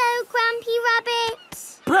 Hello, Grampy Rabbit.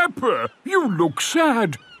 Peppa, you look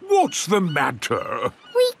sad. What's the matter?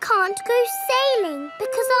 We can't go sailing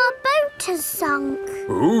because our boat has sunk.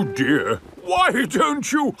 Oh, dear. Why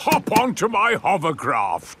don't you hop onto my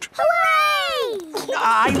hovercraft? Hooray!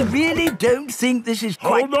 I really don't think this is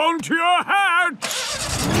quite... Hold on to your hat!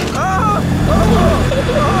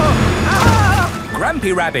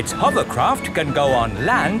 Grampy Rabbit's hovercraft can go on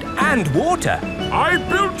land and water. I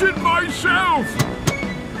built it myself!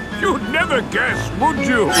 You'd never guess, would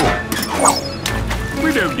you?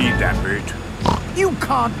 We don't need that bit. You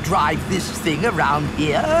can't drive this thing around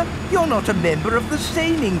here. You're not a member of the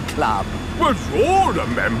sailing club. But you're a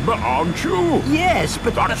member, aren't you? Yes,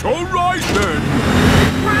 but... That's all right, then.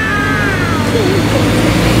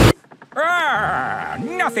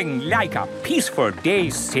 Nothing like a peaceful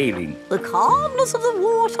day's sailing. The calmness of the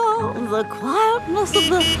water, the quietness of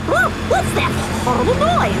the... Oh, what's that horrible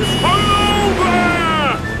noise? Hello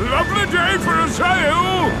there! Lovely day for a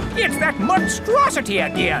sail! It's that monstrosity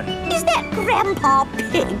again. Is that Grandpa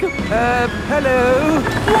Pig? Hello?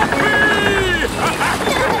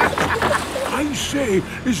 I say,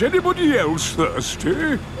 is anybody else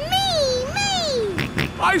thirsty?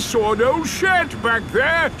 I saw an old shed back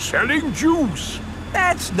there selling juice.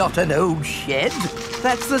 That's not an old shed.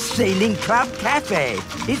 That's the Sailing Club Cafe.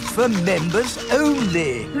 It's for members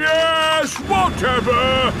only. Yes,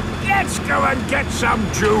 whatever. Let's go and get some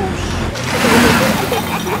juice.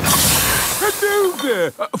 Hello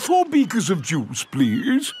there. 4 beakers of juice,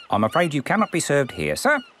 please. I'm afraid you cannot be served here,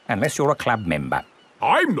 sir, unless you're a club member.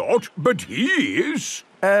 I'm not, but he is.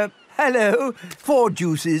 Hello. 4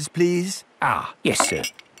 juices, please. Ah, yes, sir.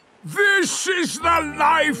 This is the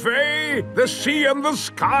life, eh? The sea and the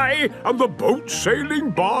sky and the boat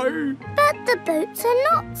sailing by. But the boats are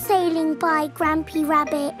not sailing by, Grampy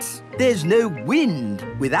Rabbit. There's no wind.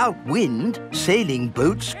 Without wind, sailing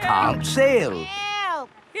boats can't sail. Help!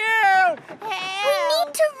 Help! We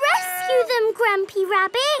need to rescue them, Grampy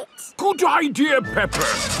Rabbit. Good idea, Peppa.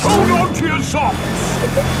 Hold on to your socks.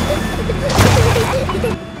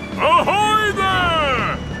 Ahoy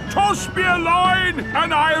there! Toss me a line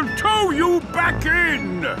and I'll tow you back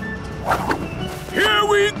in. Here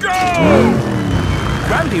we go!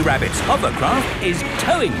 Grampy Rabbit's hovercraft is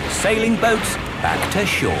towing the sailing boats back to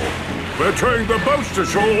shore. We're towing the boats to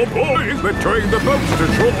shore, boys. We're towing the boats to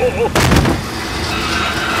shore.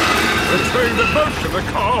 We're towing the boats to the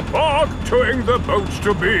car park, towing the boats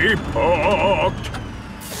to be parked.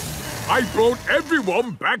 I brought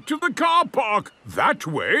everyone back to the car park. That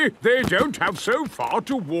way, they don't have so far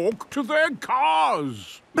to walk to their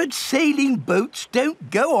cars. But sailing boats don't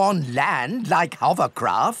go on land like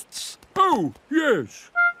hovercrafts. Oh, yes.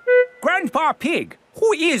 Grandpa Pig,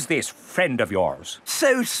 who is this friend of yours?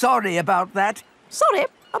 So sorry about that. Sorry,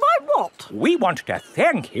 about what? We want to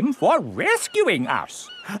thank him for rescuing us.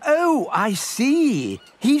 Oh, I see.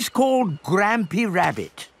 He's called Grampy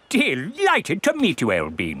Rabbit. Delighted to meet you,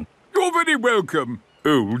 Old Bean. You're very welcome,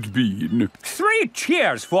 Old Bean. 3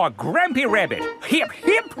 cheers for Grampy Rabbit. Hip,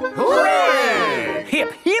 hip, hooray!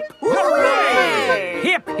 Hip, hip, hooray!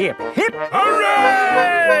 Hip, hip, hip,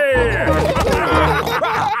 hooray!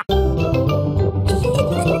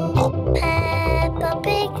 Peppa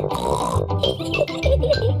Pig.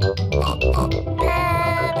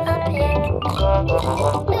 Peppa Pig.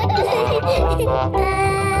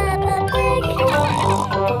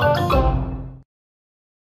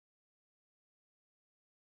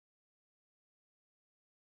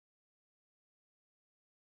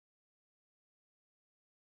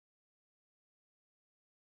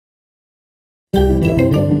 I'm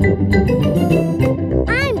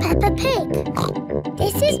Peppa Pig.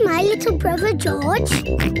 This is my little brother George.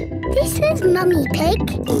 This is Mummy Pig.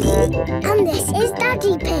 And this is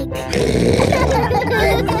Daddy Pig.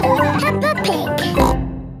 Peppa Pig.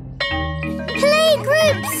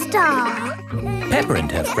 Playgroup star. Peppa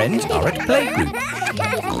and her friends are at playgroup.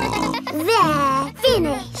 There,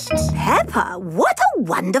 finished. Peppa, what a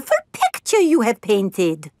wonderful picture you have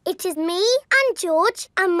painted. It is me and George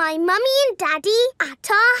and my mummy and daddy at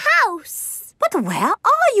our house. But where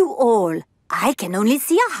are you all? I can only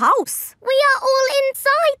see a house. We are all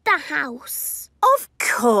inside the house. Of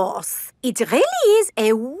course. It really is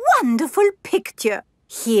a wonderful picture.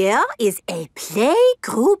 Here is a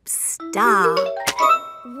playgroup star.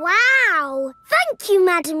 Wow! Thank you,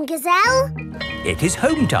 Madam Gazelle. It is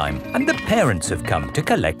home time and the parents have come to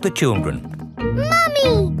collect the children.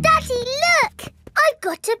 Mummy! Daddy, look! I've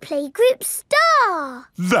got a playgroup star.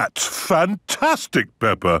 That's fantastic,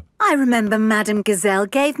 Peppa. I remember Madam Gazelle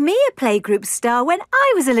gave me a playgroup star when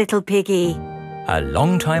I was a little piggy. A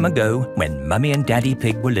long time ago, when Mummy and Daddy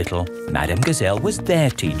Pig were little, Madam Gazelle was their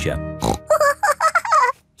teacher.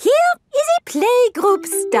 Here is a playgroup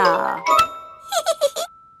star.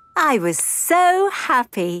 I was so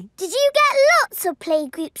happy. Did you get lots of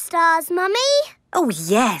playgroup stars, Mummy? Oh,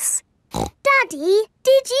 yes. Daddy,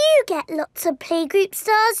 did you get lots of playgroup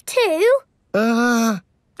stars too?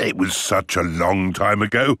 It was such a long time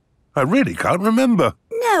ago. I really can't remember.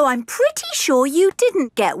 No, I'm pretty sure you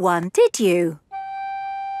didn't get one, did you?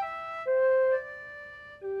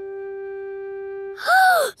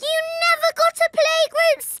 You never got a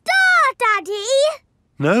playgroup star, Daddy!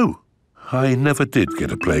 No, I never did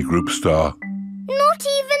get a playgroup star. Not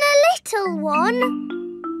even a little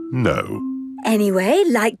one? No. Anyway,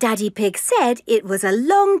 like Daddy Pig said, it was a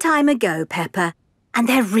long time ago, Peppa, and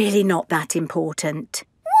they're really not that important.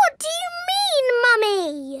 What do you mean,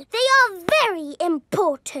 Mummy? They are very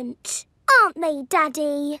important, aren't they,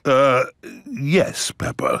 Daddy? Yes,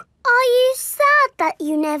 Peppa. Are you sad that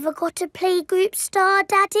you never got a playgroup star,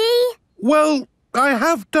 Daddy? Well, I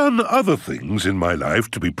have done other things in my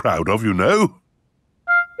life to be proud of, you know.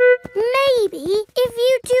 Maybe if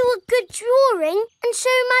you do a good drawing and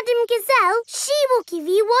show Madame Gazelle, she will give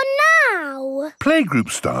you one now. Playgroup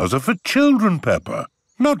stars are for children, Peppa,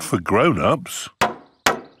 not for grown-ups.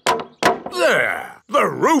 There! The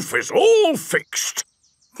roof is all fixed.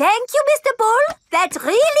 Thank you, Mr. Bull. That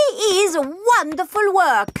really is wonderful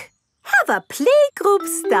work. Have a playgroup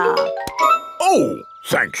star. Oh,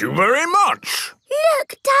 thank you very much.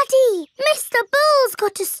 Look, Daddy, Mr. Bull's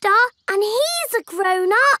got a star and he's a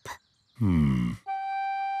grown-up.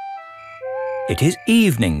 It is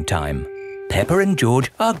evening time. Peppa and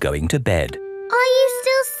George are going to bed. Are you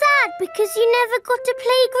still sad because you never got a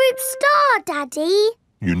playgroup star, Daddy?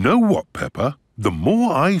 You know what, Peppa? The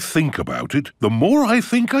more I think about it, the more I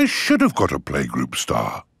think I should have got a playgroup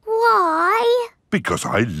star. Why? Because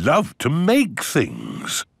I love to make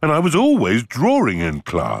things. And I was always drawing in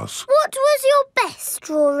class. What was your best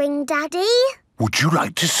drawing, Daddy? Would you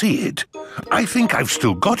like to see it? I think I've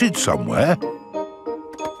still got it somewhere.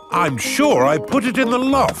 I'm sure I put it in the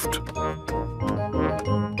loft.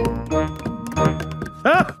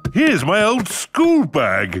 Ah, here's my old school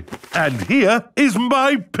bag. And here is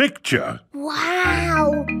my picture.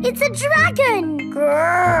 Wow! It's a dragon!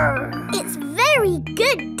 Grrr. It's very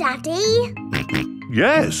good, Daddy.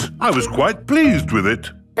 Yes, I was quite pleased with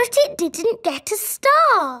it. But it didn't get a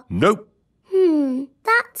star. Nope.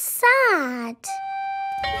 That's sad.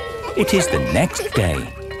 It is the next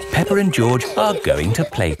day. Peppa and George are going to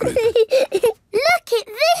playgroup. Look at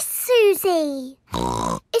this, Susie.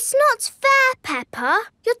 It's not fair, Peppa.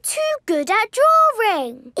 You're too good at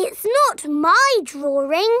drawing. It's not my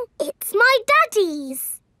drawing. It's my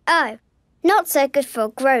daddy's. Oh, not so good for a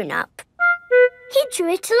grown-up. He drew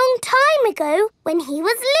it a long time ago when he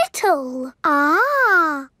was little.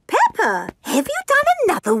 Ah. Peppa, have you done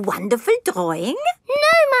another wonderful drawing?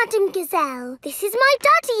 No, Madame Gazelle. This is my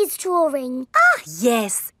daddy's drawing. Ah,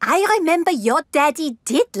 yes. I remember your daddy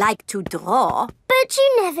did like to draw. But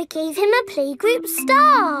you never gave him a playgroup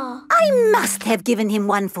star. I must have given him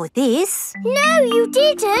one for this. No, you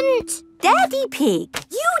didn't. Daddy Pig,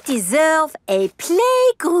 you deserve a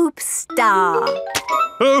playgroup star.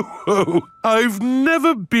 Oh, I've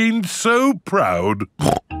never been so proud.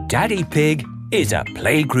 Daddy Pig is a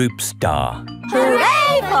playgroup star.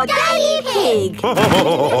 Hooray for Daddy Pig!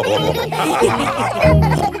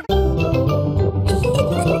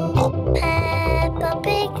 Peppa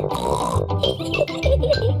Pig. Peppa Pig.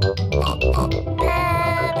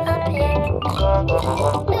 Peppa Pig.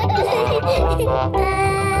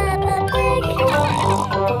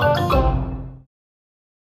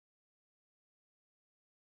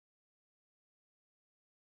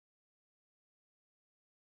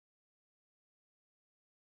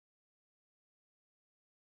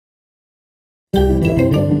 I'm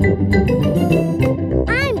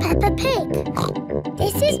Peppa Pig.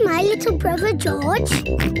 This is my little brother George.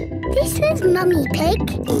 This is Mummy Pig.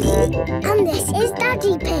 And this is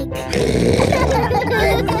Daddy Pig.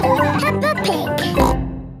 Peppa Pig.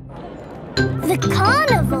 The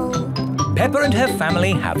carnival. Peppa and her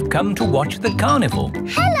family have come to watch the carnival.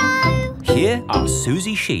 Hello. Here are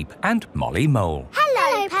Susie Sheep and Molly Mole.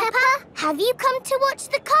 Hello, Peppa. Have you come to watch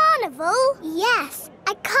the carnival? Yes.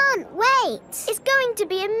 I can't wait. It's going to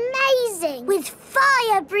be amazing. With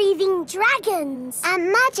fire-breathing dragons.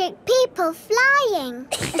 And magic people flying.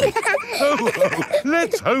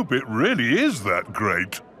 Let's hope it really is that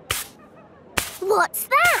great. What's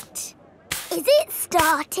that? Is it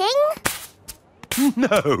starting?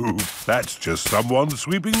 No, that's just someone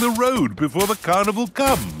sweeping the road before the carnival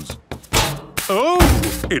comes. Oh,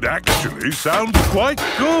 it actually sounds quite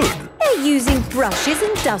good. They're using brushes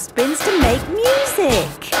and dustbins to make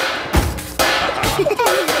music.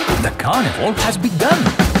 The carnival has begun.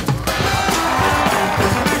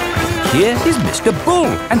 Here is Mr. Bull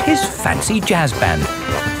and his fancy jazz band.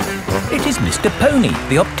 It is Mr. Pony,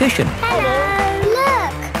 the optician. Hello.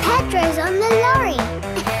 Look, Pedro's on the lorry.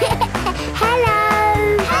 Hello.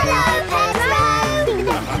 Hello, Pedro.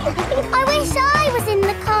 I wish I was in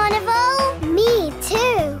the carnival. Me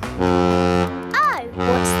too. Oh,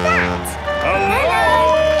 what's that? Hello.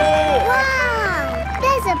 Wow,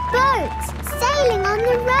 there's a boat sailing on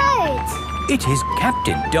the road. It is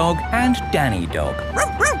Captain Dog and Danny Dog.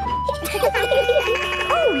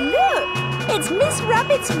 Oh, look! It's Miss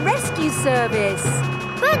Rabbit's rescue service.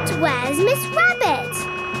 But where's Miss Rabbit?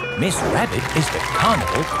 Miss Rabbit is the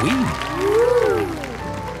carnival queen. Ooh.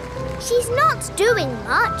 She's not doing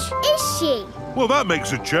much, is she? Well, that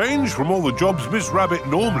makes a change from all the jobs Miss Rabbit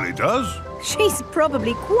normally does. She's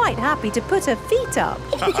probably quite happy to put her feet up.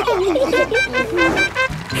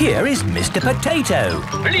 Here is Mr. Potato.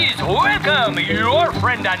 Please welcome your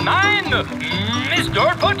friend and mine,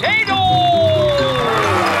 Mr. Potato!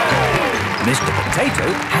 Mr. Potato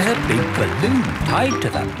has a big balloon tied to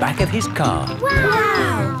the back of his car.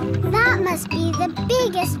 Wow! That must be the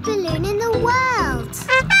biggest balloon in the world.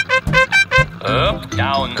 Up,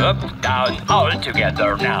 down, all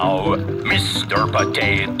together now. Mr.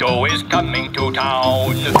 Potato is coming to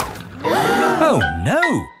town. Oh,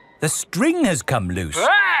 no! The string has come loose.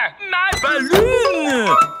 Ah, my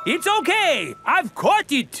balloon! It's okay! I've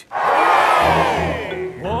caught it!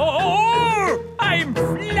 Oh, I'm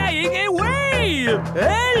flying away!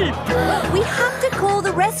 Help! We have to call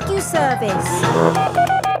the rescue service.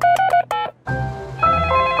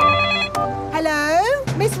 Hello?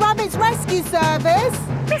 Miss Rabbit's rescue service?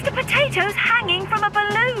 Mr. Potato's hanging from a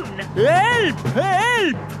balloon. Help!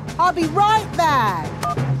 Help! I'll be right there.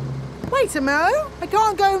 Wait a mo. I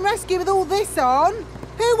can't go and rescue with all this on.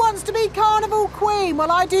 Who wants to be Carnival Queen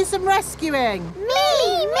while I do some rescuing?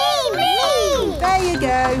 Me! There you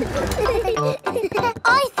go.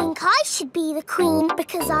 I think I should be the queen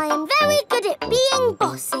because I am very good at being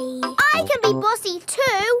bossy. I can be bossy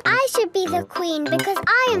too. I should be the queen because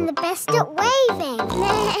I am the best at waving.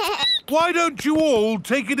 Why don't you all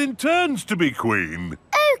take it in turns to be queen?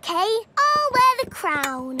 OK, I'll wear the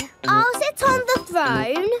crown. I'll sit on the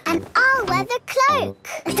throne. And I'll wear the cloak.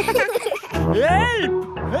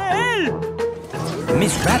 Help! Help!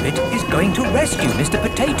 Miss Rabbit is going to rescue Mr.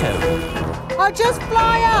 Potato. I'll just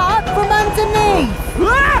fly up from underneath.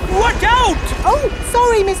 Ah! Watch out! Oh,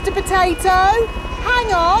 sorry, Mr. Potato.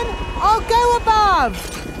 Hang on, I'll go above.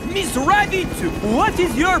 Miss Rabbit, what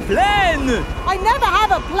is your plan? I never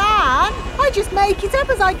have a plan. I just make it up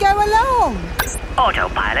as I go along.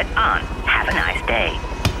 Autopilot on. Have a nice day.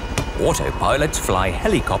 Autopilots fly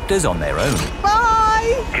helicopters on their own.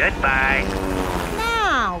 Bye. Goodbye.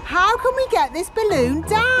 Now, how can we get this balloon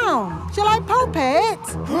down? Shall I pop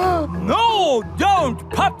it? No, don't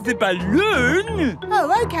pop the balloon!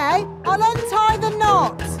 Oh, OK. I'll untie the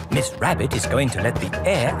knot. Miss Rabbit is going to let the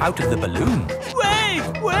air out of the balloon. Wait!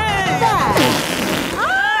 There.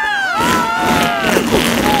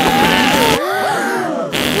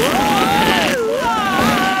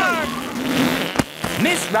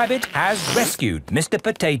 Miss Rabbit has rescued Mr.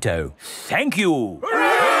 Potato. Thank you.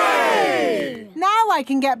 Hooray! Now I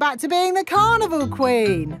can get back to being the Carnival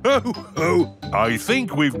Queen. Oh, I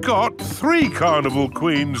think we've got 3 carnival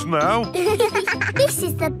queens now. This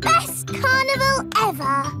is the best carnival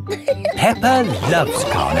ever. Peppa loves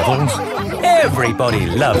carnivals. Everybody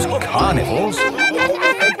loves carnivals.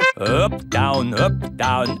 Up, down,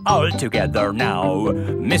 all together now.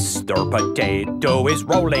 Mr. Potato is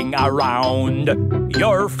rolling around.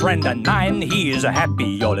 Your friend and mine, he is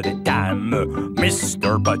happy all the time.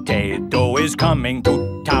 Mr. Potato is coming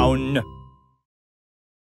to town.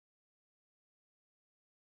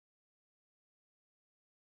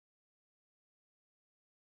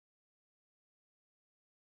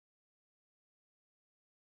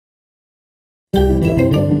 I'm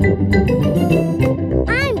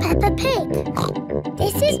Peppa Pig.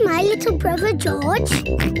 This is my little brother George.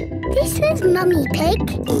 This is Mummy Pig.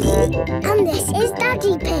 And this is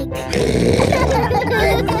Daddy Pig.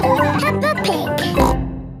 Peppa Pig.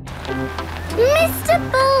 Mr.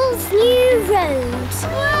 Bull's new road.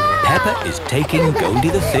 Peppa is taking Goldie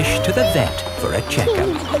the fish to the vet for a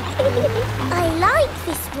checkup. I like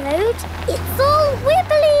this road. It's all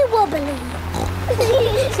wibbly wobbly.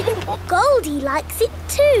 Goldie likes it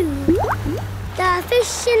too. The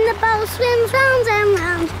fish in the bowl swims round and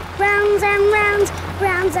round, round and round,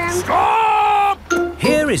 round and Stop!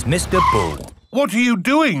 Here is Mr. Bull. What are you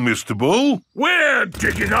doing, Mr. Bull? We're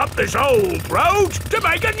digging up this old road to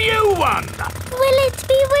make a new one. Will it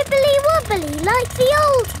be wibbly wobbly like the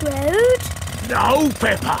old road? No,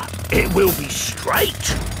 Peppa. It will be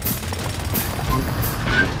straight.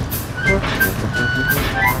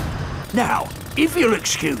 Now, if you'll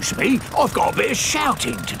excuse me, I've got a bit of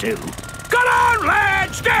shouting to do. Come on,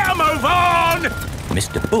 lads! Get a move on!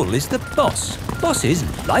 Mr. Bull is the boss. Bosses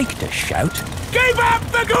like to shout. Keep up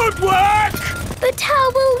the good work! But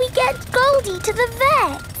how will we get Goldie to the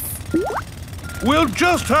vet? We'll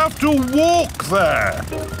just have to walk there.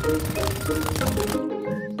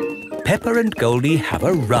 Peppa and Goldie have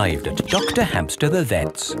arrived at Dr. Hamster the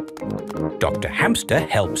vet's. Dr. Hamster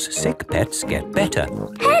helps sick pets get better.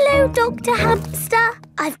 Hello, Dr. Hamster.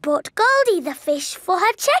 I've brought Goldie the fish for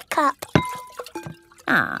her checkup.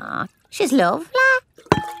 Ah, she's lovely.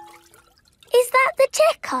 Is that the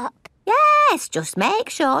checkup? Yes, just make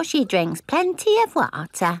sure she drinks plenty of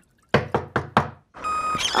water.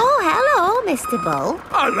 Oh, hello, Mr. Bull.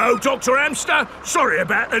 Hello, Dr. Hamster. Sorry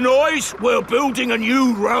about the noise. We're building a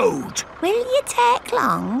new road. Will you take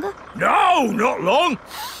long? No, not long.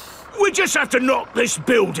 We just have to knock this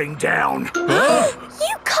building down.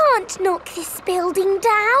 You can't knock this building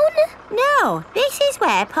down. No, this is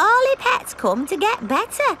where poorly pets come to get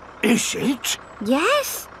better. Is it?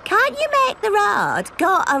 Yes. Can't you make the road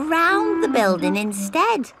go around the building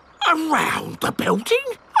instead? Around the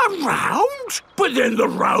building? Around? But then the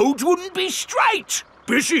road wouldn't be straight.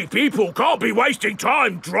 Busy people can't be wasting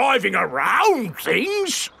time driving around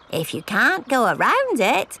things. If you can't go around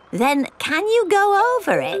it, then can you go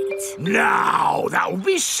over it? No, that would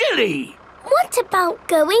be silly. What about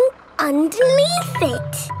going underneath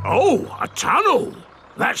it? Oh, a tunnel.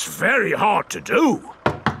 That's very hard to do.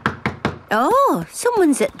 Oh,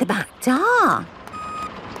 someone's at the back door.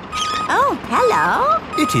 Oh, hello.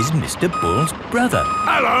 It is Mr. Bull's brother.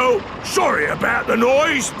 Hello. Sorry about the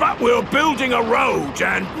noise, but we're building a road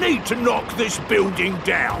and need to knock this building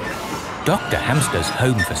down. Dr. Hamster's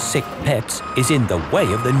home for sick pets is in the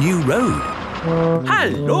way of the new road.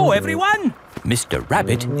 Hello, everyone. Mr.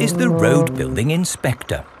 Rabbit is the road building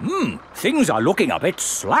inspector. Things are looking a bit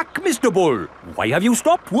slack, Mr. Bull. Why have you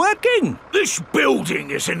stopped working? This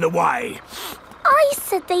building is in the way. I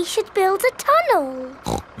said they should build a tunnel.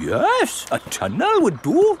 Yes, a tunnel would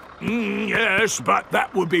do. Yes, but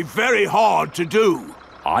that would be very hard to do.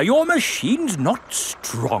 Are your machines not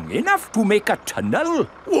strong enough to make a tunnel?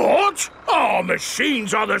 What? Our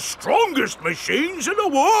machines are the strongest machines in the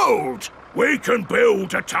world. We can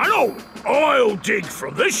build a tunnel. I'll dig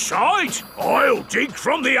from this side, I'll dig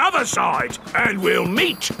from the other side, and we'll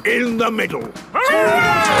meet in the middle.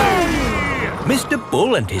 Hooray! Mr.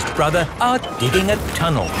 Bull and his brother are digging a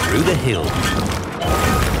tunnel through the hill.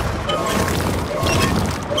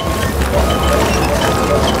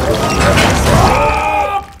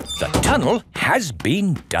 The tunnel has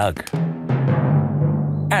been dug.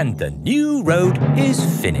 And the new road is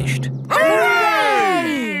finished.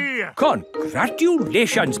 Hooray!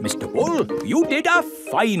 Congratulations, Mr. Bull. You did a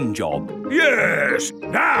fine job. Yes,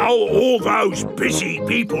 now all those busy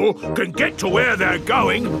people can get to where they're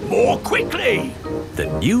going more quickly. The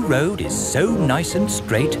new road is so nice and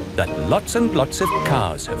straight that lots and lots of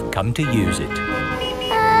cars have come to use it.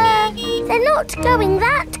 They're not going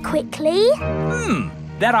that quickly.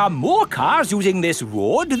 There are more cars using this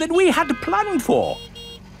road than we had planned for.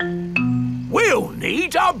 We'll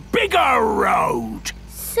need a bigger road.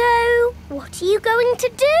 So, what are you going to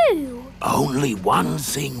do? Only one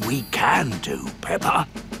thing we can do, Peppa.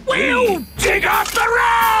 We'll dig up the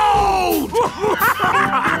road!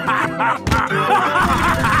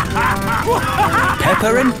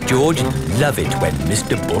 Peppa and George love it when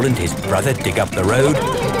Mr. Bull and his brother dig up the road.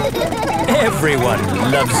 Everyone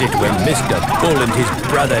loves it when Mr. Bull and his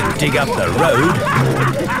brother dig up the road.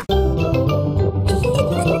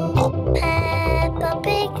 Peppa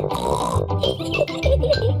Pig. Peppa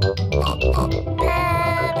Pig.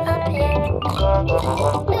 Peppa Pig.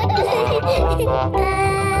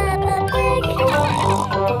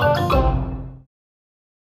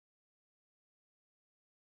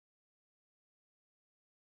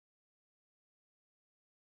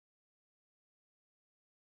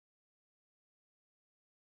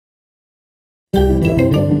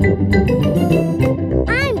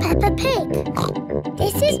 I'm Peppa Pig.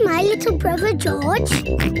 This is my little brother George.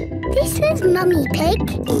 This is Mummy Pig.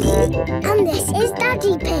 And this is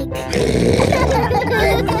Daddy Pig.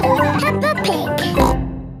 Peppa Pig.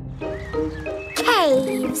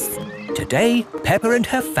 Caves. Today, Peppa and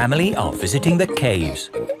her family are visiting the caves.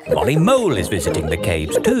 Molly Mole is visiting the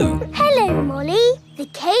caves too. Hello, Molly. The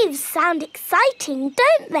caves sound exciting,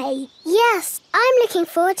 don't they? Yes, I'm looking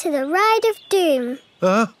forward to the Ride of Doom.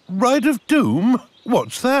 Ride of Doom?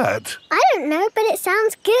 What's that? I don't know, but it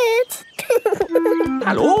sounds good.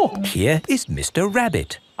 Hello, here is Mr.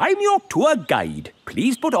 Rabbit. I'm your tour guide.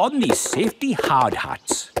 Please put on these safety hard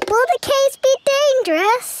hats. Will the caves be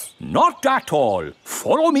dangerous? Not at all.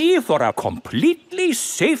 Follow me for a completely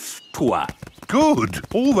safe tour. Good.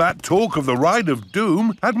 All that talk of the Ride of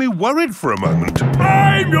Doom had me worried for a moment.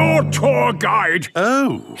 I'm your tour guide.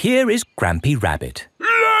 Oh. Here is Grampy Rabbit.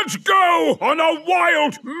 Let's go on a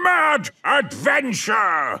wild, mad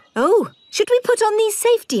adventure. Oh, should we put on these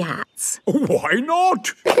safety hats? Why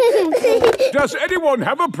not? Does anyone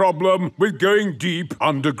have a problem with going deep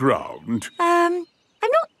underground? I'm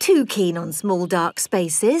not too keen on small dark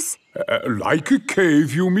spaces. Like a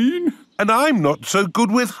cave, you mean? And I'm not so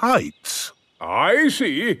good with heights. I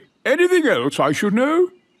see. Anything else I should know?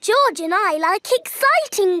 George and I like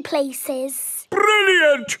exciting places.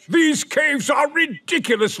 Brilliant! These caves are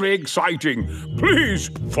ridiculously exciting. Please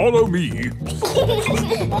follow me.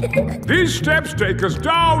 These steps take us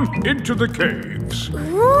down into the caves.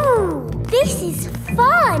 Ooh, this is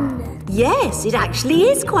fun. Yes, it actually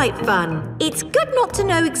is quite fun. It's good not to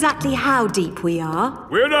know exactly how deep we are.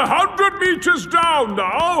 We're 100 meters down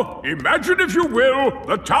now. Imagine, if you will,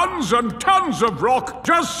 the tons and tons of rock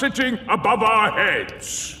just sitting above our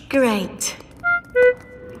heads. Great.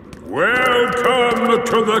 Welcome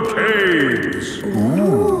to the caves.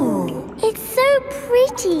 Ooh, it's so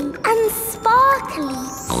pretty and sparkly.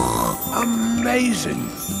 Amazing.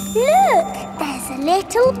 Look, there's a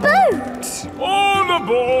little boat. All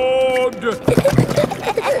aboard!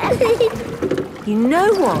 You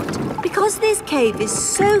know what? Because this cave is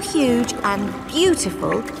so huge and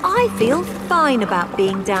beautiful, I feel fine about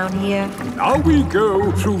being down here. Now we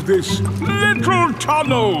go through this little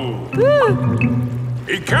tunnel.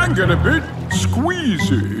 It can get a bit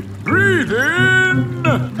squeezy. Breathe in.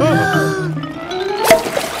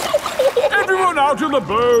 Everyone out of the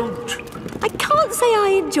boat. I can't say I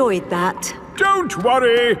enjoyed that. Don't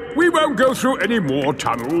worry. We won't go through any more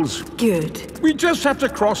tunnels. Good. We just have to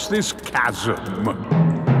cross this chasm.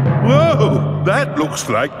 Whoa, that looks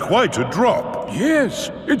like quite a drop. Yes,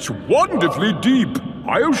 it's wonderfully deep.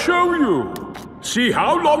 I'll show you. See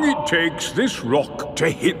how long it takes this rock to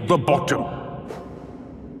hit the bottom.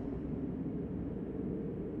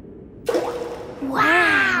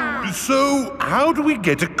 Wow! So, how do we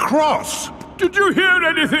get across? Did you hear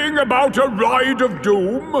anything about a Ride of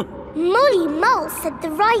Doom? Molly Mole said the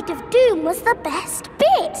Ride of Doom was the best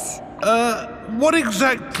bit. What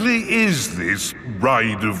exactly is this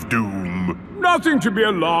Ride of Doom? Nothing to be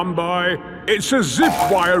alarmed by. It's a zip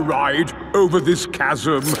wire ride over this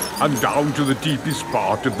chasm and down to the deepest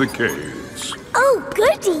part of the caves. Oh,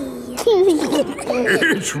 goody!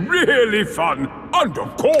 It's really fun and,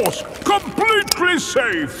 of course, completely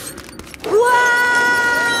safe.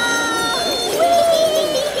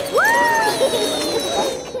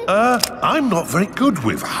 I'm not very good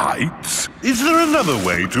with heights. Is there another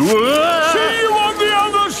way to... See you on the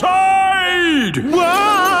other side!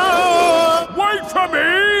 Whoa! Wait for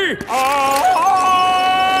me!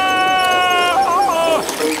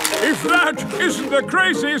 If that isn't the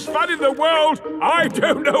craziest fun in the world, I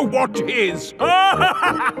don't know what is. It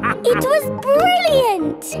was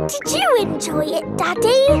brilliant! Did you enjoy it,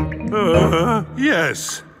 Daddy?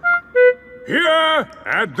 Yes. Here,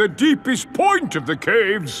 at the deepest point of the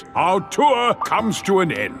caves, our tour comes to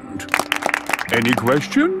an end. Any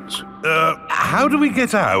questions? How do we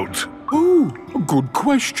get out? Oh, a good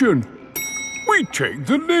question. We take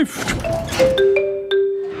the lift.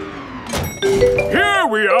 Here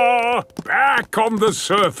we are, back on the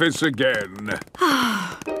surface again.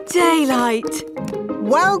 Daylight.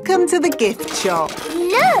 Welcome to the gift shop.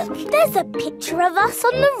 Look, there's a picture of us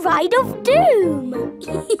on the Ride of Doom.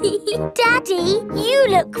 Daddy, you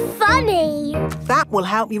look funny. That will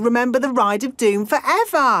help you remember the Ride of Doom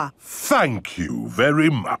forever. Thank you very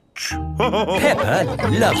much. Peppa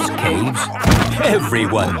loves caves.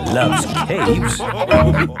 Everyone loves caves.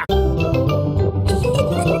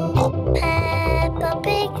 Peppa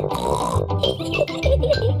Pig. Peppa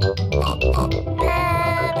Pig. Peppa Pig.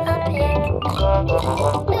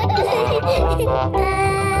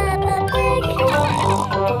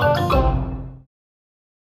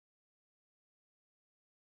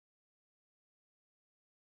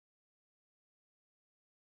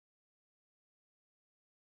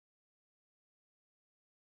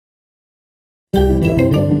 I'm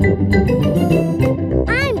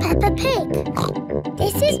Peppa Pig.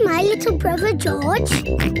 This is my little brother George.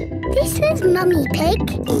 This is Mummy Pig.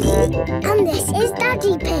 And this is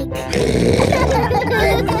Daddy Pig.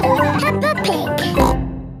 Peppa Pig.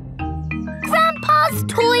 Grandpa's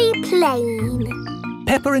toy plane.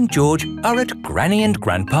 Peppa and George are at Granny and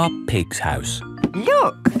Grandpa Pig's house.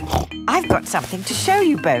 Look, I've got something to show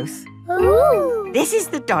you both. Ooh. This is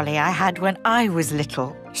the dolly I had when I was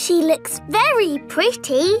little. She looks very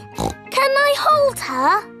pretty. Can I hold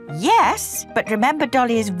her? Yes, but remember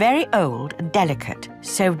Dolly is very old and delicate,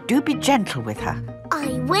 so do be gentle with her.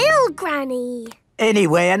 I will, Granny.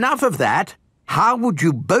 Anyway, enough of that. How would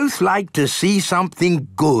you both like to see something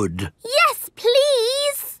good? Yes,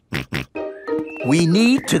 please. We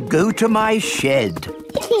need to go to my shed.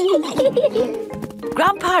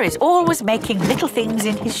 Grandpa is always making little things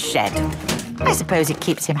in his shed. I suppose it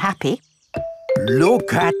keeps him happy.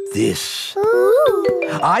 Look at this. Ooh.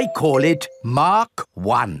 I call it Mark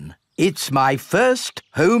 1. It's my first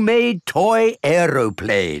homemade toy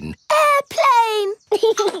aeroplane. Airplane.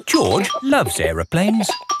 George loves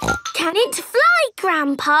aeroplanes. Can it fly,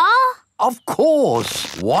 Grandpa? Of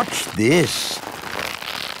course. Watch this.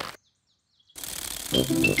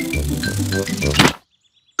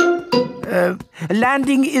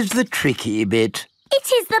 Landing is the tricky bit. It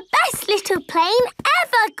is the best little plane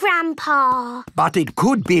ever, Grandpa. But it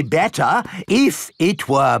could be better if it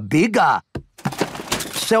were bigger.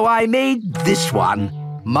 So I made this one,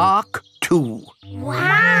 Mark 2.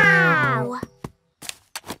 Wow!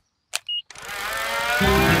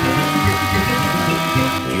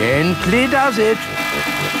 Gently does it.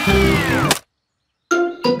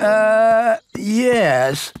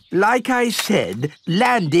 Yes. Like I said,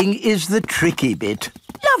 landing is the tricky bit.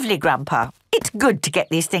 Lovely, Grandpa. It's good to get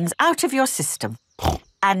these things out of your system.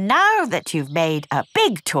 And now that you've made a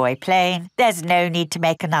big toy plane, there's no need to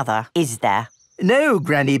make another, is there? No,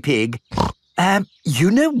 Granny Pig.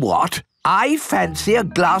 You know what? I fancy a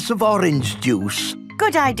glass of orange juice.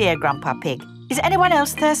 Good idea, Grandpa Pig. Is anyone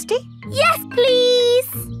else thirsty? Yes, please.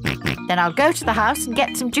 Then I'll go to the house and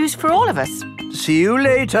get some juice for all of us. See you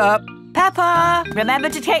later. Peppa, remember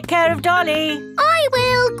to take care of Dolly. I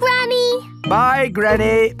will, Granny. Bye,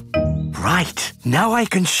 Granny. Right, now I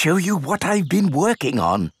can show you what I've been working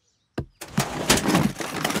on.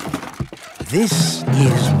 This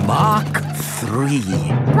is Mark 3.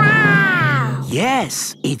 Wow!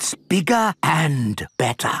 Yes, it's bigger and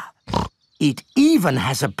better. It even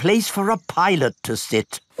has a place for a pilot to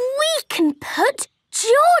sit. We can put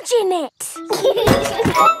George in it.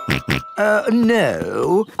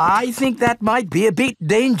 No. I think that might be a bit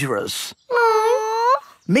dangerous. Aww.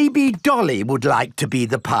 Maybe Dolly would like to be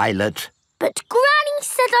the pilot. But Granny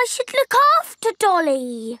said I should look after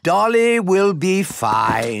Dolly. Dolly will be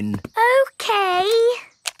fine. OK.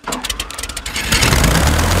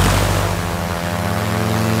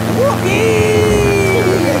 Whoopee!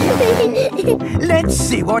 Let's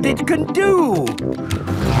see what it can do.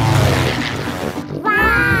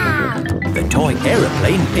 Wow! The toy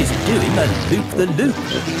aeroplane is doing a loop-the-loop.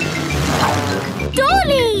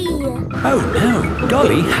 Dolly! Oh no,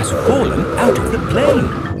 Dolly has fallen out of the plane.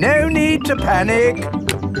 No need to panic.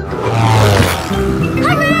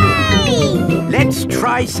 Hooray! Let's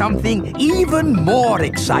try something even more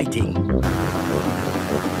exciting.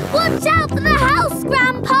 Watch out for the house,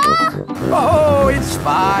 Grandpa! Oh, it's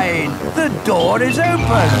fine. The door is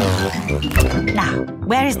open. Now,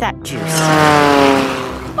 where is that juice?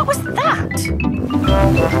 What was that?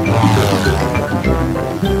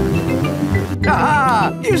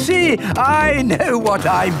 Ah, you see, I know what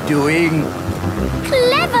I'm doing.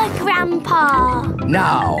 Clever, Grandpa.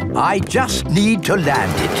 Now, I just need to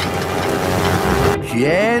land it.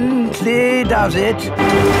 Gently does it.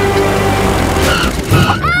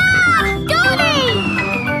 Ah! Dolly!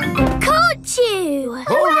 Caught you!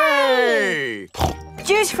 Hooray!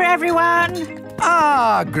 Juice for everyone.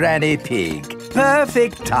 Ah, Granny Pig.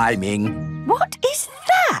 Perfect timing. What is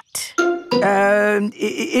that?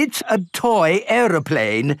 It's a toy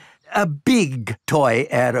aeroplane. A big toy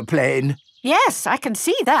aeroplane. Yes, I can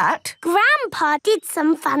see that. Grandpa did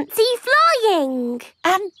some fancy flying.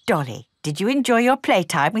 And Dolly, did you enjoy your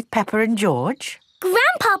playtime with Peppa and George?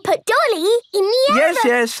 Grandpa put Dolly in the air.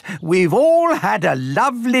 Yes. We've all had a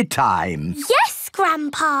lovely time. Yes,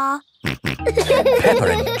 Grandpa. Peppa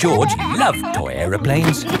and George love toy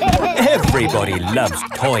aeroplanes. Everybody loves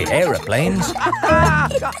toy aeroplanes.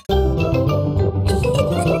 Peppa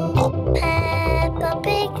Pig. Peppa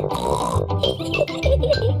Pig.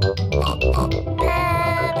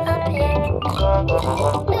 Peppa Pig.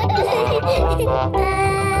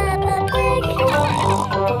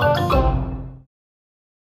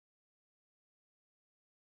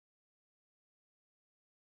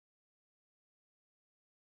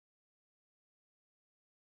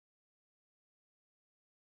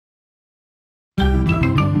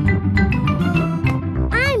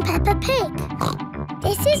 Pig.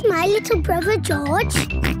 This is my little brother George.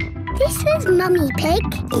 This is Mummy Pig.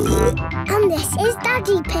 And this is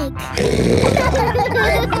Daddy Pig.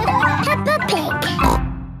 Peppa Pig.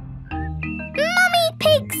 Mummy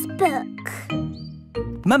Pig's book.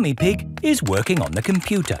 Mummy Pig is working on the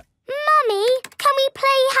computer. Mummy, can we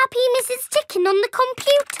play Happy Mrs. Chicken on the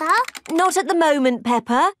computer? Not at the moment,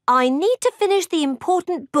 Peppa. I need to finish the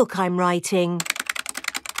important book I'm writing.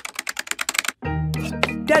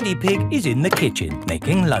 Daddy Pig is in the kitchen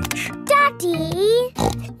making lunch. Daddy,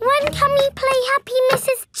 when can we play Happy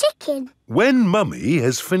Mrs. Chicken? When Mummy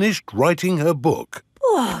has finished writing her book.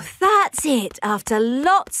 Oh, that's it. After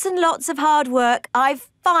lots and lots of hard work, I've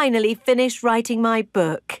finally finished writing my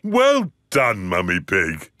book. Well done, Mummy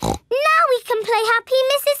Pig. Now we can play Happy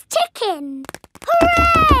Mrs. Chicken.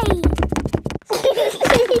 Hooray!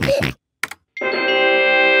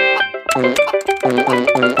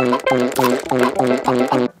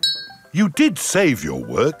 You did save your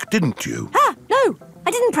work, didn't you? Ah, no,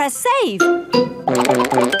 I didn't press save. 40, 90,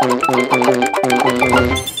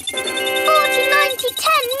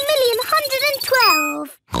 10 million,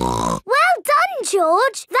 112. Well done,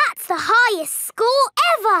 George. That's the highest score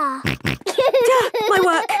ever. My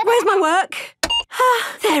work. Where's my work?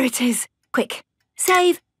 Ah, there it is. Quick.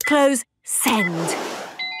 Save, close, send.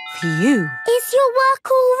 Phew. Is your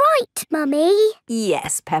work all right, Mummy?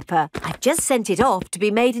 Yes, Peppa. I've just sent it off to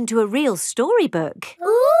be made into a real storybook.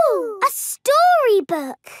 Ooh, a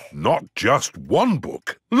storybook. Not just one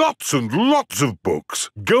book. Lots and lots of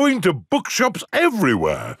books. Going to bookshops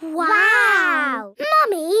everywhere. Wow.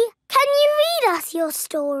 Mummy, can you read us your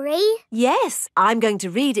story? Yes, I'm going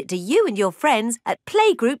to read it to you and your friends at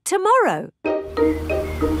Playgroup tomorrow.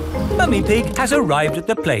 Mummy Pig has arrived at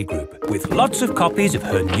the playgroup with lots of copies of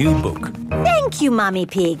her new book. Thank you, Mummy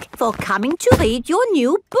Pig, for coming to read your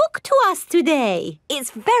new book to us today. It's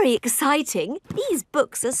very exciting. These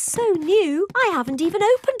books are so new, I haven't even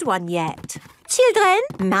opened one yet. Children,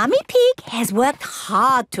 Mummy Pig has worked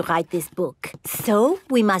hard to write this book. So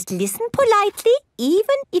we must listen politely,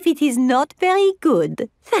 even if it is not very good.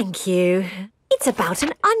 Thank you. It's about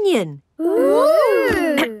an onion.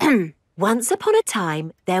 Ooh. Once upon a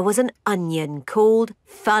time, there was an onion called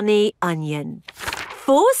Funny Onion.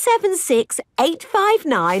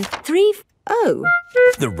 4768593. Oh.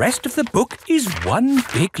 The rest of the book is one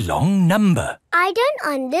big long number. I don't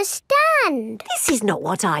understand. This is not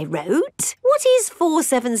what I wrote. What is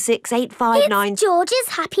 4768593? It's George's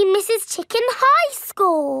Happy Mrs. Chicken high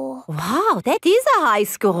score. Wow, that is a high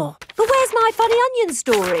score. But where's my Funny Onion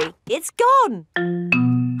story? It's gone.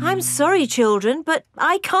 I'm sorry, children, but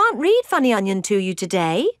I can't read Funny Onion to you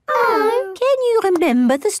today. Oh. Can you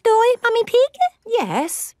remember the story, Mummy Pig?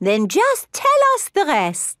 Yes. Then just tell us the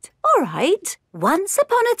rest. All right. Once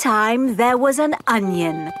upon a time, there was an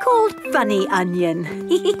onion called Funny Onion.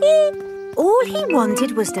 All he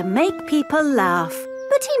wanted was to make people laugh,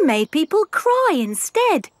 but he made people cry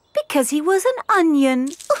instead because he was an onion.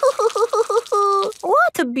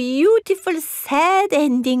 What a beautiful, sad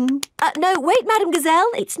ending. No, wait, Madame Gazelle,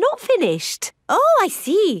 it's not finished. Oh, I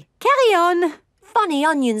see. Carry on. Funny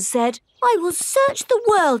Onion said, I will search the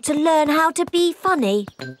world to learn how to be funny.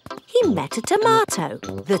 He met a tomato.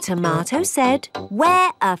 The tomato said,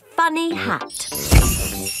 wear a funny hat.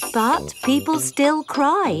 But people still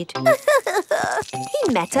cried.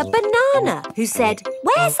 He met a banana who said,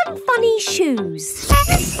 wear some funny shoes.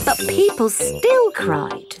 But people still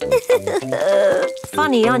cried.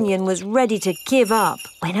 Funny Onion was ready to give up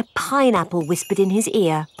when a pineapple whispered in his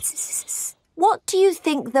ear. What do you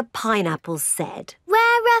think the pineapple said?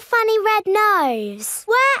 Wear a funny red nose.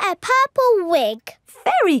 Wear a purple wig.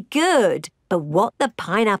 Very good. But what the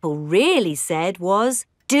pineapple really said was,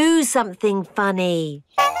 do something funny.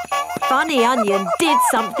 Funny Onion did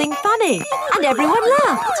something funny, and everyone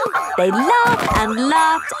laughed. They laughed and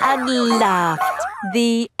laughed and laughed.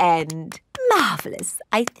 The end. Marvellous.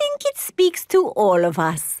 I think it speaks to all of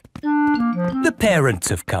us. The parents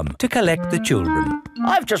have come to collect the children.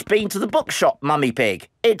 I've just been to the bookshop, Mummy Pig.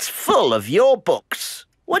 It's full of your books.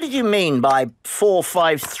 What did you mean by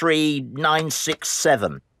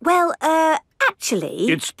 453967? Well, actually...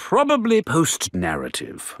 It's probably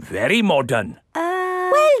post-narrative. Very modern.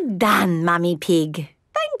 Well done, Mummy Pig.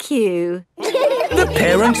 Thank you. The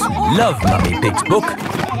parents love Mummy Pig's book.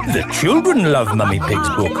 The children love Mummy Pig's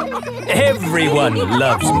book. Everyone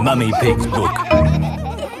loves Mummy Pig's book.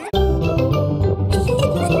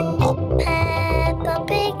 Peppa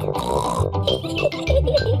Pig.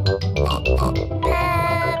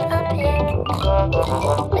 Peppa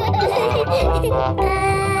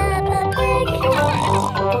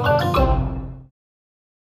Pig.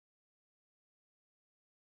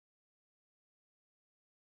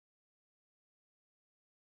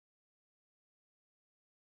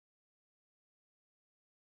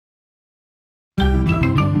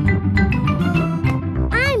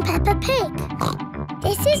 Pig.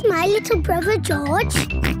 This is my little brother George.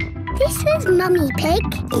 This is Mummy Pig.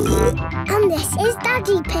 And this is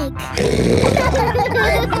Daddy Pig.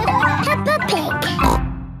 Peppa Pig.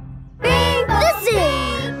 The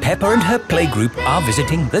zoo. Peppa and her playgroup are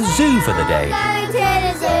visiting the zoo for the day. Going to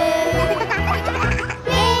the zoo.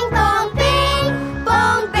 Bing bong bing,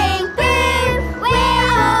 bong bing boom.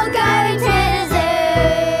 We're all going to the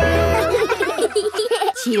zoo.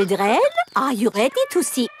 Children, are you ready to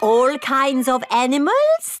see all kinds of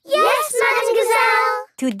animals? Yes, Madam Gazelle.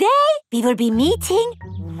 Today, we will be meeting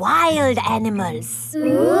wild animals.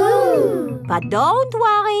 Ooh. But don't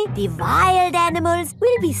worry, the wild animals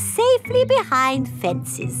will be safely behind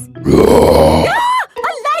fences. A lion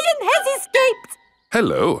has escaped!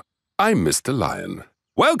 Hello, I'm Mr. Lion.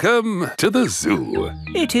 Welcome to the zoo.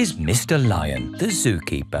 It is Mr. Lion, the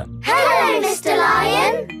zookeeper. Hello, Mr.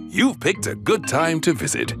 Lion. You've picked a good time to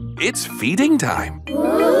visit. It's feeding time.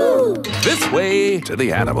 Ooh. This way to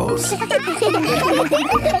the animals.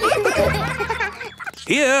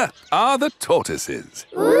 Here are the tortoises.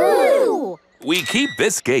 Ooh. We keep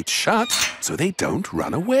this gate shut so they don't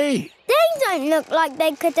run away. They don't look like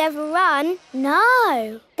they could ever run.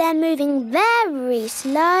 No, they're moving very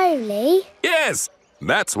slowly. Yes,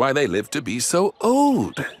 that's why they live to be so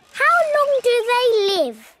old. How long do they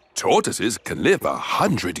live? Tortoises can live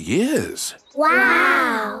 100 years.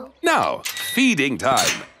 Wow. Now, feeding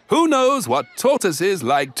time. Who knows what tortoises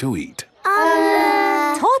like to eat?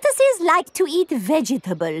 Tortoises like to eat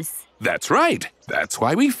vegetables. That's right. That's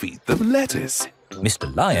why we feed them lettuce.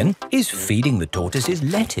 Mr. Lion is feeding the tortoises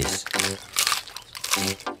lettuce.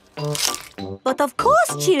 But of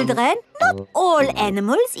course, children, not all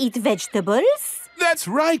animals eat vegetables. That's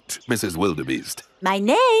right, Mrs. Wildebeest. My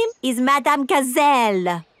name is Madame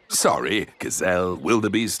Gazelle. Sorry, Gazelle,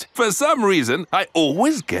 Wildebeest. For some reason, I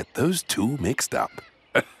always get those two mixed up.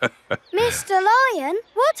 Mr. Lion,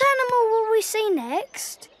 what animal will we see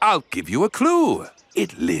next? I'll give you a clue.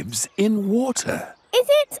 It lives in water. Is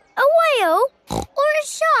it a whale or a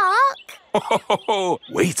shark?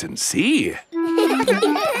 Wait and see.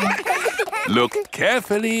 Look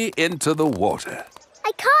carefully into the water.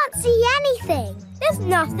 I can't see anything. There's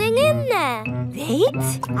nothing in there.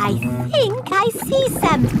 Wait, I think I see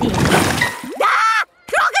something. Ah!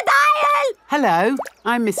 Crocodile! Hello,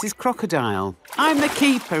 I'm Mrs. Crocodile. I'm the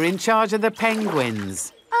keeper in charge of the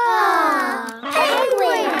penguins.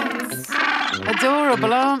 Penguins!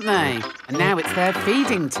 Adorable, aren't they? And now it's their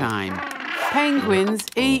feeding time. Penguins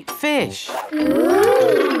eat fish.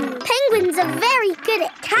 Ooh. Penguins are very good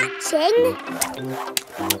at catching.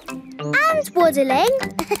 And waddling.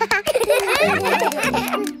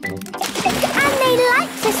 And they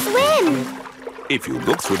like to swim. If you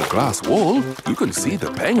look through the glass wall, you can see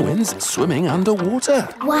the penguins swimming underwater.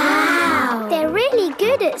 Wow! They're really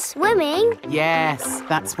good at swimming. Yes,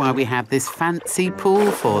 that's why we have this fancy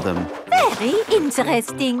pool for them. Very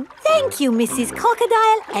interesting. Thank you, Mrs.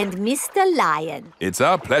 Crocodile and Mr. Lion. It's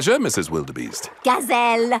our pleasure, Mrs. Wildebeest.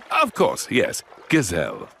 Gazelle. Of course, yes.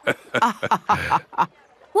 Gazelle.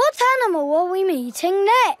 What animal are we meeting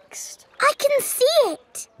next? I can see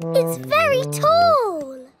it. It's very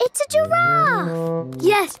tall. It's a giraffe.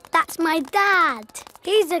 Yes, that's my dad.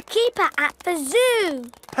 He's a keeper at the zoo.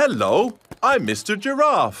 Hello, I'm Mr.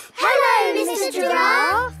 Giraffe. Hello, Mr.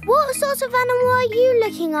 Giraffe. What sort of animal are you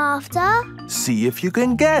looking after? See if you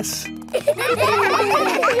can guess. Look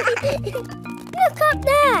up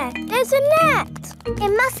there. There's a net.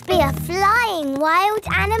 It must be a flying wild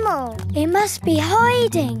animal. It must be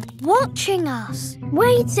hiding, watching us,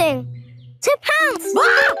 waiting to pounce.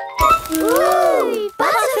 Ooh,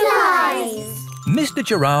 butterflies. Mr.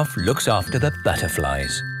 Giraffe looks after the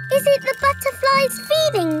butterflies. Is it the butterflies'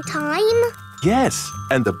 feeding time? Yes,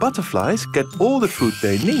 and the butterflies get all the food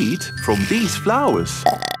they need from these flowers.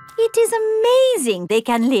 It is amazing they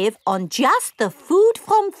can live on just the food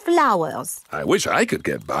from flowers. I wish I could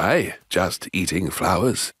get by just eating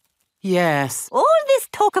flowers. Yes. All this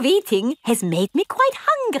talk of eating has made me quite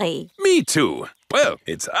hungry. Me too. Well,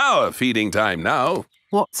 it's our feeding time now.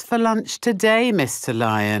 What's for lunch today, Mr.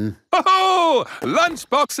 Lion? Oh, lunch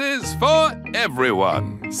boxes for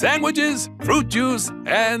everyone. Sandwiches, fruit juice,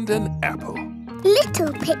 and an apple.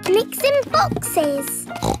 Little picnics in boxes.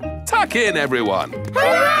 Tuck in, everyone.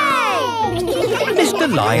 Hooray! Mr.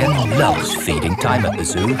 Lion loves feeding time at the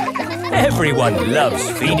zoo. Everyone loves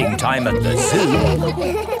feeding time at the zoo.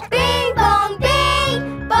 Bing bong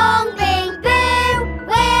bing, bong bing boo.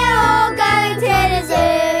 We're all going to the zoo.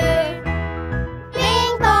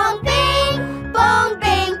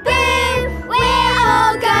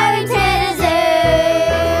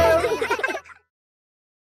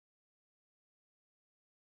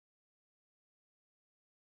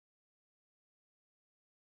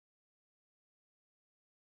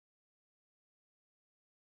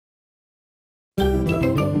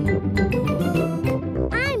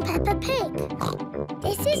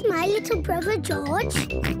 little brother George.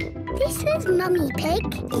 This is Mummy Pig.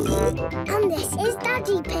 And this is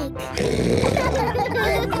Daddy Pig.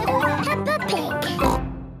 Peppa Pig.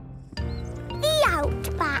 The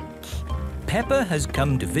Outback. Peppa has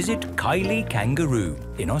come to visit Kylie Kangaroo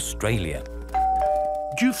in Australia.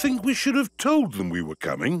 Do you think we should have told them we were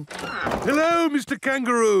coming? Hello, Mr.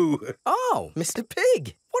 Kangaroo. Oh, Mr.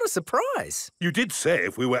 Pig. What a surprise. You did say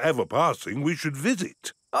if we were ever passing, we should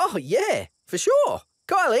visit. Oh, yeah, for sure.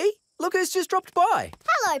 Kylie, look who's just dropped by.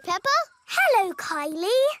 Hello, Peppa. Hello,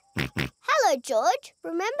 Kylie. Hello, George.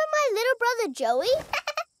 Remember my little brother Joey?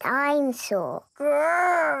 Dinosaur.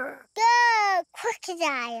 Grrr. Grrr,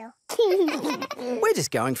 crocodile. We're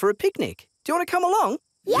just going for a picnic. Do you want to come along?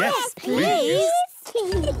 Yes, please.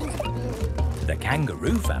 The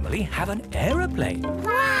kangaroo family have an aeroplane.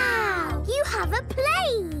 Wow! You have a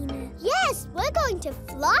plane. Yes, we're going to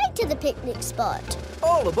fly to the picnic spot.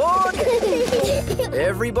 All aboard!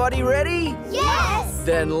 Everybody ready? Yes!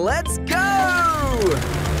 Then let's go!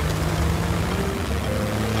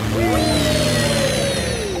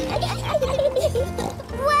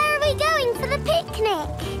 Where are we going for the picnic?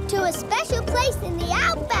 To a special place in the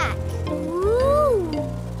outback. Ooh!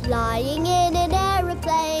 Flying in an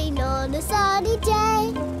aeroplane on a sunny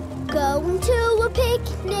day. Going to a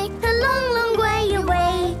picnic a long, long way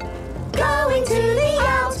away. Going to the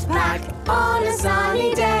outback on a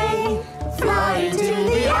sunny day. Flying to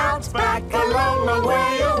the outback a long, long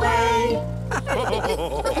way away.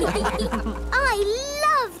 I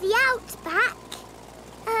love the outback.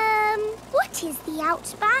 What is the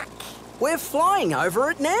outback? We're flying over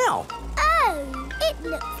it now. Oh, it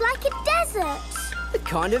looks like a desert. It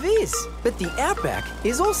kind of is. But the outback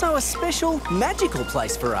is also a special, magical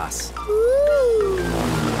place for us. Ooh.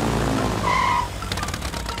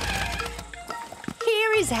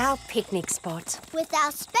 Here is our picnic spot. With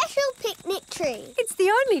our special picnic tree. It's the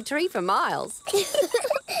only tree for miles.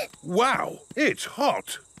 Wow, it's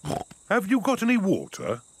hot. Have you got any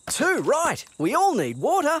water? Too right. We all need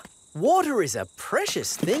water. Water is a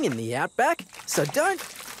precious thing in the outback, so don't...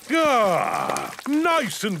 Ah,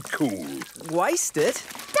 nice and cool. Waste it.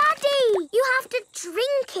 Daddy, you have to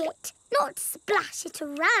drink it, not splash it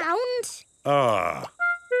around. Ah.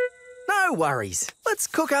 No worries. Let's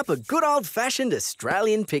cook up a good old-fashioned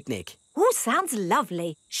Australian picnic. Oh, sounds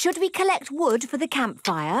lovely. Should we collect wood for the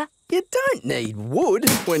campfire? You don't need wood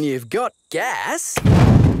when you've got gas.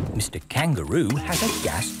 Mr. Kangaroo has a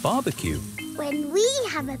gas barbecue. When we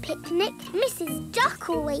have a picnic, Mrs. Duck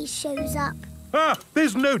always shows up. Ah,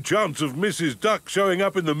 there's no chance of Mrs. Duck showing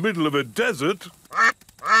up in the middle of a desert.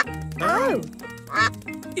 Oh.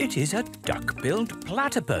 It is a duck-billed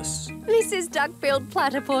platypus. Mrs. Duck-billed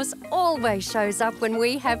Platypus always shows up when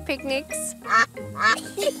we have picnics.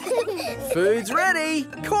 Food's ready.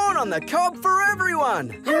 Corn on the cob for everyone.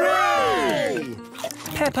 Hooray!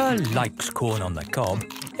 Peppa likes corn on the cob.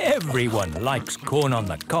 Everyone likes corn on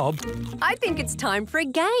the cob. I think it's time for a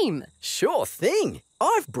game. Sure thing.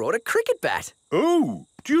 I've brought a cricket bat. Oh,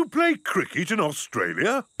 do you play cricket in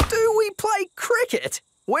Australia? Do we play cricket?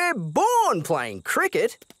 We're born playing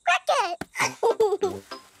cricket. Cricket!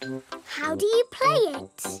 How do you play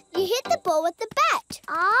it? You hit the ball with the bat.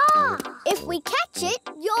 Ah! If we catch it,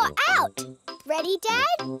 you're out. Ready,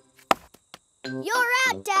 Dad? You're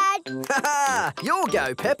out, Dad. Ha! You'll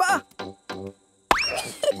go, Peppa.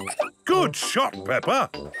 Good shot, Peppa.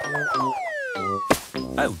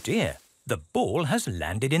 Oh dear, the ball has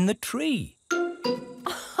landed in the tree.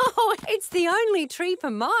 Oh, it's the only tree for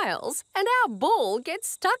miles, and our ball gets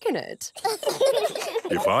stuck in it.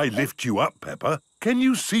 If I lift you up, Peppa, can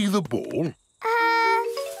you see the ball?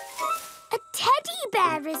 A teddy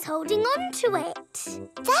bear is holding on to it.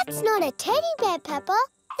 That's not a teddy bear, Peppa.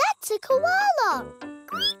 That's a koala.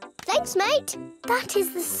 Thanks, mate. That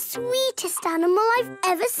is the sweetest animal I've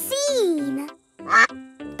ever seen.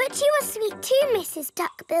 But you are sweet too, Mrs.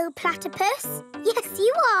 Duck-billed Platypus. Yes,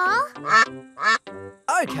 you are.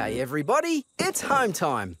 OK, everybody, it's home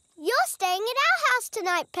time. You're staying at our house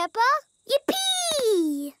tonight, Peppa.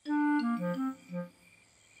 Yippee!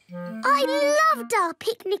 I loved our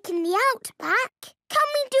picnic in the outback. Can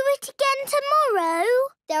we do it again tomorrow?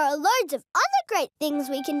 There are loads of other great things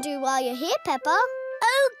we can do while you're here, Peppa.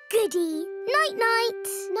 Oh, goody. Night-night.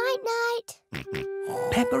 Night-night.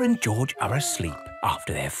 Peppa and George are asleep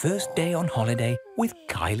after their first day on holiday with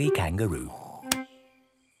Kylie Kangaroo.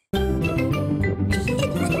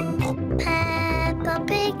 Peppa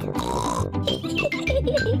Pig. Peppa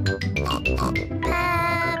Pig. Peppa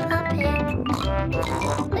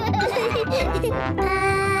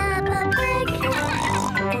Pig.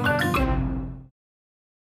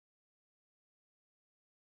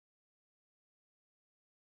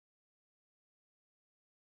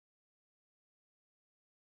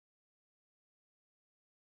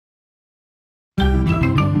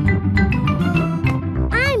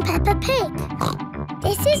 Pig.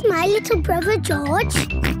 This is my little brother George.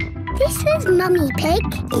 This is Mummy Pig.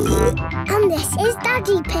 And this is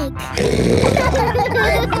Daddy Pig.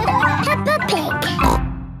 Peppa Pig.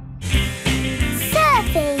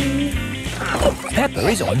 Surfing. Peppa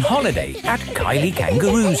is on holiday at Kylie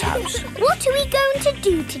Kangaroo's house. What are we going to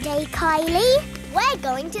do today, Kylie? We're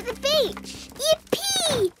going to the beach.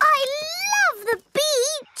 Yippee! I love the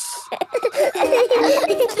beach!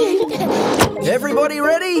 Everybody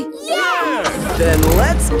ready? Yes! Then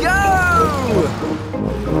let's go!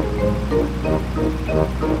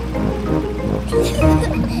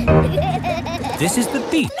 This is the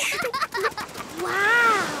beach.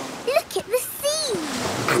 Wow! Look at the sea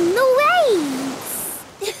and the waves.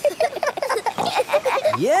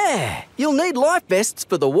 Yeah, you'll need life vests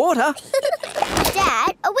for the water.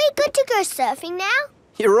 Dad, are we good to go surfing now?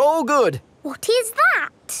 You're all good. What is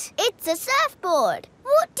that? It's a surfboard.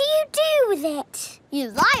 What do you do with it? You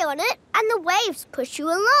lie on it and the waves push you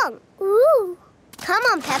along. Ooh. Come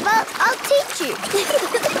on, Peppa, I'll teach you.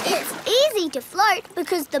 It's easy to float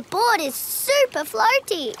because the board is super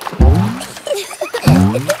floaty.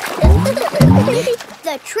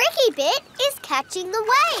 The tricky bit is catching the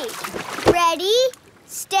wave. Ready,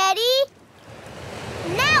 steady,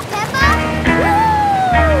 now, Peppa!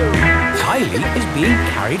 Woo! Kylie is being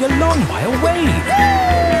carried along by a wave.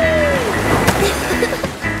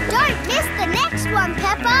 Don't miss the next one,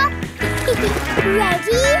 Peppa.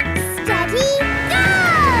 Ready, steady, go!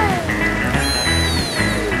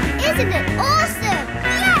 Isn't it awesome?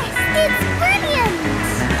 Yes, it's brilliant!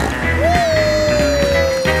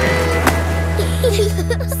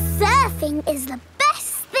 Surfing is the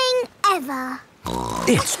best thing ever.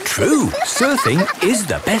 It's true. Surfing is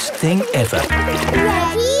the best thing ever.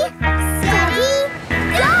 Ready, steady,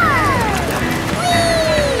 go!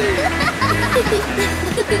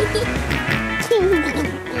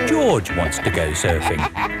 George wants to go surfing.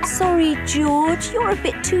 Sorry, George, you're a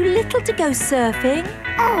bit too little to go surfing.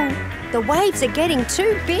 Oh, the waves are getting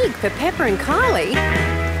too big for Peppa and Kylie.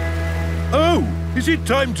 Oh, is it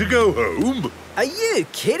time to go home? Are you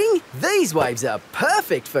kidding? These waves are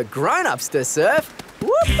perfect for grown-ups to surf.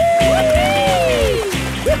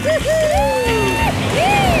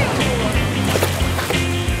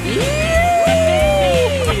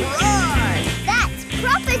 That's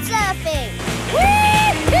proper surfing!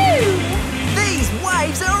 These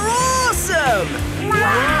waves are awesome!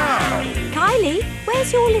 Wow! Kylie,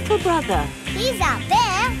 where's your little brother? He's out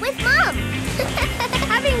there with Mum.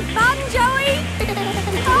 Having fun, Joey?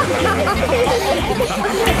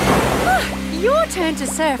 Your turn to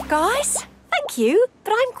surf, guys. Thank you,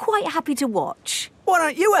 but I'm quite happy to watch. Why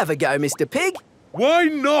don't you have a go, Mr. Pig? Why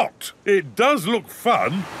not? It does look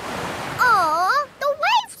fun. Aw, the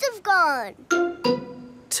waves have gone.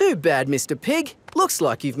 Too bad, Mr. Pig. Looks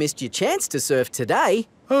like you've missed your chance to surf today.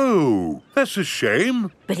 Oh, that's a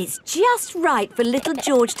shame. But it's just right for little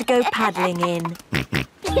George to go paddling in.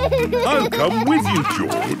 I'll come with you,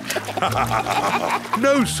 George.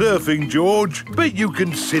 No surfing, George, but you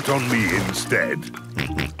can sit on me instead.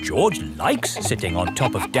 George likes sitting on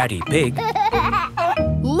top of Daddy Pig.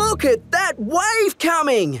 Look at that wave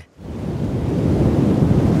coming!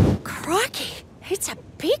 Crikey, it's a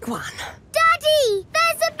big one. Daddy,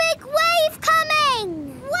 there's a big wave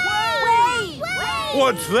coming! Wave!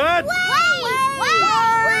 What's that? Wave!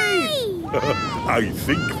 I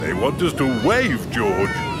think they want us to wave, George.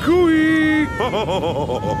 Cooey!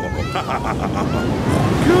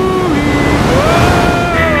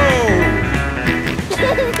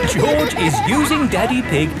 George is using Daddy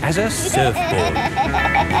Pig as a surfboard.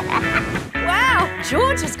 Wow,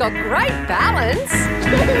 George has got great balance.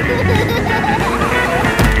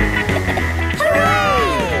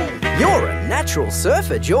 You're a natural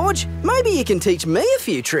surfer, George. Maybe you can teach me a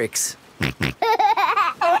few tricks.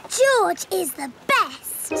 George is the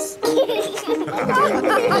best.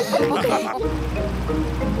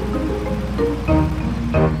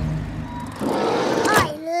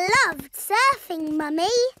 I loved surfing,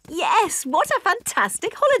 Mummy. Yes, what a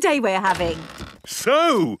fantastic holiday we're having.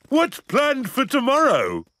 So, what's planned for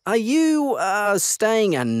tomorrow? Are you,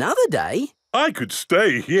 staying another day? I could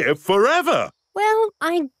stay here forever. Well,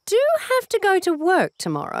 I do have to go to work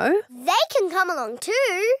tomorrow. They can come along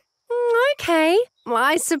too. OK. Well,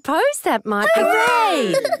 I suppose that might be...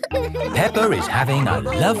 Hooray! Peppa is having a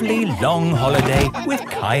lovely long holiday with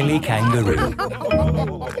Kylie Kangaroo.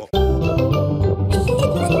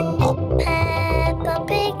 Peppa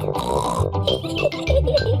Pig.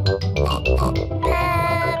 Peppa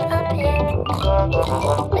Pig.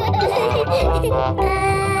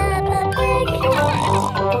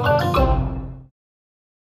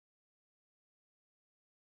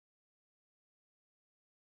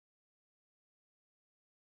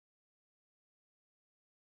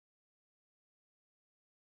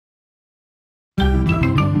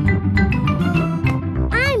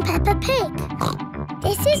 Pig.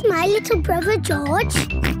 This is my little brother George.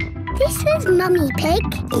 This is Mummy Pig.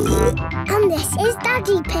 And this is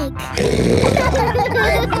Daddy Pig.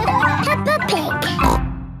 Peppa Pig.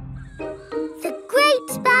 The Great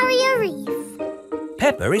Barrier Reef.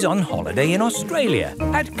 Peppa is on holiday in Australia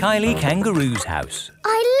at Kylie Kangaroo's house.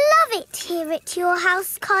 I love it here at your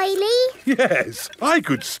house, Kylie. Yes, I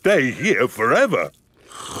could stay here forever.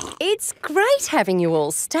 It's great having you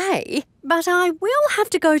all stay, but I will have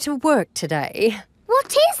to go to work today.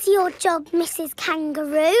 What is your job, Mrs.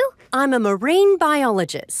 Kangaroo? I'm a marine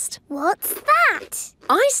biologist. What's that?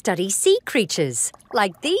 I study sea creatures,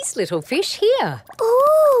 like these little fish here.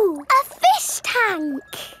 Ooh, a fish tank.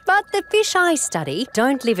 But the fish I study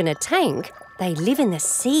don't live in a tank, they live in the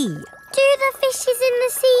sea. Do the fishes in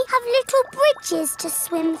the sea have little bridges to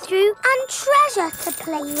swim through and treasure to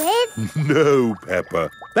play with? No, Peppa.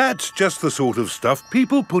 That's just the sort of stuff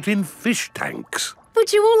people put in fish tanks.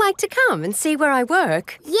 Would you all like to come and see where I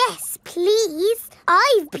work? Yes, please.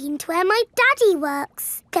 I've been to where my daddy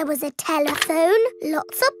works. There was a telephone,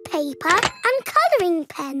 lots of paper and colouring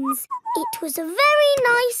pens. It was a very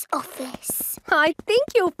nice office. I think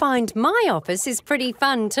you'll find my office is pretty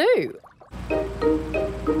fun too.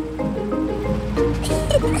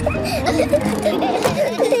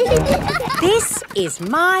 This is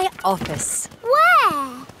my office.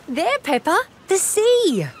 Where? There, Peppa, the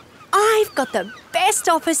sea. I've got the best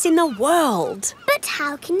office in the world. But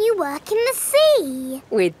how can you work in the sea?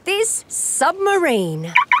 With this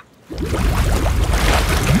submarine.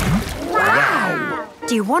 Wow!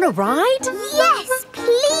 Do you want to ride? Yes,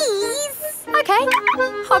 please. OK,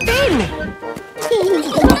 hop in.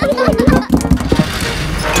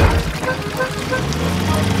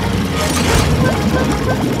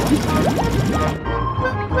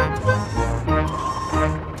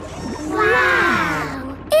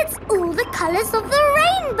 Wow! It's all the colours of the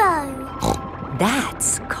rainbow.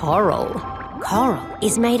 That's coral. Coral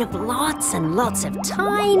is made of lots and lots of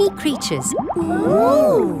tiny creatures.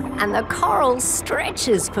 Ooh! And the coral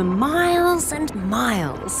stretches for miles and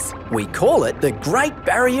miles. We call it the Great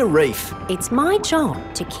Barrier Reef. It's my job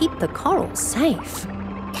to keep the coral safe.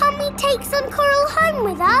 Can we take some coral home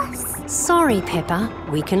with us? Sorry, Peppa.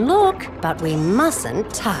 We can look, but we mustn't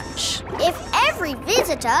touch. If every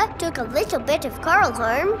visitor took a little bit of coral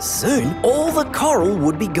home, soon all the coral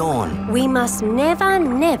would be gone. We must never,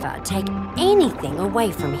 never take anything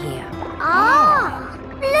away from here. Ah!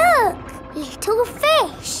 Look! Little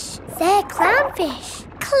fish. They're clownfish.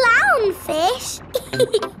 Clownfish?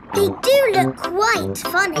 They do look quite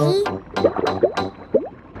funny.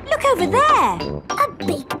 Look over there. A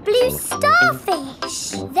big blue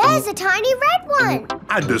starfish. There's a tiny red one.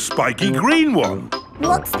 And a spiky green one.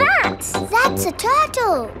 What's that? That's a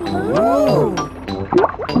turtle. Ooh.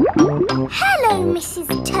 Hello, Mrs.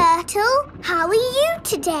 Turtle. How are you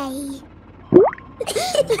today?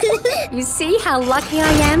 You see how lucky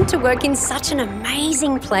I am to work in such an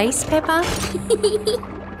amazing place, Peppa?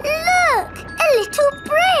 Look! A little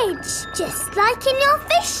bridge, just like in your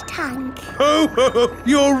fish tank. Oh,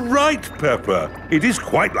 you're right, Peppa. It is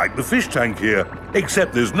quite like the fish tank here,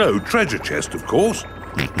 except there's no treasure chest, of course.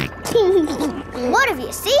 What have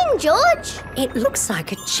you seen, George? It looks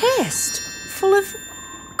like a chest full of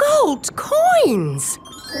gold coins.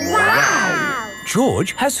 Wow!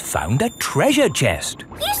 George has found a treasure chest.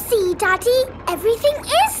 You see, Daddy, everything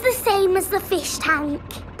is the same as the fish tank.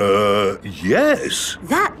 Yes.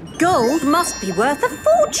 That gold must be worth a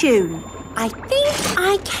fortune. I think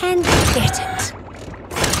I can get it.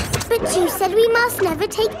 But you said we must never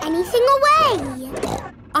take anything away.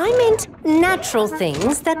 I meant natural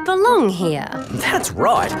things that belong here. That's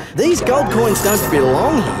right. These gold coins don't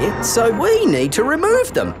belong here, so we need to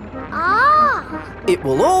remove them. Ah! It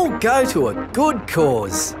will all go to a good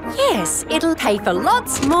cause. Yes, it'll pay for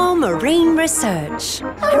lots more marine research.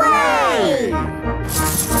 Hooray!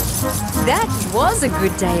 That was a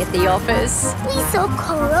good day at the office. We saw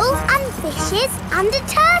coral and fishes and a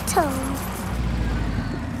turtle.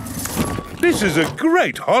 This is a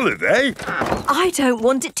great holiday. I don't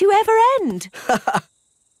want it to ever end.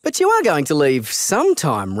 But you are going to leave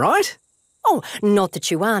sometime, right? Oh, not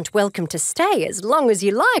that you aren't welcome to stay as long as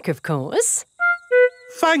you like, of course.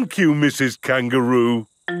 Thank you, Mrs. Kangaroo.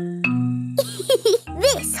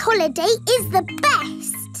 This holiday is the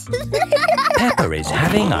best. Peppa is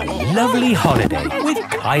having a lovely holiday with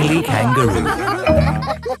Kylie Kangaroo.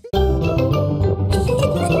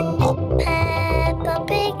 Peppa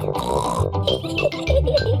Pig.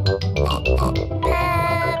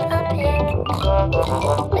 Peppa Pig.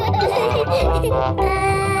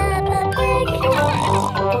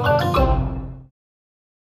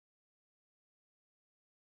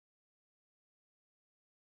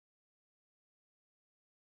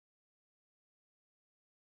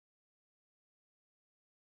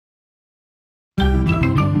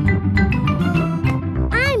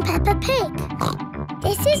 Pig.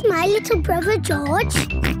 This is my little brother George.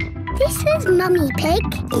 This is Mummy Pig.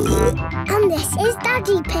 And this is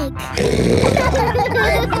Daddy Pig.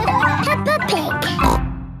 Peppa Pig.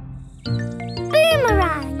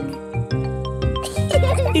 Boomerang.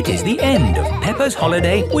 It is the end of Peppa's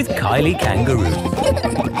holiday with Kylie Kangaroo.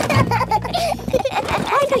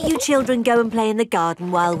 Why don't you children go and play in the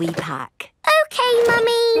garden while we pack? Okay,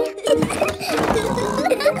 Mummy.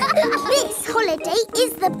 This holiday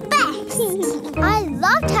is the best. I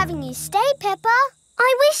loved having you stay, Peppa.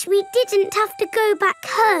 I wish we didn't have to go back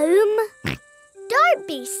home. Don't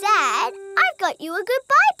be sad. I've got you a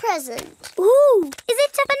goodbye present. Ooh, is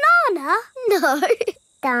it a banana? No.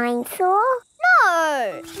 Dinosaur?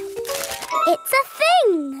 No. It's a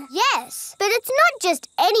thing. Yes, but it's not just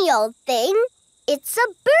any old thing. It's a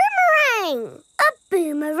boomerang. A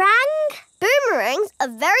boomerang? Boomerangs are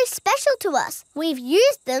very special to us. We've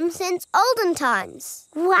used them since olden times.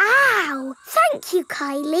 Wow. Thank you,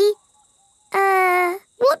 Kylie.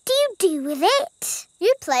 What do you do with it?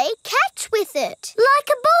 You play catch with it. Like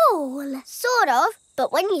a ball? Sort of,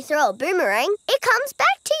 but when you throw a boomerang, it comes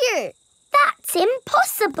back to you. That's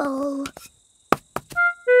impossible.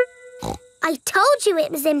 I told you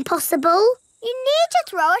it was impossible. You need to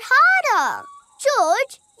throw it harder.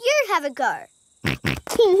 George, you have a go.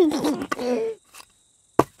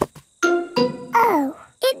 Oh,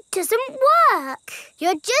 it doesn't work.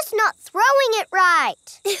 You're just not throwing it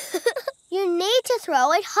right. You need to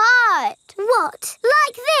throw it hard. What,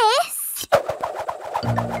 like this?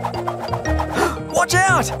 Watch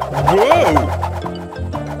out! Whoa!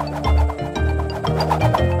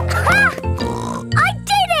 Ha! I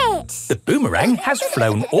did it! The boomerang has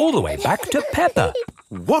flown all the way back to Peppa.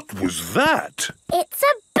 What was that? It's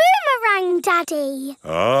a boomerang, Daddy.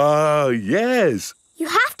 Ah, yes. You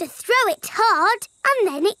have to throw it hard and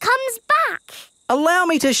then it comes back. Allow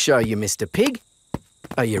me to show you, Mr. Pig.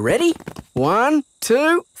 Are you ready? 1,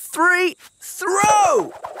 2, 3,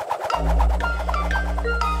 throw!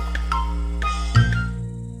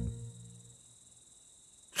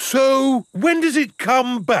 So, when does it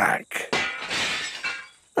come back?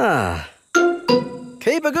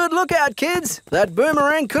 Keep a good lookout, kids. That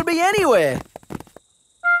boomerang could be anywhere.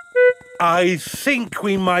 I think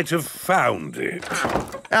we might have found it.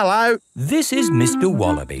 Hello. This is Mr.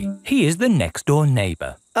 Wallaby. He is the next-door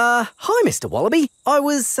neighbour. Hi, Mr. Wallaby. I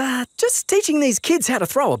was, just teaching these kids how to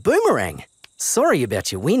throw a boomerang. Sorry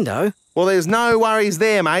about your window. Well, there's no worries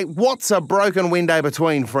there, mate. What's a broken window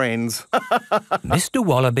between friends? Mr.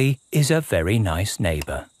 Wallaby is a very nice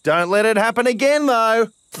neighbour. Don't let it happen again, though.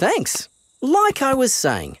 Thanks. Like I was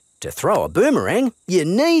saying, to throw a boomerang, you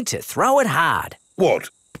need to throw it hard. What?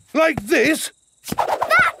 Like this?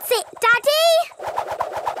 That's it, Daddy.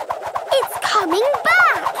 It's coming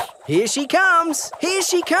back. Here she comes. Here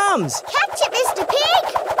she comes. Catch it, Mr.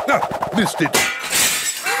 Pig. Ah, missed it.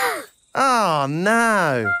 Oh,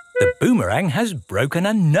 no. The boomerang has broken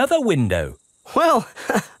another window. Well,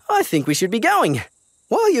 I think we should be going.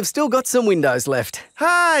 Well, you've still got some windows left.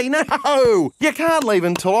 Hey, no! You can't leave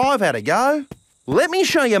until I've had a go. Let me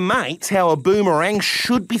show your mates how a boomerang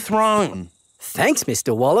should be thrown. Thanks,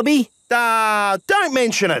 Mr. Wallaby. Don't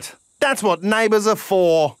mention it. That's what neighbours are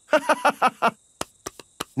for.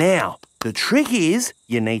 Now, the trick is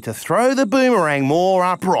you need to throw the boomerang more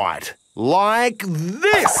upright. Like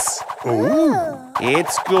this. Ooh.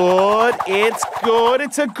 It's good. It's good.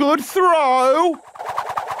 It's a good throw.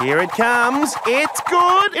 Here it comes. It's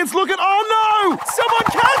good. It's looking... Oh, no! Someone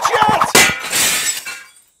catch it!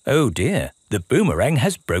 Oh, dear. The boomerang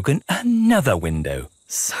has broken another window.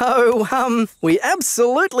 So, we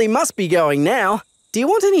absolutely must be going now. Do you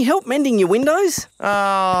want any help mending your windows?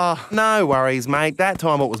 No worries, mate. That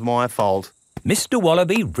time it was my fault. Mr.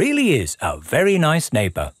 Wallaby really is a very nice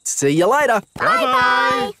neighbour. See you later.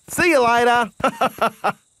 Bye-bye. See you later.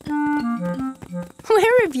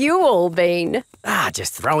 Where have you all been?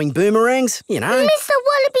 Just throwing boomerangs, you know. Mr.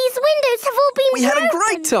 Wallaby's windows have all been We had a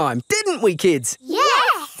great time, didn't we, kids?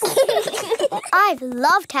 Yes. I've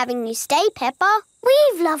loved having you stay, Peppa.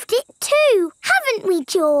 We've loved it too, haven't we,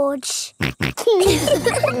 George?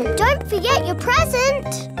 Don't forget your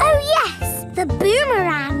present. Oh, yes, the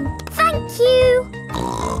boomerang. Thank you.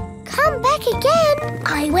 Come back again.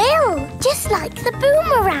 I will, just like the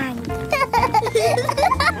boomerang.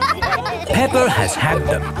 Peppa has had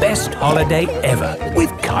the best holiday ever with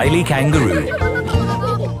Kylie Kangaroo.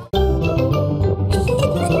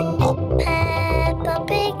 Peppa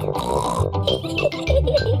Pig.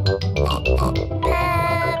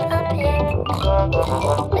 Peppa Pig.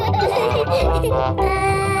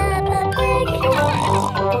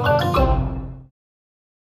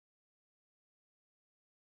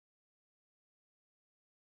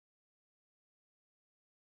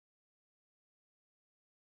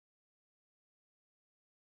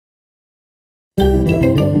 I'm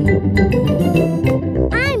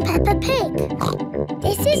Peppa Pig.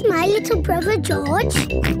 This is my little brother George.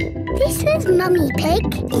 This is Mummy Pig.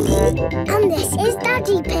 And this is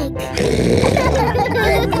Daddy Pig.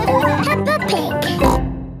 Peppa Pig.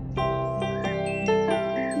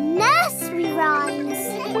 Nursery rhymes.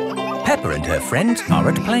 Peppa and her friends are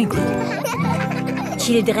at playgroup.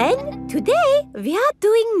 Children, today we are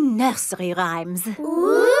doing nursery rhymes.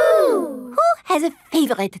 Ooh! Who has a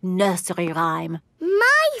favourite nursery rhyme?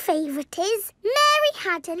 My favourite is Mary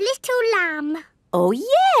Had a Little Lamb. Oh,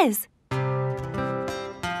 yes!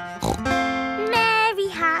 Mary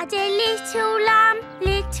had a little lamb,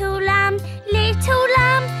 little lamb, little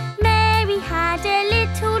lamb. Mary had a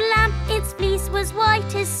little lamb, its fleece was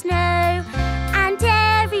white as snow. And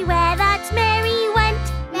everywhere that Mary went,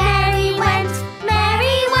 Mary went,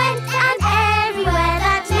 Mary went. And everywhere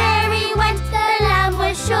that Mary went, the lamb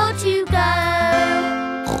was sure to go.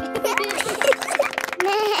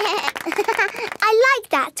 I like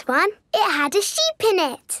that one. It had a sheep in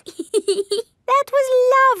it. That was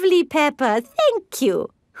lovely, Peppa. Thank you.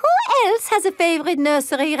 Who else has a favourite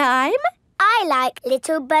nursery rhyme? I like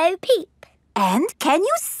Little Bo Peep. And can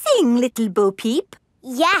you sing Little Bo Peep?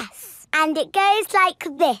 Yes, and it goes like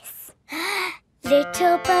this.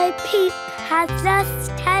 Little Bo Peep has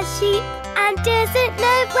lost her sheep and doesn't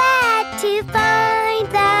know where to find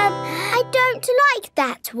them. I don't like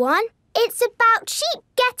that one. It's about sheep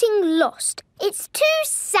getting lost. It's too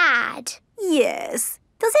sad. Yes.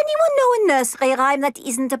 Does anyone know a nursery rhyme that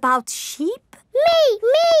isn't about sheep? Me!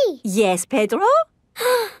 Yes, Pedro?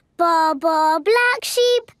 Ba ba black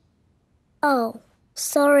sheep. Oh,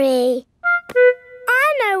 sorry.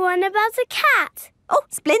 I know one about a cat. Oh,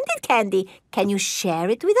 splendid, Candy. Can you share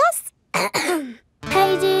it with us?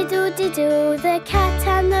 Hey diddle-diddle, the cat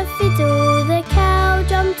and the fiddle, the cow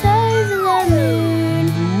jumped over the moon.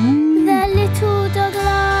 The little dog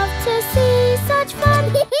loved to see such fun,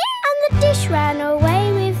 and the dish ran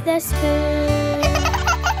away with the spoon.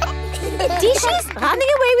 Dishes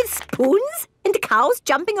running away with spoons and cows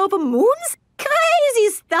jumping over moons? Crazy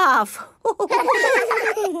stuff.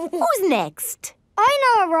 Who's next? I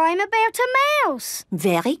know a rhyme about a mouse.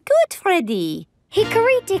 Very good, Freddy.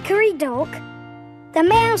 Hickory dickory dock, the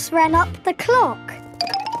mouse ran up the clock.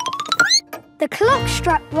 The clock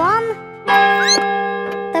struck one,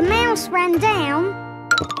 the mouse ran down.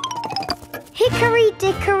 Hickory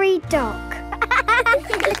dickory dock.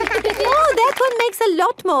 Oh, that one makes a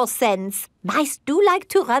lot more sense. Mice do like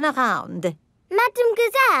to run around. Madam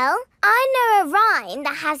Gazelle, I know a rhyme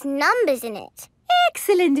that has numbers in it.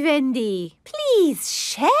 Excellent, Wendy. Please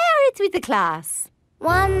share it with the class.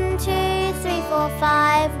 1, 2, 3, 4,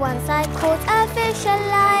 5. Once I caught a fish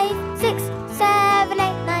alive. 6, 7,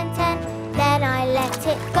 8, 9, 10. Then I let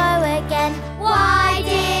it go again. Why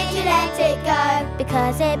did you let it go?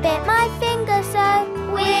 Because it bit my finger so.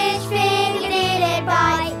 Which finger did it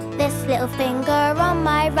bite? This little finger on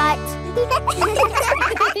my right.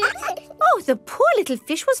 Oh, the poor little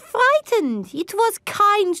fish was frightened. It was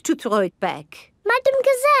kind to throw it back. Madam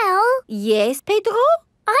Gazelle? Yes, Pedro?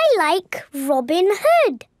 I like Robin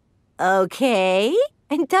Hood. Okay.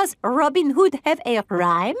 And does Robin Hood have a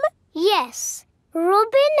rhyme? Yes.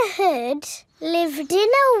 Robin Hood lived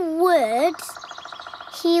in a wood.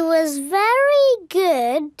 He was very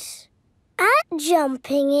good at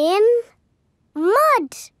jumping in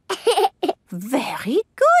mud. Very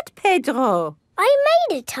good, Pedro. I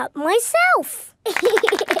made it up myself.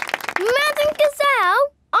 Madam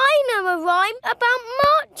Gazelle, I know a rhyme about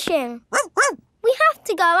marching. We have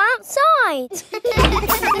to go outside.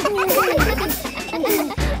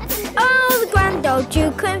 Oh, the grand old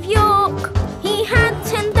Duke of York. He had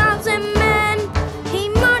 10,000 men. He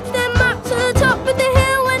marched them up to the top of the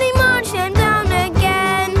hill and he marched them down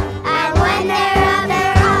again. And when they're up,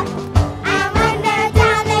 they're up. And when they're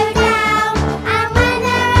down, they're down. And when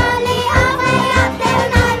they're only halfway up, they're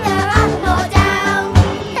neither up nor down.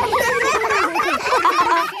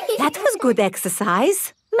 That was good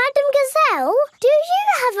exercise. Madam Gazelle, do you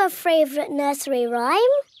have a favourite nursery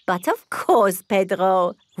rhyme? But of course,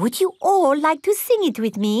 Pedro. Would you all like to sing it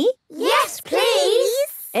with me? Yes, please.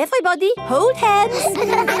 Everybody, hold hands.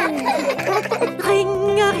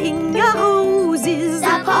 Ring-a-ring-a-roses,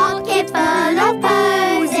 A pocket full of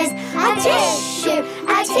posies. A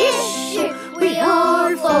tissue, we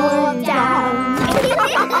all fall down.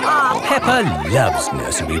 Peppa loves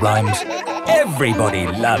nursery rhymes. Everybody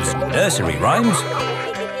loves nursery rhymes.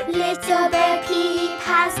 Little Bo Peep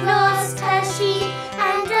has lost her sheep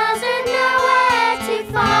and doesn't know where to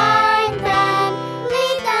find them.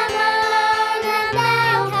 Leave them alone and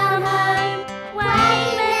they'll come home,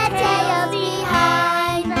 waving their tails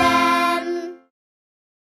behind them.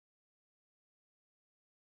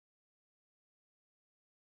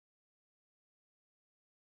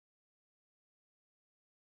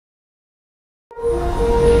 I'm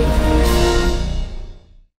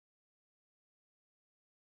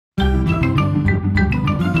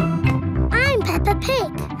Peppa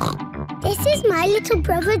Pig. This is my little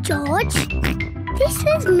brother George. This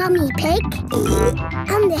is Mummy Pig.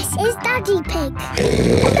 And this is Daddy Pig.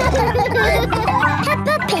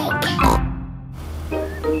 Peppa Pig.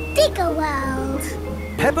 Digger World.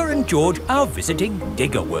 Peppa and George are visiting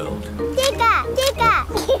Digger World. Digger, digger.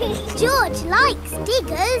 George likes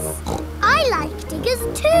diggers. I like diggers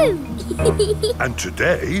too. And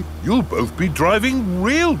today, you'll both be driving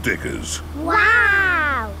real diggers.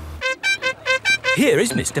 Wow! Here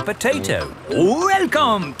is Mr. Potato.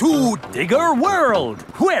 Welcome to Digger World,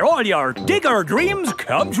 where all your digger dreams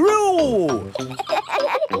come true.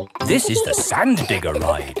 This is the Sand Digger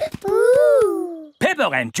ride. Ooh.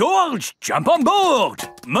 Peppa and George, jump on board.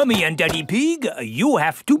 Mummy and Daddy Pig, you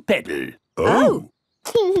have to pedal. Oh.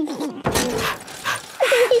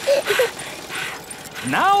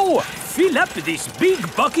 Now, fill up this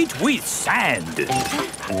big bucket with sand. This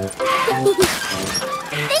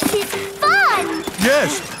is fun!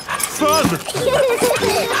 Yes, fun!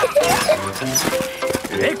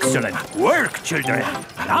 Excellent work, children.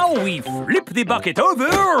 Now we flip the bucket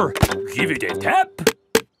over, give it a tap,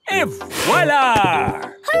 and voila!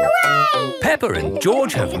 Hooray! Peppa and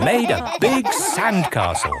George have made a big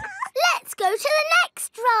sandcastle. Let's go to the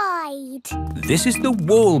next ride. This is the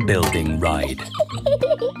wall building ride.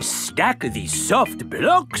 Stack the soft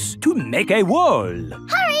blocks to make a wall.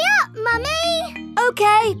 Hurry up, Mummy!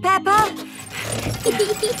 OK, Peppa.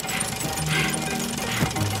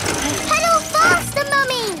 Pedal faster,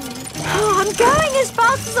 Mummy! Oh, I'm going as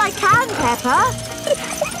fast as I can, Peppa.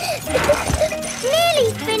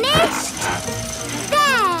 Nearly finished.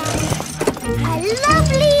 There! A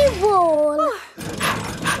lovely wall.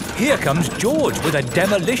 Here comes George with a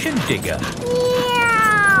demolition digger.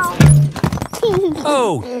 Meow.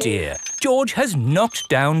 Oh dear, George has knocked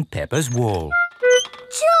down Peppa's wall.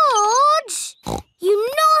 George! You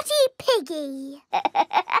naughty piggy!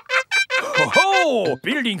 Ho-ho!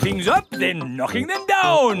 Building things up, then knocking them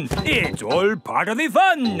down. It's all part of the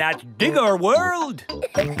fun at Digger World.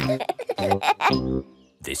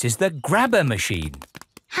 This is the grabber machine.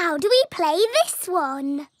 How do we play this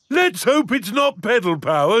one? Let's hope it's not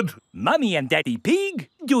pedal-powered. Mummy and Daddy Pig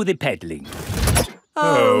do the peddling.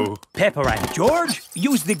 Oh. Peppa and George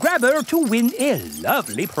use the grabber to win a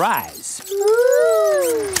lovely prize.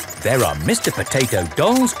 Ooh. There are Mr. Potato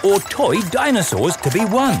dolls or toy dinosaurs to be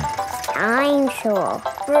won. Dinosaur.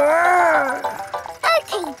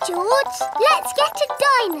 OK, George, let's get a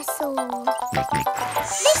dinosaur.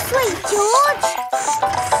 This way, George.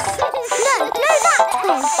 No, that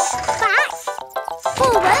way. Back,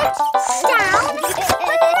 forward, down.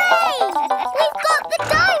 Hooray! We've got the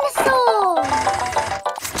dinosaur.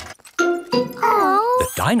 Oh. The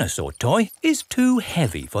dinosaur toy is too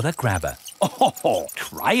heavy for the grabber. Oh,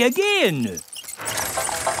 try again.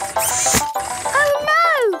 Oh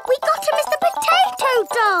no! We got a Mr. Potato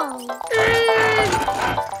doll!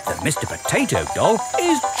 The Mr. Potato doll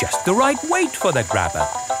is just the right weight for the grabber.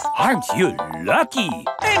 Aren't you lucky?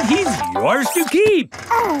 And he's yours to keep.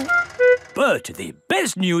 Oh. But the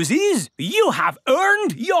best news is you have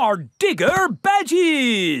earned your digger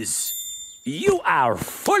badges. You are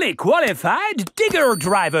fully qualified digger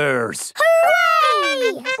drivers.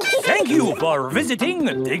 Hooray! Thank you for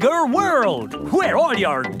visiting Digger World, where all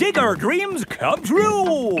your digger dreams come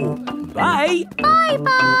true. Bye.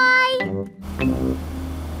 Bye-bye.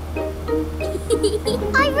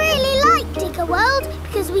 I really like Digger World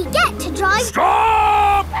because we get to drive...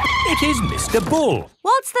 Stop! It is Mr. Bull.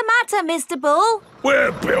 What's the matter, Mr. Bull?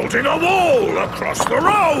 We're building a wall across the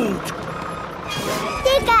road.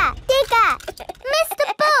 Digger, digger. Mr.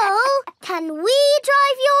 Bull, can we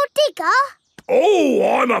drive your digger?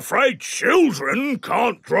 Oh, I'm afraid children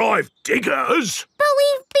can't drive diggers. But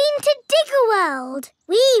we've been to Digger World.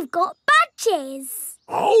 We've got badges.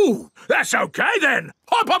 Oh, that's OK then.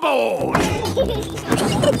 Hop aboard.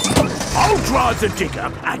 I'll drive the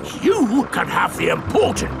digger and you can have the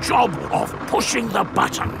important job of pushing the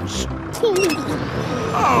buttons.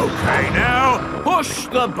 OK now, push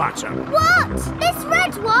the button. What? This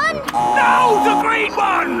red one? No, the green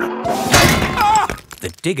one! Ah! The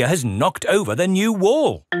digger has knocked over the new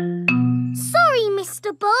wall. Sorry,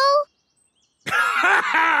 Mr. Bull.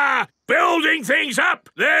 Building things up,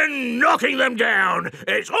 then knocking them down.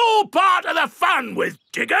 It's all part of the fun with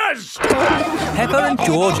diggers. Peppa and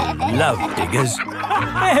George love diggers.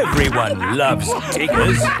 Everyone loves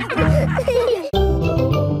diggers.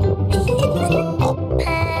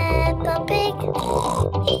 Peppa Pig.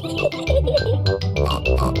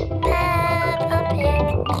 Peppa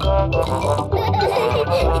Pig. I'm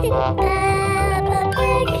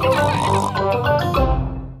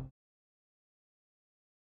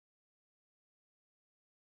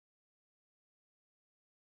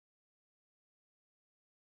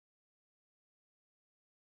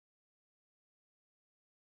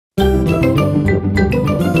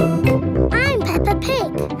Peppa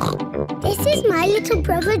Pig. This is my little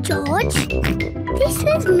brother George. This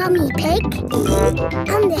is Mummy Pig.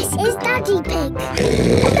 And this is Daddy Pig.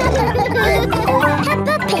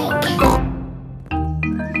 Peppa Pig.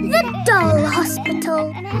 The Doll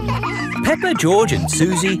Hospital. Peppa, George and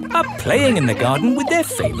Susie are playing in the garden with their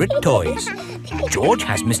favourite toys. George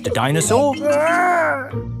has Mr. Dinosaur,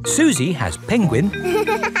 Susie has Penguin,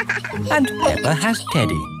 and Peppa has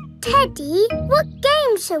Teddy. Teddy, what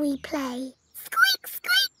game shall we play? Squeak,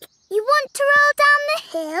 squeak. You want to roll down the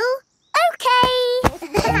hill? OK.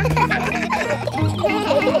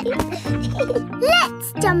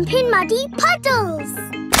 Let's jump in muddy puddles.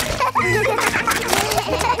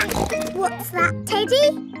 What's that,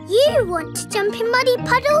 Teddy? You want to jump in muddy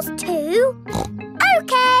puddles too?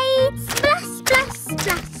 OK. Splash, splash,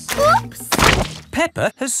 splash. Whoops.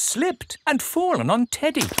 Peppa has slipped and fallen on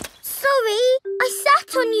Teddy. Sorry, I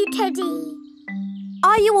sat on you, Teddy.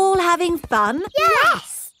 Are you all having fun?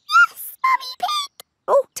 Yes. Yes, Mummy Pig.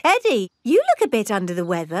 Oh, Teddy, you look a bit under the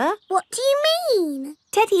weather. What do you mean?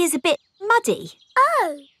 Teddy is a bit muddy.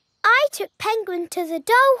 Oh, I took Penguin to the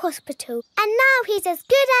doll hospital and now he's as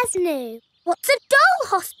good as new. What's a doll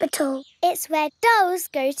hospital? It's where dolls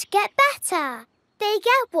go to get better. They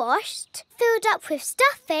get washed, filled up with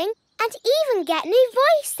stuffing and even get new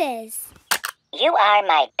voices. You are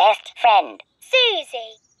my best friend.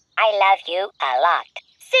 Susie. I love you a lot.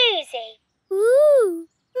 Susie. Ooh.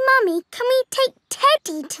 Mummy, can we take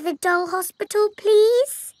Teddy to the doll hospital,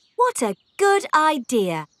 please? What a good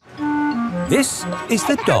idea. This is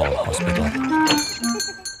the doll hospital.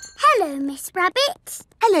 Hello, Miss Rabbit.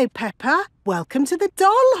 Hello, Peppa. Welcome to the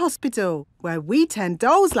doll hospital, where we turn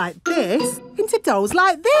dolls like this into dolls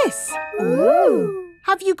like this. Ooh.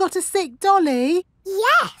 Have you got a sick dolly?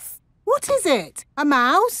 Yes. What is it? A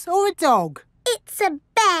mouse or a dog? It's a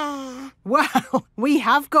bear. Well, we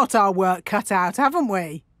have got our work cut out, haven't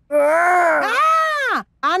we? Ah!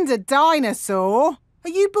 And a dinosaur. Are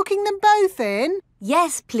you booking them both in?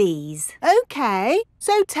 Yes, please. OK.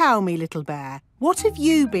 So tell me, little bear, what have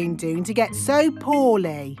you been doing to get so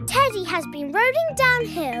poorly? Teddy has been rolling down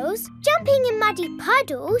hills, jumping in muddy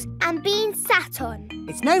puddles and being sat on.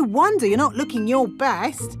 It's no wonder you're not looking your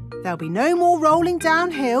best. There'll be no more rolling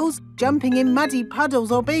down hills, jumping in muddy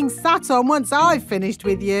puddles or being sat on once I've finished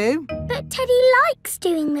with you. But Teddy likes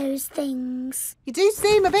doing those things. You do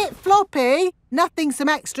seem a bit floppy. Nothing some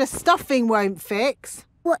extra stuffing won't fix.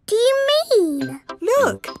 What do you mean?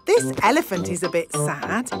 Look, this elephant is a bit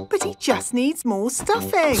sad, but he just needs more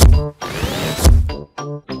stuffing.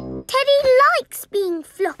 Teddy likes being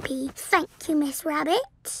floppy, thank you, Miss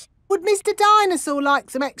Rabbit. Would Mr. Dinosaur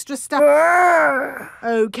like some extra stuff?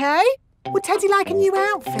 OK. Would Teddy like a new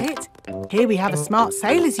outfit? Here we have a smart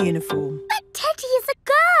sailor's uniform. But Teddy is a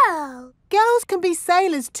girl. Girls can be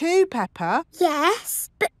sailors too, Peppa. Yes,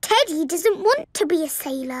 but Teddy doesn't want to be a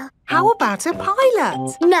sailor. How about a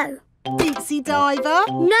pilot? No. Deep sea diver?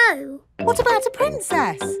 No. What about a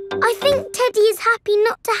princess? I think Teddy is happy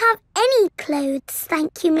not to have any clothes,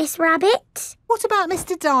 thank you, Miss Rabbit. What about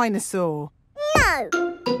Mr. Dinosaur? No.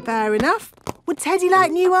 Fair enough. Would Teddy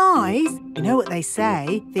like new eyes? You know what they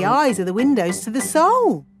say, the eyes are the windows to the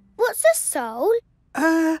soul. What's a soul?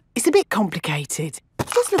 It's a bit complicated.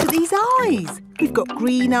 Just look at these eyes. We've got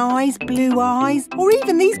green eyes, blue eyes, or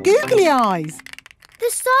even these googly eyes. The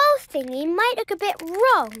soul thingy might look a bit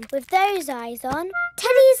wrong with those eyes on.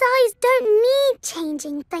 Teddy's eyes don't need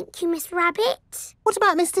changing, thank you, Miss Rabbit. What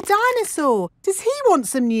about Mr. Dinosaur? Does he want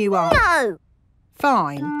some new eyes? No.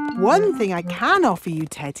 Fine. One thing I can offer you,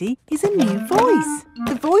 Teddy, is a new voice.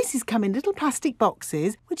 The voices come in little plastic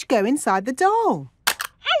boxes which go inside the doll.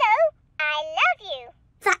 Hello, I love you.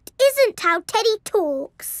 That isn't how Teddy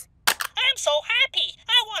talks. I'm so happy.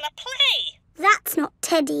 I want to play. That's not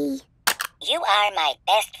Teddy. You are my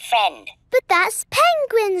best friend. But that's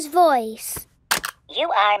Penguin's voice.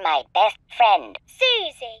 You are my best friend.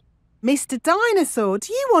 Susie. Mr. Dinosaur,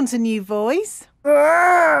 do you want a new voice?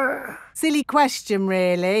 Silly question,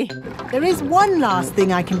 really. There is one last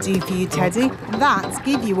thing I can do for you, Teddy. That's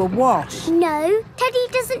give you a wash. No, Teddy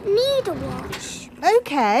doesn't need a wash.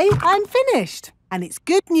 OK, I'm finished. And it's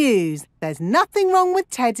good news. There's nothing wrong with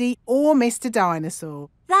Teddy or Mr. Dinosaur.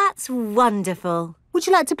 That's wonderful. Would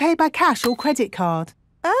you like to pay by cash or credit card?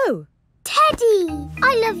 Oh. Teddy,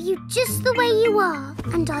 I love you just the way you are,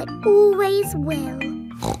 and I always will.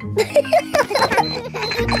 Peppa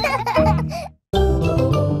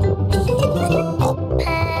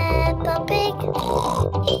Pig.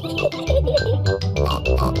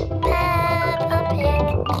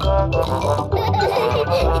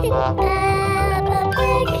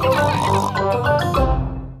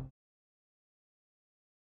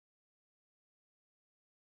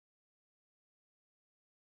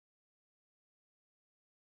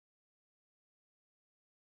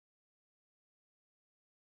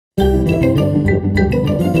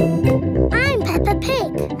 I'm Peppa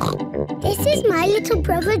Pig. This is my little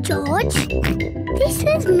brother George. This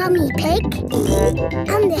is Mummy Pig.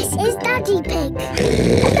 And this is Daddy Pig.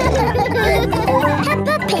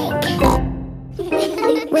 Peppa Pig.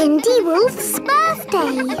 Wendy Wolf's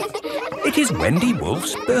birthday. It is Wendy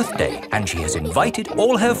Wolf's birthday, and she has invited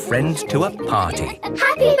all her friends to a party.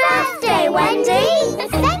 Happy birthday, Wendy!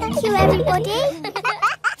 Thank you, everybody.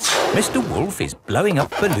 Mr. Wolf is blowing up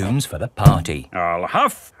balloons for the party. I'll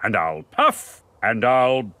huff and I'll puff and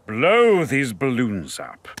I'll blow these balloons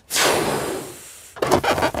up.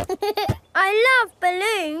 I love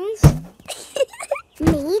balloons.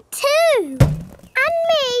 Me too. And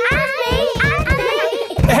me. And me. And me.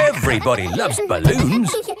 Everybody loves balloons.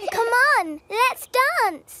 Come on, let's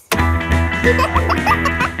dance.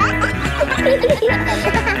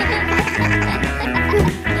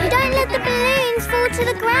 Don't let the balloons fall to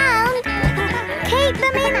the ground. Keep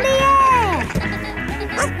them in the air.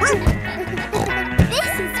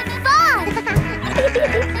 This is fun.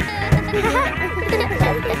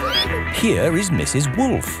 Here is Mrs.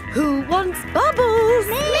 Wolf. Who wants bubbles?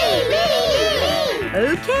 Me.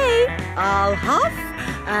 Okay, I'll huff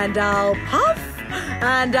and I'll puff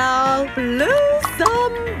and I'll blow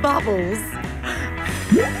some bubbles.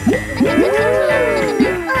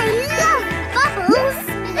 I love bubbles.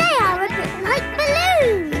 They are a bit like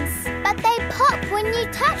balloons, but they pop when you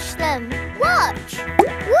touch them. Watch.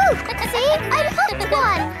 Woo! See, I popped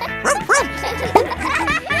one.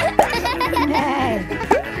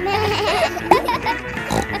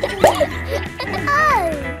 Oh,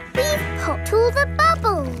 we've popped all the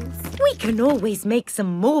bubbles. We can always make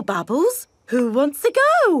some more bubbles. Who wants to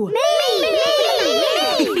go? Me!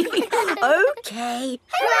 Okay.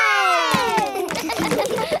 Hooray!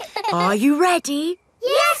 Are you ready?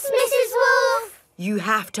 Yes, Mrs. Wolf. You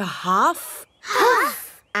have to huff.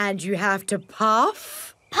 Huff. And you have to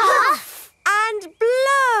puff. Puff. And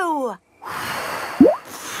blow.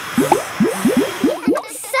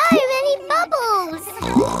 So many bubbles.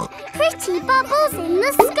 Pretty bubbles in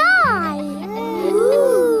the sky.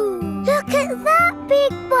 Ooh. Look at that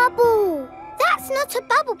big bubble. That's not a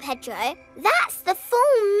bubble, Pedro. That's the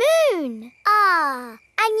full moon. Ah,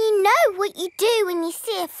 and you know what you do when you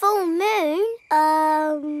see a full moon?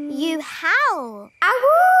 You howl.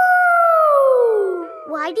 Ow!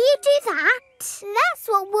 Why do you do that? That's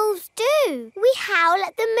what wolves do. We howl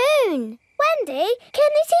at the moon. Wendy,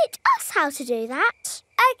 can you teach us how to do that?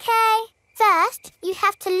 Okay. First, you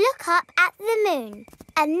have to look up at the moon.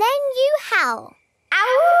 And then you howl.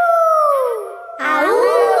 Ow!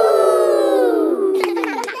 Ow!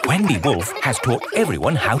 Wendy Wolf has taught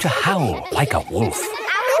everyone how to howl like a wolf.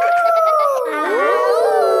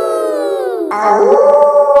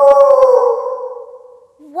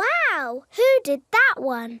 Wow, who did that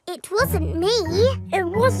one? It wasn't me. It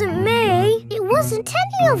wasn't me. It wasn't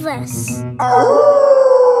any of us. It's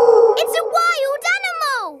a wild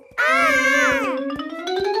animal.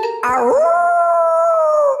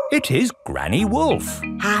 It is Granny Wolf.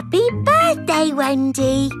 Happy birthday,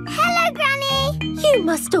 Wendy. Hello, Granny. You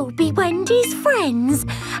must all be Wendy's friends.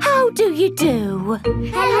 How do you do?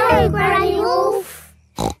 Hello, Granny Wolf.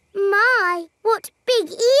 My, what big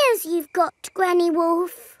ears you've got, Granny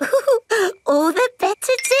Wolf. All the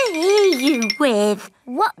better to hear you with.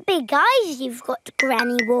 What big eyes you've got,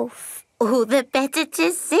 Granny Wolf. All the better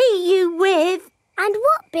to see you with. And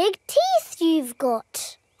what big teeth you've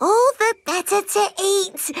got. All the better to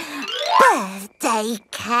eat birthday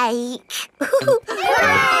cake.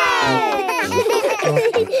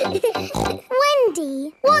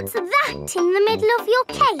 Wendy, what's that in the middle of your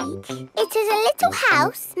cake? It is a little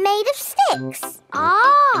house made of sticks.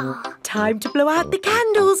 Ah! Time to blow out the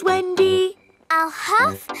candles, Wendy. I'll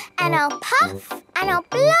huff and I'll puff and I'll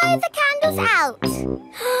blow the candles out.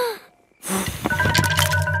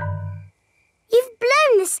 You've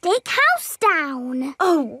blown the stick house down.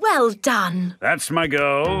 Oh, well done. That's my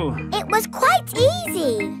go. It was quite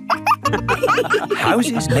easy.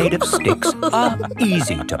 Houses made of sticks are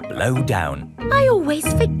easy to blow down. I always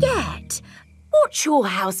forget. What's your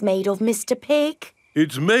house made of, Mr. Pig?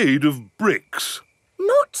 It's made of bricks.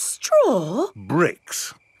 Not straw?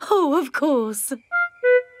 Bricks. Oh, of course.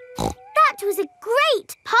 It was a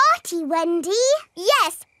great party, Wendy.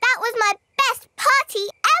 Yes, that was my best party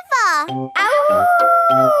ever.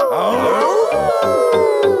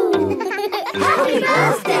 Happy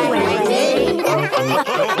birthday, Wendy.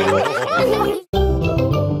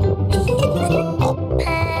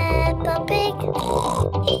 Peppa Pig.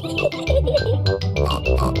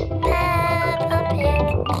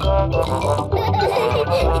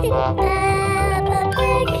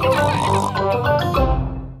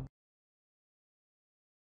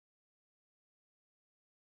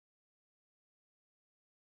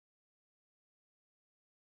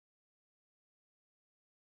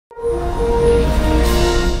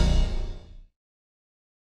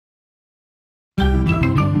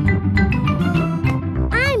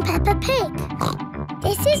 I'm Peppa Pig.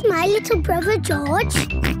 This is my little brother George.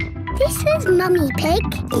 This is Mummy Pig.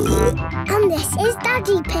 And this is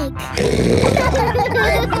Daddy Pig.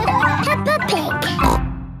 Peppa Pig.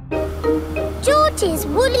 George's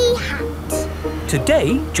woolly hat.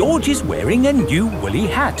 Today, George is wearing a new woolly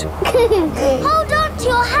hat. Hold on to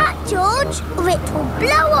your hat, George, or it will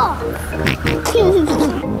blow off.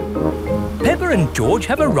 Peppa and George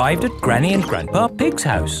have arrived at Granny and Grandpa Pig's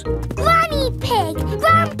house. Granny Pig,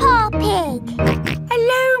 Grandpa Pig.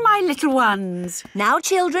 Hello, my little ones. Now,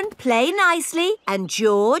 children, play nicely. And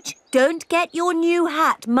George, don't get your new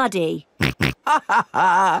hat muddy.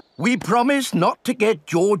 We promise not to get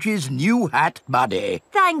George's new hat muddy.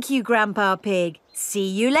 Thank you, Grandpa Pig. See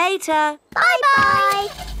you later. Bye-bye.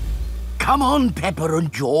 Come on, Peppa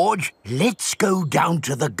and George. Let's go down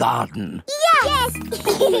to the garden. Yes!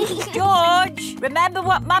 George, remember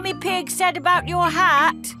what Mummy Pig said about your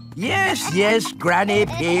hat? Yes, Granny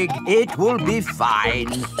Pig. It will be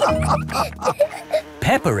fine.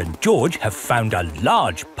 Peppa and George have found a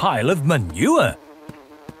large pile of manure.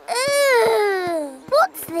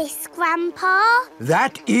 What's this, Grandpa?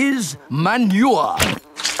 That is manure.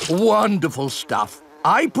 Wonderful stuff.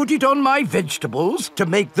 I put it on my vegetables to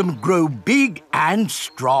make them grow big and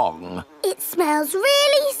strong. It smells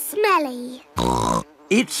really smelly.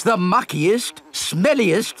 It's the muckiest,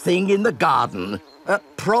 smelliest thing in the garden.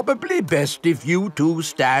 Probably best if you two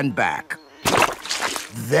stand back.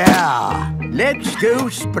 There. Let's go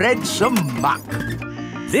spread some muck.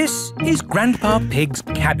 This is Grandpa Pig's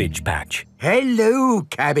cabbage patch. Hello,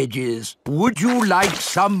 cabbages. Would you like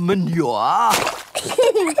some manure?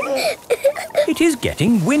 It is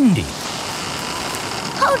getting windy.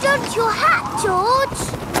 Hold on to your hat, George.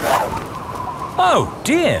 Oh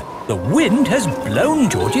dear, the wind has blown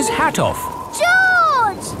George's hat off.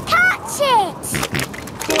 George, catch it!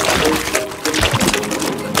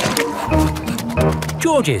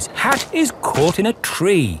 George's hat is caught in a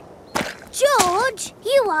tree. George,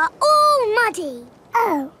 you are all muddy.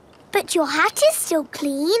 Oh, but your hat is still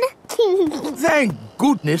clean. Thank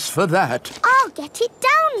goodness for that. I'll get it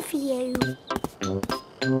down for you.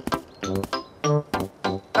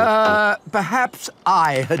 Perhaps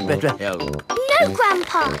I had better help. No,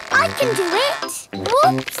 Grandpa, I can do it.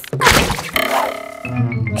 Whoops.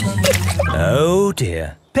 Oh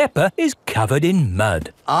dear, Peppa is covered in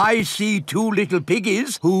mud. I see two little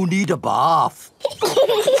piggies who need a bath.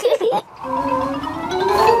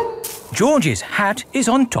 George's hat is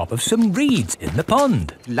on top of some reeds in the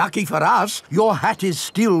pond. Lucky for us, your hat is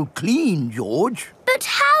still clean, George. But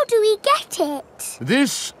how do we get it?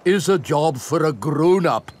 This is a job for a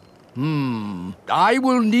grown-up. I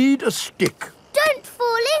will need a stick. Don't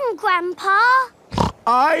fall in, Grandpa.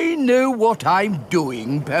 I know what I'm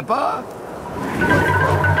doing, Peppa.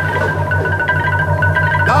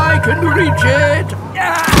 I can reach it.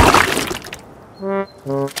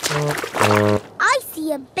 I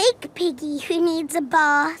see a big piggy who needs a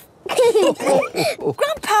bath.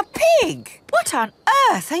 Grandpa Pig, what on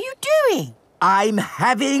earth are you doing? I'm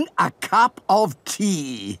having a cup of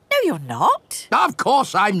tea. No, you're not. Of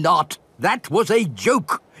course I'm not. That was a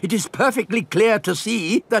joke. It is perfectly clear to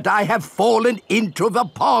see that I have fallen into the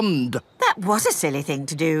pond. That was a silly thing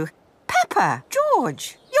to do. Peppa,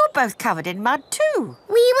 George, you're both covered in mud too.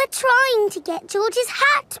 We were trying to get George's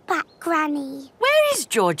hat back, Granny. Where is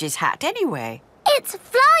George's hat anyway? It's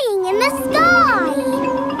flying in the sky.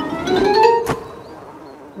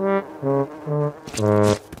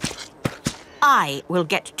 I will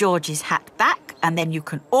get George's hat back and then you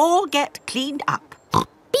can all get cleaned up.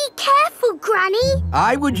 Be careful, Granny.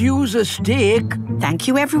 I would use a stick. Thank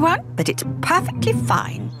you, everyone, but it's perfectly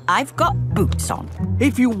fine. I've got boots on.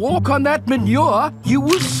 If you walk on that manure, you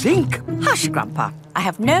will sink. Hush, Grandpa. I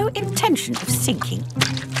have no intention of sinking.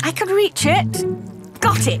 I can reach it.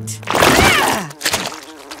 Got it.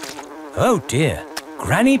 Oh dear,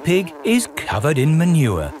 Granny Pig is covered in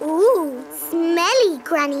manure. Ooh, smelly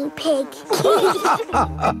Granny Pig.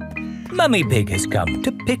 Mummy Pig has come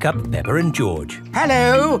to pick up Peppa and George.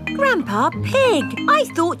 Hello. Grandpa Pig, I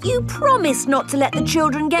thought you promised not to let the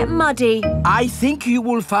children get muddy. I think you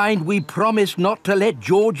will find we promised not to let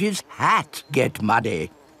George's hat get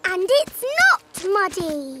muddy. And it's not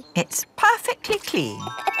muddy. It's perfectly clean.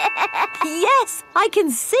 Yes, I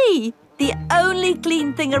can see. The only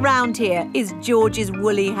clean thing around here is George's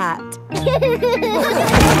woolly hat.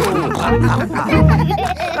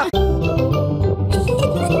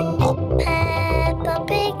 Peppa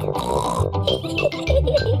Pig.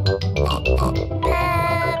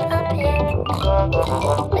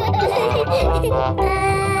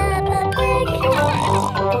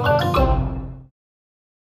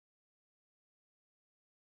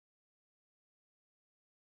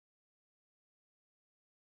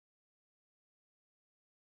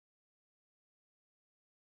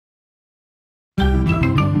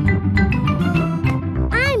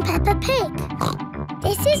 I'm Peppa Pig.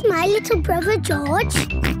 This is my little brother George.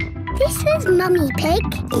 This is Mummy Pig.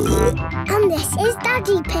 And this is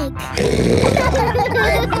Daddy Pig.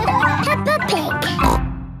 Peppa Pig.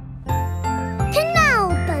 Canal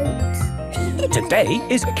boat. Today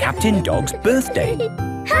is Captain Dog's birthday.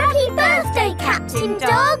 Happy birthday, Captain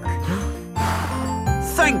Dog.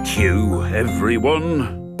 Thank you,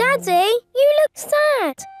 everyone. Daddy, you look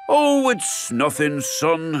sad. Oh, it's nothing,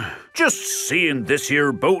 son. Just seeing this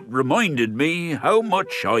here boat reminded me how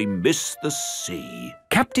much I miss the sea.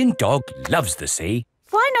 Captain Dog loves the sea.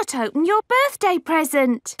 Why not open your birthday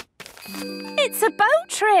present? It's a boat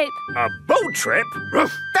trip. A boat trip?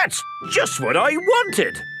 That's just what I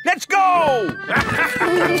wanted. Let's go!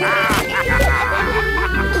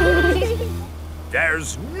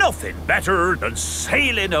 There's nothing better than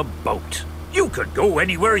sailing a boat. You could go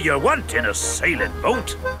anywhere you want in a sailing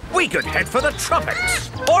boat. We could head for the tropics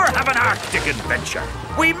or have an Arctic adventure.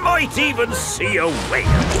 We might even see a whale.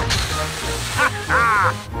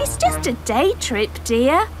 It's just a day trip,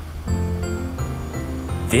 dear.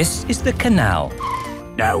 This is the canal.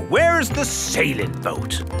 Now, where's the sailing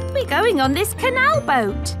boat? We're going on this canal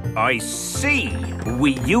boat. I see.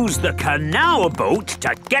 We use the canal boat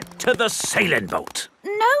to get to the sailing boat.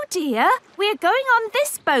 No, dear. We're going on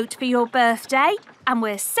this boat for your birthday, and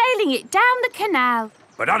we're sailing it down the canal.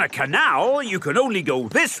 But on a canal, you can only go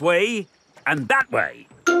this way and that way.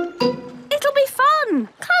 It'll be fun.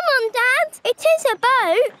 Come on, Dad. It is a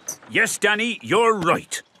boat. Yes, Danny, you're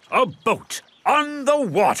right. A boat on the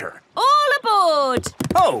water. All aboard.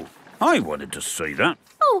 Oh, I wanted to say that.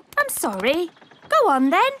 Oh, I'm sorry. Go on,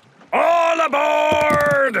 then. All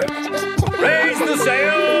aboard! Raise the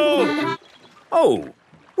sail! Oh,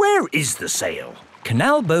 where is the sail?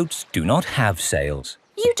 Canal boats do not have sails.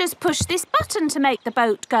 You just push this button to make the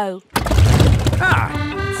boat go. Ah,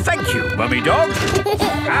 thank you, Mummy Dog.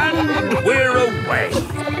 And we're away.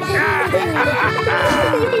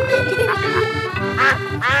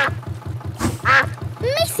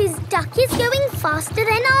 Mrs. Duck is going faster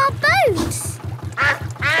than our boat.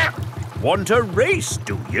 Want a race,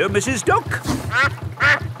 do you, Mrs. Duck?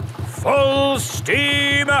 Full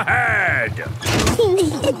steam ahead!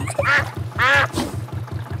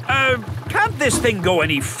 Can't this thing go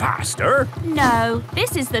any faster? No,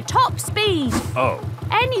 this is the top speed. Oh.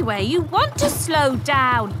 Anyway, you want to slow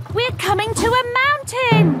down. We're coming to a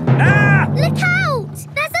mountain. Ah! Look out!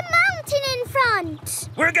 There's a mountain in front.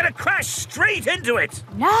 We're gonna crash straight into it.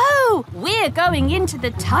 No, we're going into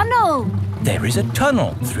the tunnel. There is a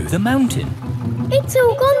tunnel through the mountain. It's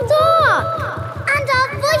all gone dark. And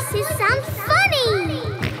our voices sound funny.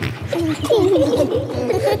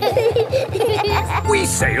 We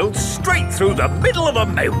sailed straight through the middle of a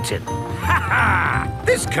mountain. Ha ha!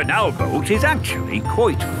 This canal boat is actually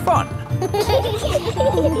quite fun. Look,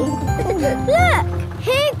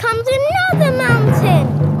 here comes another mountain.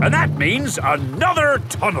 And that means another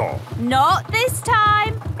tunnel. Not this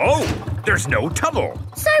time. Oh, there's no tunnel.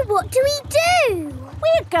 So what do we do?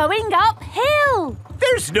 We're going uphill.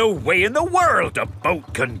 There's no way in the world a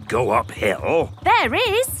boat can go uphill. There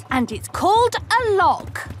is, and it's called a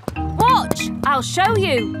lock. Watch, I'll show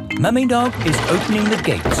you. Mummy Dog is opening the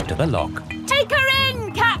gates to the lock. Take her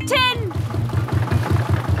in, Captain.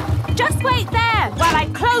 Just wait there while I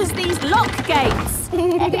close these lock gates.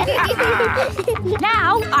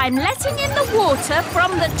 Now I'm letting in the water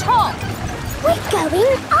from the top. We're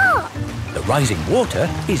going up. The rising water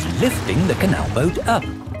is lifting the canal boat up.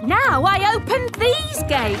 Now I open these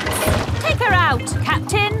gates. Take her out,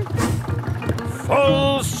 Captain.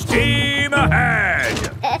 Full steam ahead!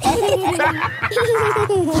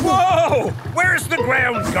 Whoa! Where's the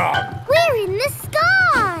ground gone? We're in the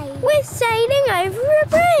sky. We're sailing over a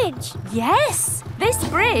bridge. Yes, This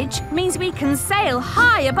bridge means we can sail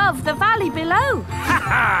high above the valley below. Ha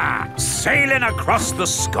ha! Sailing across the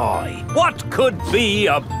sky. What could be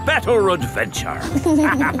a better adventure?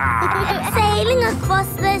 Sailing across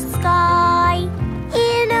the sky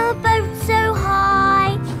in a boat so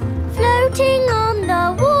high, floating on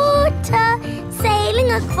the water,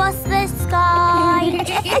 sailing across the sky.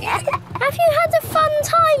 Have you had a fun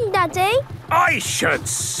time, Daddy? I should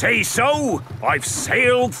say so. I've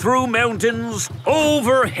sailed through mountains,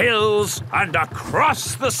 over hills, and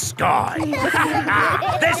across the sky.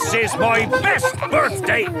 This is my best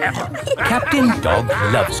birthday ever. Captain Dog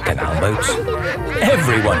loves canal boats.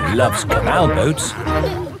 Everyone loves canal boats.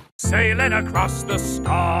 Sailing across the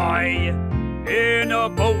sky in a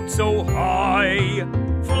boat so high,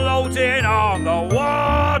 floating on the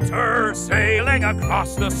water, sailing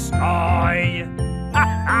across the sky.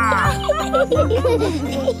 I'm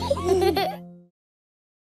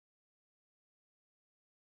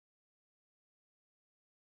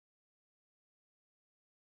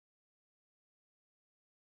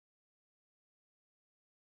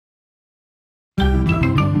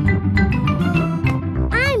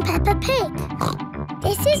Peppa Pig.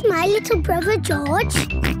 This is my little brother George.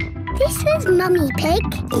 This is Mummy Pig.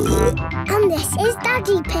 And this is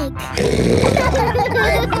Daddy Pig.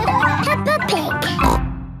 Peppa Pig.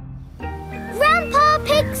 Grandpa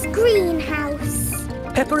Pig's greenhouse.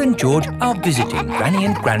 Peppa and George are visiting Granny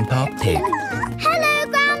and Grandpa Pig. Hello,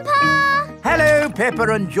 Grandpa. Hello, Peppa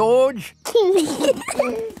and George.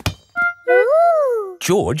 Ooh.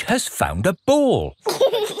 George has found a ball.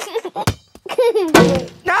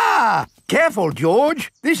 Ah! Careful,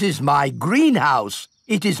 George. This is my greenhouse.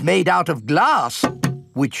 It is made out of glass,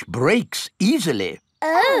 which breaks easily.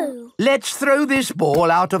 Oh. Let's throw this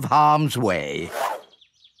ball out of harm's way.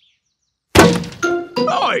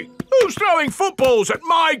 Oi! Who's throwing footballs at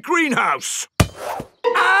my greenhouse?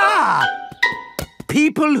 Ah!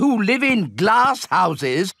 People who live in glass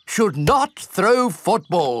houses should not throw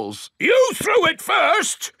footballs. You threw it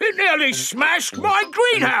first! It nearly smashed my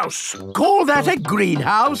greenhouse! Call that a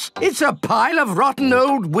greenhouse? It's a pile of rotten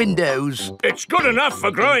old windows. It's good enough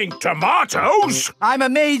for growing tomatoes! I'm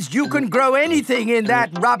amazed you can grow anything in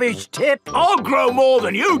that rubbish tip. I'll grow more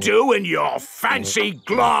than you do in your fancy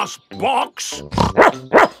glass box!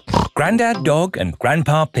 Grandad Dog and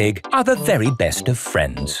Grandpa Pig are the very best of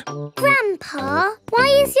friends. Grandpa, why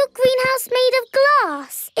is your greenhouse made of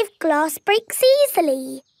glass if glass breaks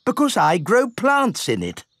easily? Because I grow plants in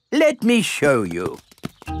it. Let me show you.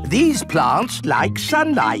 These plants like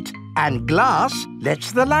sunlight, and glass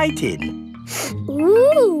lets the light in.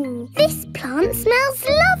 Ooh, this plant smells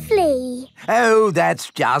lovely. Oh, that's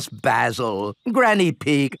just basil. Granny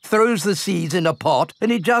Pig throws the seeds in a pot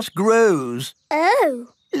and it just grows. Oh.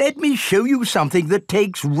 Let me show you something that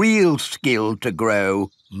takes real skill to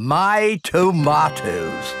grow. My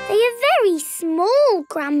tomatoes. They are very small,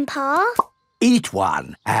 Grandpa. Eat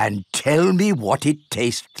one and tell me what it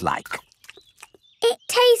tastes like. It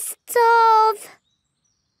tastes of...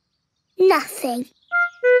 nothing.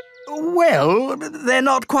 Well, they're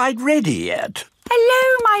not quite ready yet.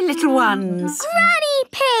 Hello, my little ones. Granny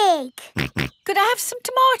Pig! Could I have some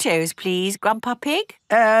tomatoes, please, Grandpa Pig?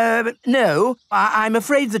 No. I'm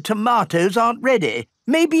afraid the tomatoes aren't ready.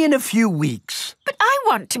 Maybe in a few weeks. But I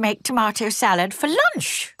want to make tomato salad for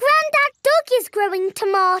lunch. Grandad Dog is growing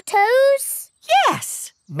tomatoes.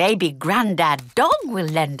 Yes. Maybe Grandad Dog will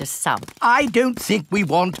lend us some. I don't think we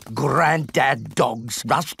want Grandad Dog's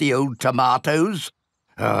rusty old tomatoes.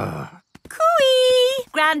 Cooey!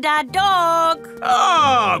 Grandad Dog!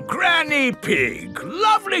 Ah, Granny Pig.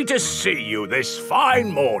 Lovely to see you this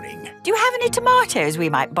fine morning. Do you have any tomatoes we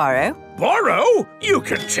might borrow? Borrow? You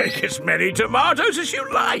can take as many tomatoes as you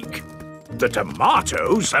like. The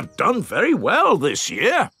tomatoes have done very well this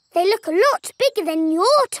year. They look a lot bigger than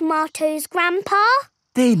your tomatoes, Grandpa.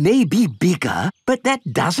 They may be bigger, but that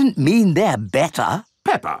doesn't mean they're better.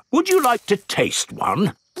 Peppa, would you like to taste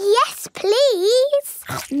one? Yes, please.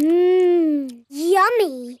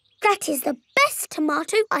 Yummy. That is the best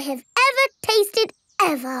tomato I have ever tasted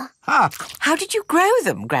ever. How did you grow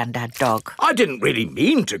them, Grandad Dog? I didn't really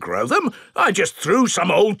mean to grow them. I just threw some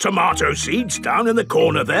old tomato seeds down in the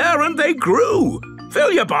corner there and they grew.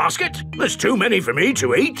 Fill your basket. There's too many for me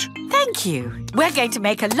to eat. Thank you. We're going to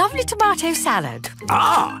make a lovely tomato salad.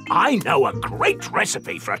 Ah, I know a great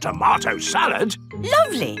recipe for a tomato salad.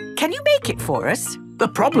 Lovely. Can you make it for us? The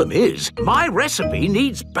problem is, my recipe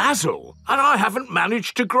needs basil, and I haven't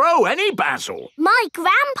managed to grow any basil. My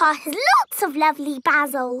grandpa has lots of lovely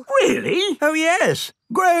basil. Really? Oh, yes.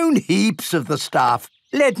 Grown heaps of the stuff.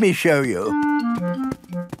 Let me show you.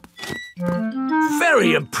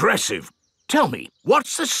 Very impressive. Tell me,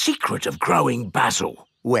 what's the secret of growing basil?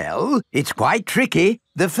 Well, it's quite tricky.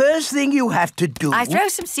 The first thing you have to do... I throw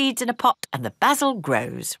some seeds in a pot and the basil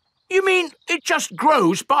grows. You mean it just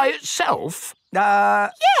grows by itself?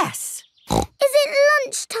 Yes. Is it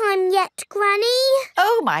lunchtime yet, Granny?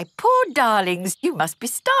 Oh, my poor darlings, you must be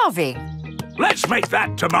starving. Let's make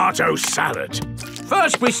that tomato salad.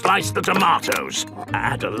 First, we slice the tomatoes.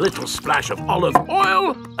 Add a little splash of olive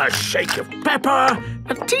oil, a shake of pepper,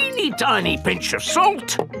 a teeny tiny pinch of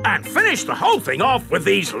salt, and finish the whole thing off with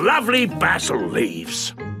these lovely basil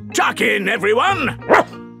leaves. Tuck in, everyone.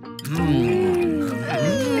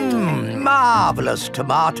 Marvellous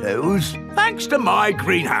tomatoes. Thanks to my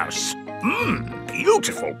greenhouse.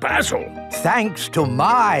 Beautiful basil. Thanks to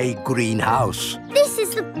my greenhouse. This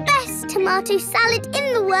is the best tomato salad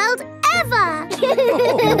in the world ever!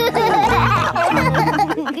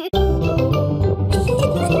 Peppa Pig.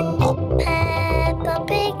 Peppa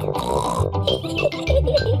Pig.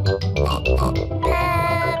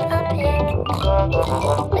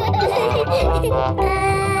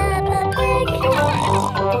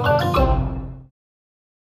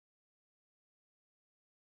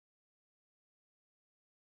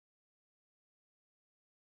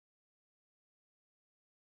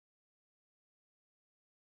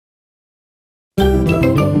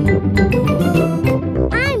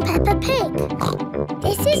 I'm Peppa Pig.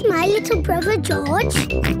 This is my little brother George.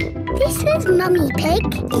 This is Mummy Pig.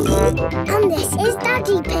 And this is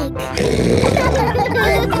Daddy Pig.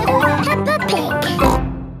 Peppa Pig.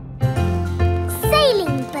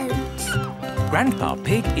 Sailing boat. Grandpa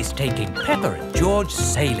Pig is taking Peppa and George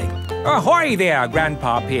sailing. Ahoy there,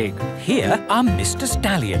 Grandpa Pig. Here are Mr.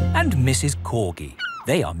 Stallion and Mrs. Corgi.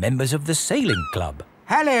 They are members of the sailing club.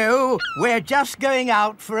 Hello, we're just going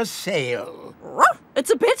out for a sail. It's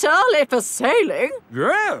a bit early for sailing.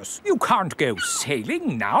 Yes, you can't go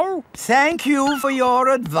sailing now. Thank you for your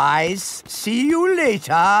advice. See you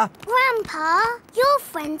later. Grandpa, your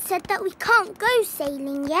friend said that we can't go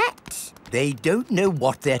sailing yet. They don't know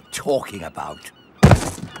what they're talking about.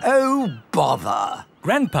 Oh, bother.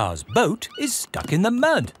 Grandpa's boat is stuck in the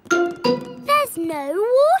mud. There's no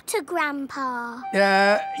water, Grandpa.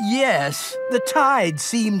 Yes. The tide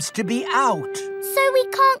seems to be out. So we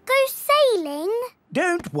can't go sailing?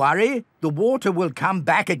 Don't worry. The water will come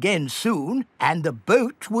back again soon and the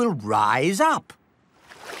boat will rise up.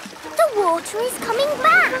 The water is coming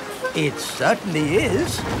back. It certainly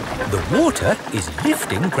is. The water is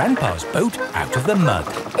lifting Grandpa's boat out of the mud.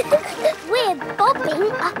 We're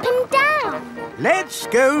bobbing up and down. Let's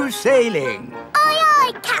go sailing. Aye,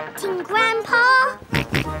 aye, Captain Grandpa.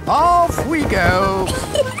 Off we go.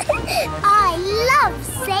 I love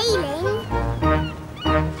sailing.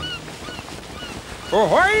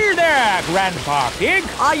 Ahoy there, Grandpa Pig.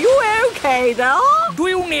 Are you okay there? Do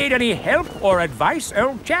you need any help or advice,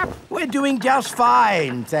 old chap? We're doing just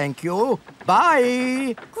fine, thank you.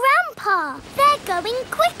 Bye. Grandpa, they're going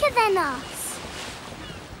quicker than us.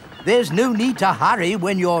 There's no need to hurry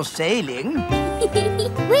when you're sailing.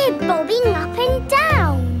 We're bobbing up and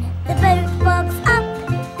down. The boat bobs up,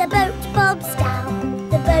 the boat bobs down.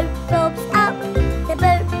 The boat bobs up, the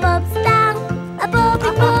boat bobs down. A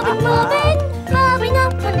bobbing, bobbing, bobbing, bobbing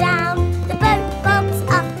up and down. The boat bobs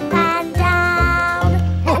up and down.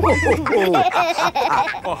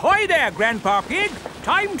 Ahoy there, Grandpa Pig.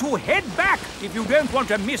 Time to head back if you don't want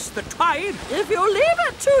to miss the tide. If you leave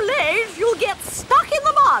it too late, you'll get stuck in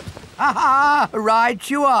the mud. Ha-ha, right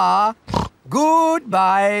you are.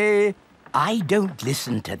 Goodbye. I don't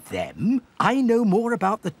listen to them. I know more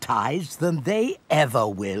about the tides than they ever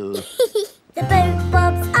will. The boat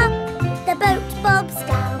bobs up, the boat bobs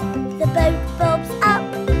down. The boat bobs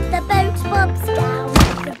up, the boat bobs down.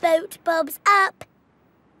 The boat bobs up.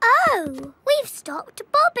 Oh, we've stopped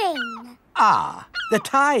bobbing. Ah, the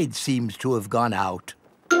tide seems to have gone out.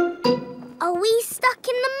 Are we stuck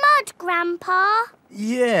in the mud, Grandpa?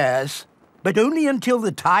 Yes, but only until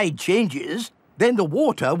the tide changes. Then the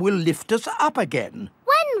water will lift us up again.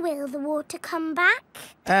 When will the water come back?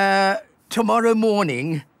 Tomorrow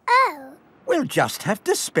morning. Oh. We'll just have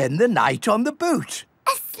to spend the night on the boat.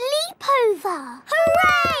 A sleepover!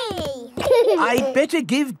 Hooray! I'd better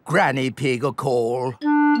give Granny Pig a call.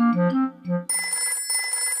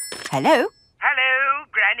 Hello? Hello,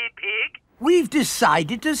 Granny Pig. We've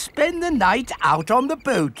decided to spend the night out on the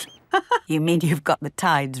boat. You mean you've got the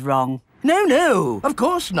tides wrong? No, of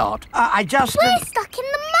course not. I just... We're stuck in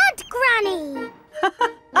the mud, Granny.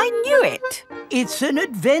 I knew it. It's an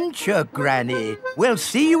adventure, Granny. We'll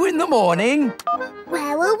see you in the morning.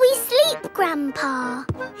 Where will we sleep, Grandpa?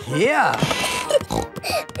 Here.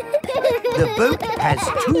 The boat has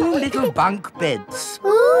 2 little bunk beds.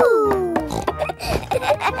 Ooh.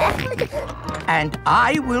 And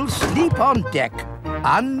I will sleep on deck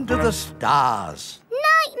under the stars.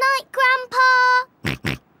 Night-night,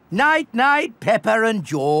 Grandpa. Night-night, Peppa and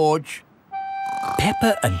George.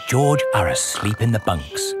 Peppa and George are asleep in the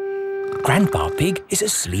bunks. Grandpa Pig is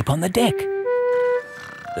asleep on the deck.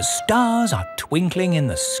 The stars are twinkling in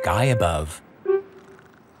the sky above.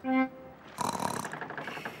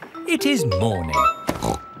 It is morning.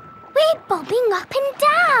 We're bobbing up and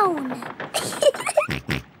down.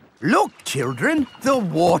 Look, children, the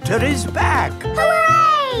water is back.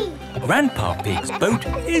 Hooray! Grandpa Pig's boat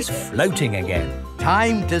is floating again.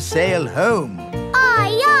 Time to sail home.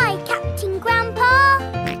 Aye, aye, Captain Grandpa.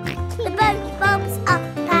 The boat bobs up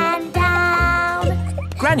and down.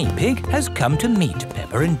 Granny Pig has come to meet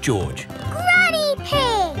Peppa and George. Granny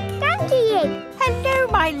Pig! Thank you. Hello,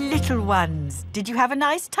 my little ones. Did you have a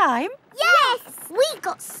nice time? Yes! We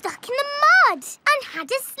got stuck in the mud and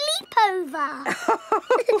had a sleepover.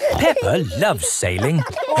 Peppa loves sailing.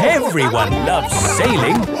 Everyone loves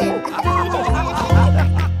sailing. The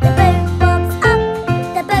boat bobs up,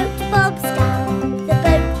 the boat bobs down. The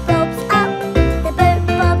boat bobs up, the boat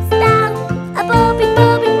bobs down. A bobbing,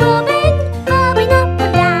 bobbing, bobbing, bobbing up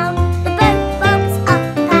and down. The boat bobs up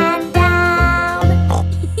and down.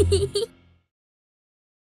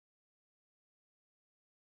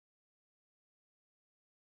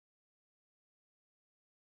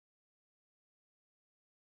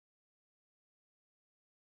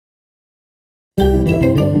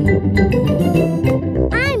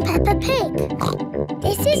 I'm Peppa Pig.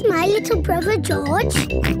 This is my little brother George.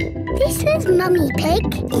 This is Mummy Pig.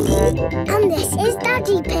 And this is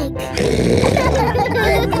Daddy Pig.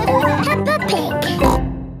 Peppa Pig.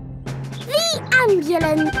 The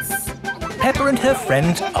ambulance. Peppa and her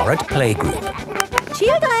friends are at playgroup.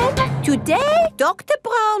 Children, today Dr.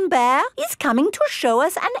 Brown Bear is coming to show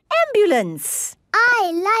us an ambulance.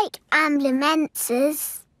 I like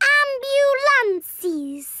ambulances.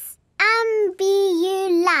 Ambulances. Ambulances.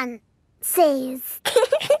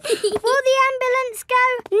 Will the ambulance go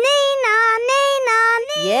Nina, Nina,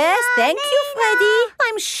 Nina? Yes, thank you, Freddy.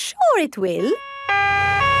 I'm sure it will.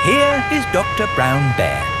 Here is Dr. Brown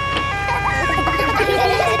Bear.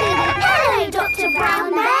 Hello, Dr.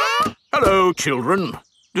 Brown Bear. Hello, children.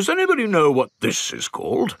 Does anybody know what this is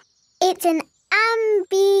called? It's an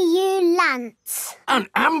ambulance. An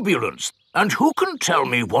ambulance. And who can tell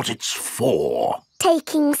me what it's for?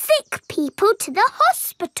 Taking sick people to the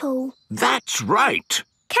hospital. That's right.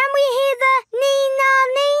 Can we hear the Nina,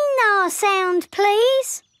 Nina sound,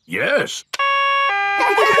 please? Yes.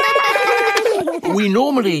 We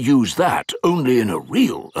normally use that only in a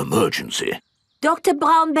real emergency. Dr.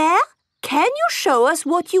 Brown Bear, can you show us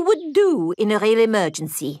what you would do in a real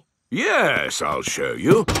emergency? Yes, I'll show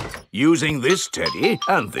you. Using this teddy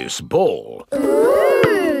and this ball.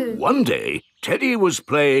 Ooh. One day, Teddy was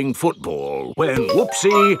playing football when,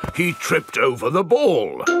 whoopsie, he tripped over the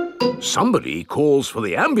ball. Somebody calls for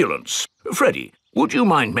the ambulance. Freddy, would you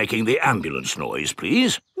mind making the ambulance noise,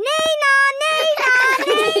 please? Nina,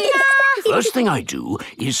 Nina, Nina. First thing I do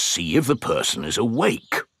is see if the person is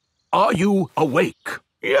awake. Are you awake?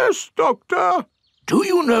 Yes, Doctor. Do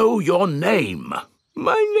you know your name?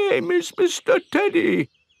 My name is Mr. Teddy.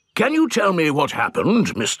 Can you tell me what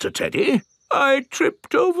happened, Mr. Teddy? I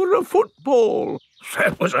tripped over a football.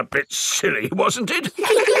 That was a bit silly, wasn't it?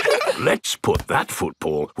 Let's put that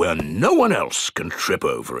football where no one else can trip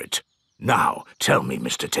over it. Now, tell me,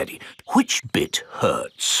 Mr. Teddy, which bit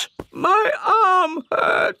hurts? My arm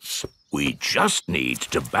hurts. We just need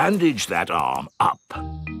to bandage that arm up.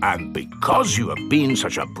 And because you have been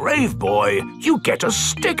such a brave boy, you get a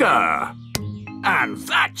sticker. And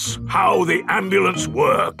that's how the ambulance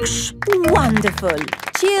works. Wonderful.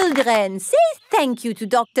 Children, say thank you to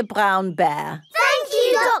Dr. Brown Bear. Thank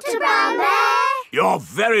you, Dr. Brown Bear. You're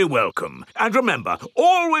very welcome. And remember,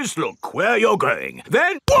 always look where you're going.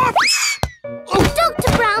 Then, whoops!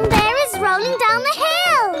 Dr. Brown Bear is rolling down the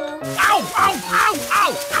hill. Ow, ow, ow,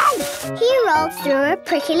 ow, ow! He rolled through a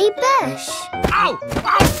prickly bush. Ow,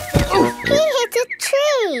 ow! He hit a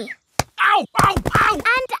tree. Ow, ow, ow!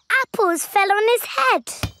 And apples fell on his head.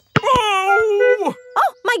 Oh!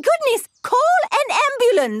 Oh, my goodness! Call an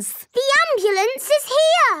ambulance! The ambulance is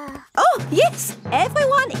here! Oh, yes!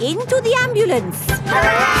 Everyone into the ambulance!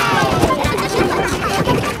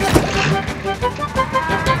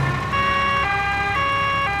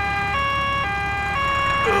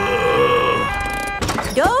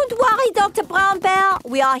 Don't worry, Dr. Dr. Brown Bear.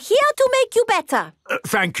 We are here to make you better.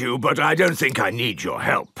 Thank you, but I don't think I need your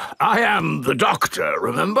help. I am the doctor,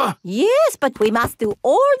 remember? Yes, but we must do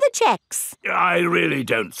all the checks. I really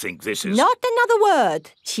don't think this is... Not another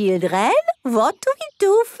word. Children, what do we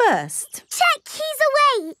do first? Check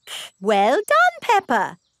he's awake. Well done,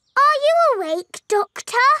 Peppa. Are you awake,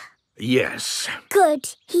 Doctor? Yes.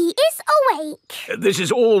 Good. He is awake. This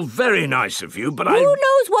is all very nice of you, but Who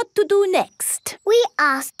knows what to do next? We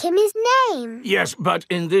ask him his name. Yes, but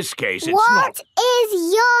in this case it's What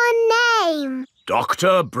is your name?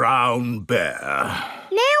 Dr. Brown Bear.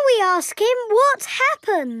 Now we ask him what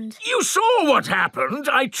happened. You saw what happened.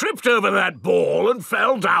 I tripped over that ball and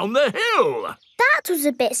fell down the hill. That was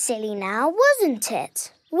a bit silly now, wasn't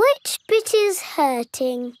it? Which bit is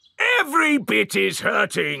hurting? Every bit is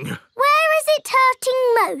hurting. Where is it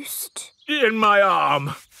hurting most? In my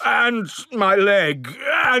arm, and my leg,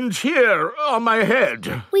 and here on my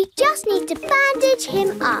head. We just need to bandage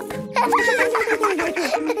him up.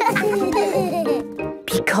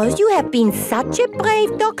 Because you have been such a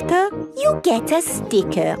brave doctor, you get a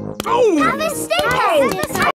sticker. Oh! Have a sticker!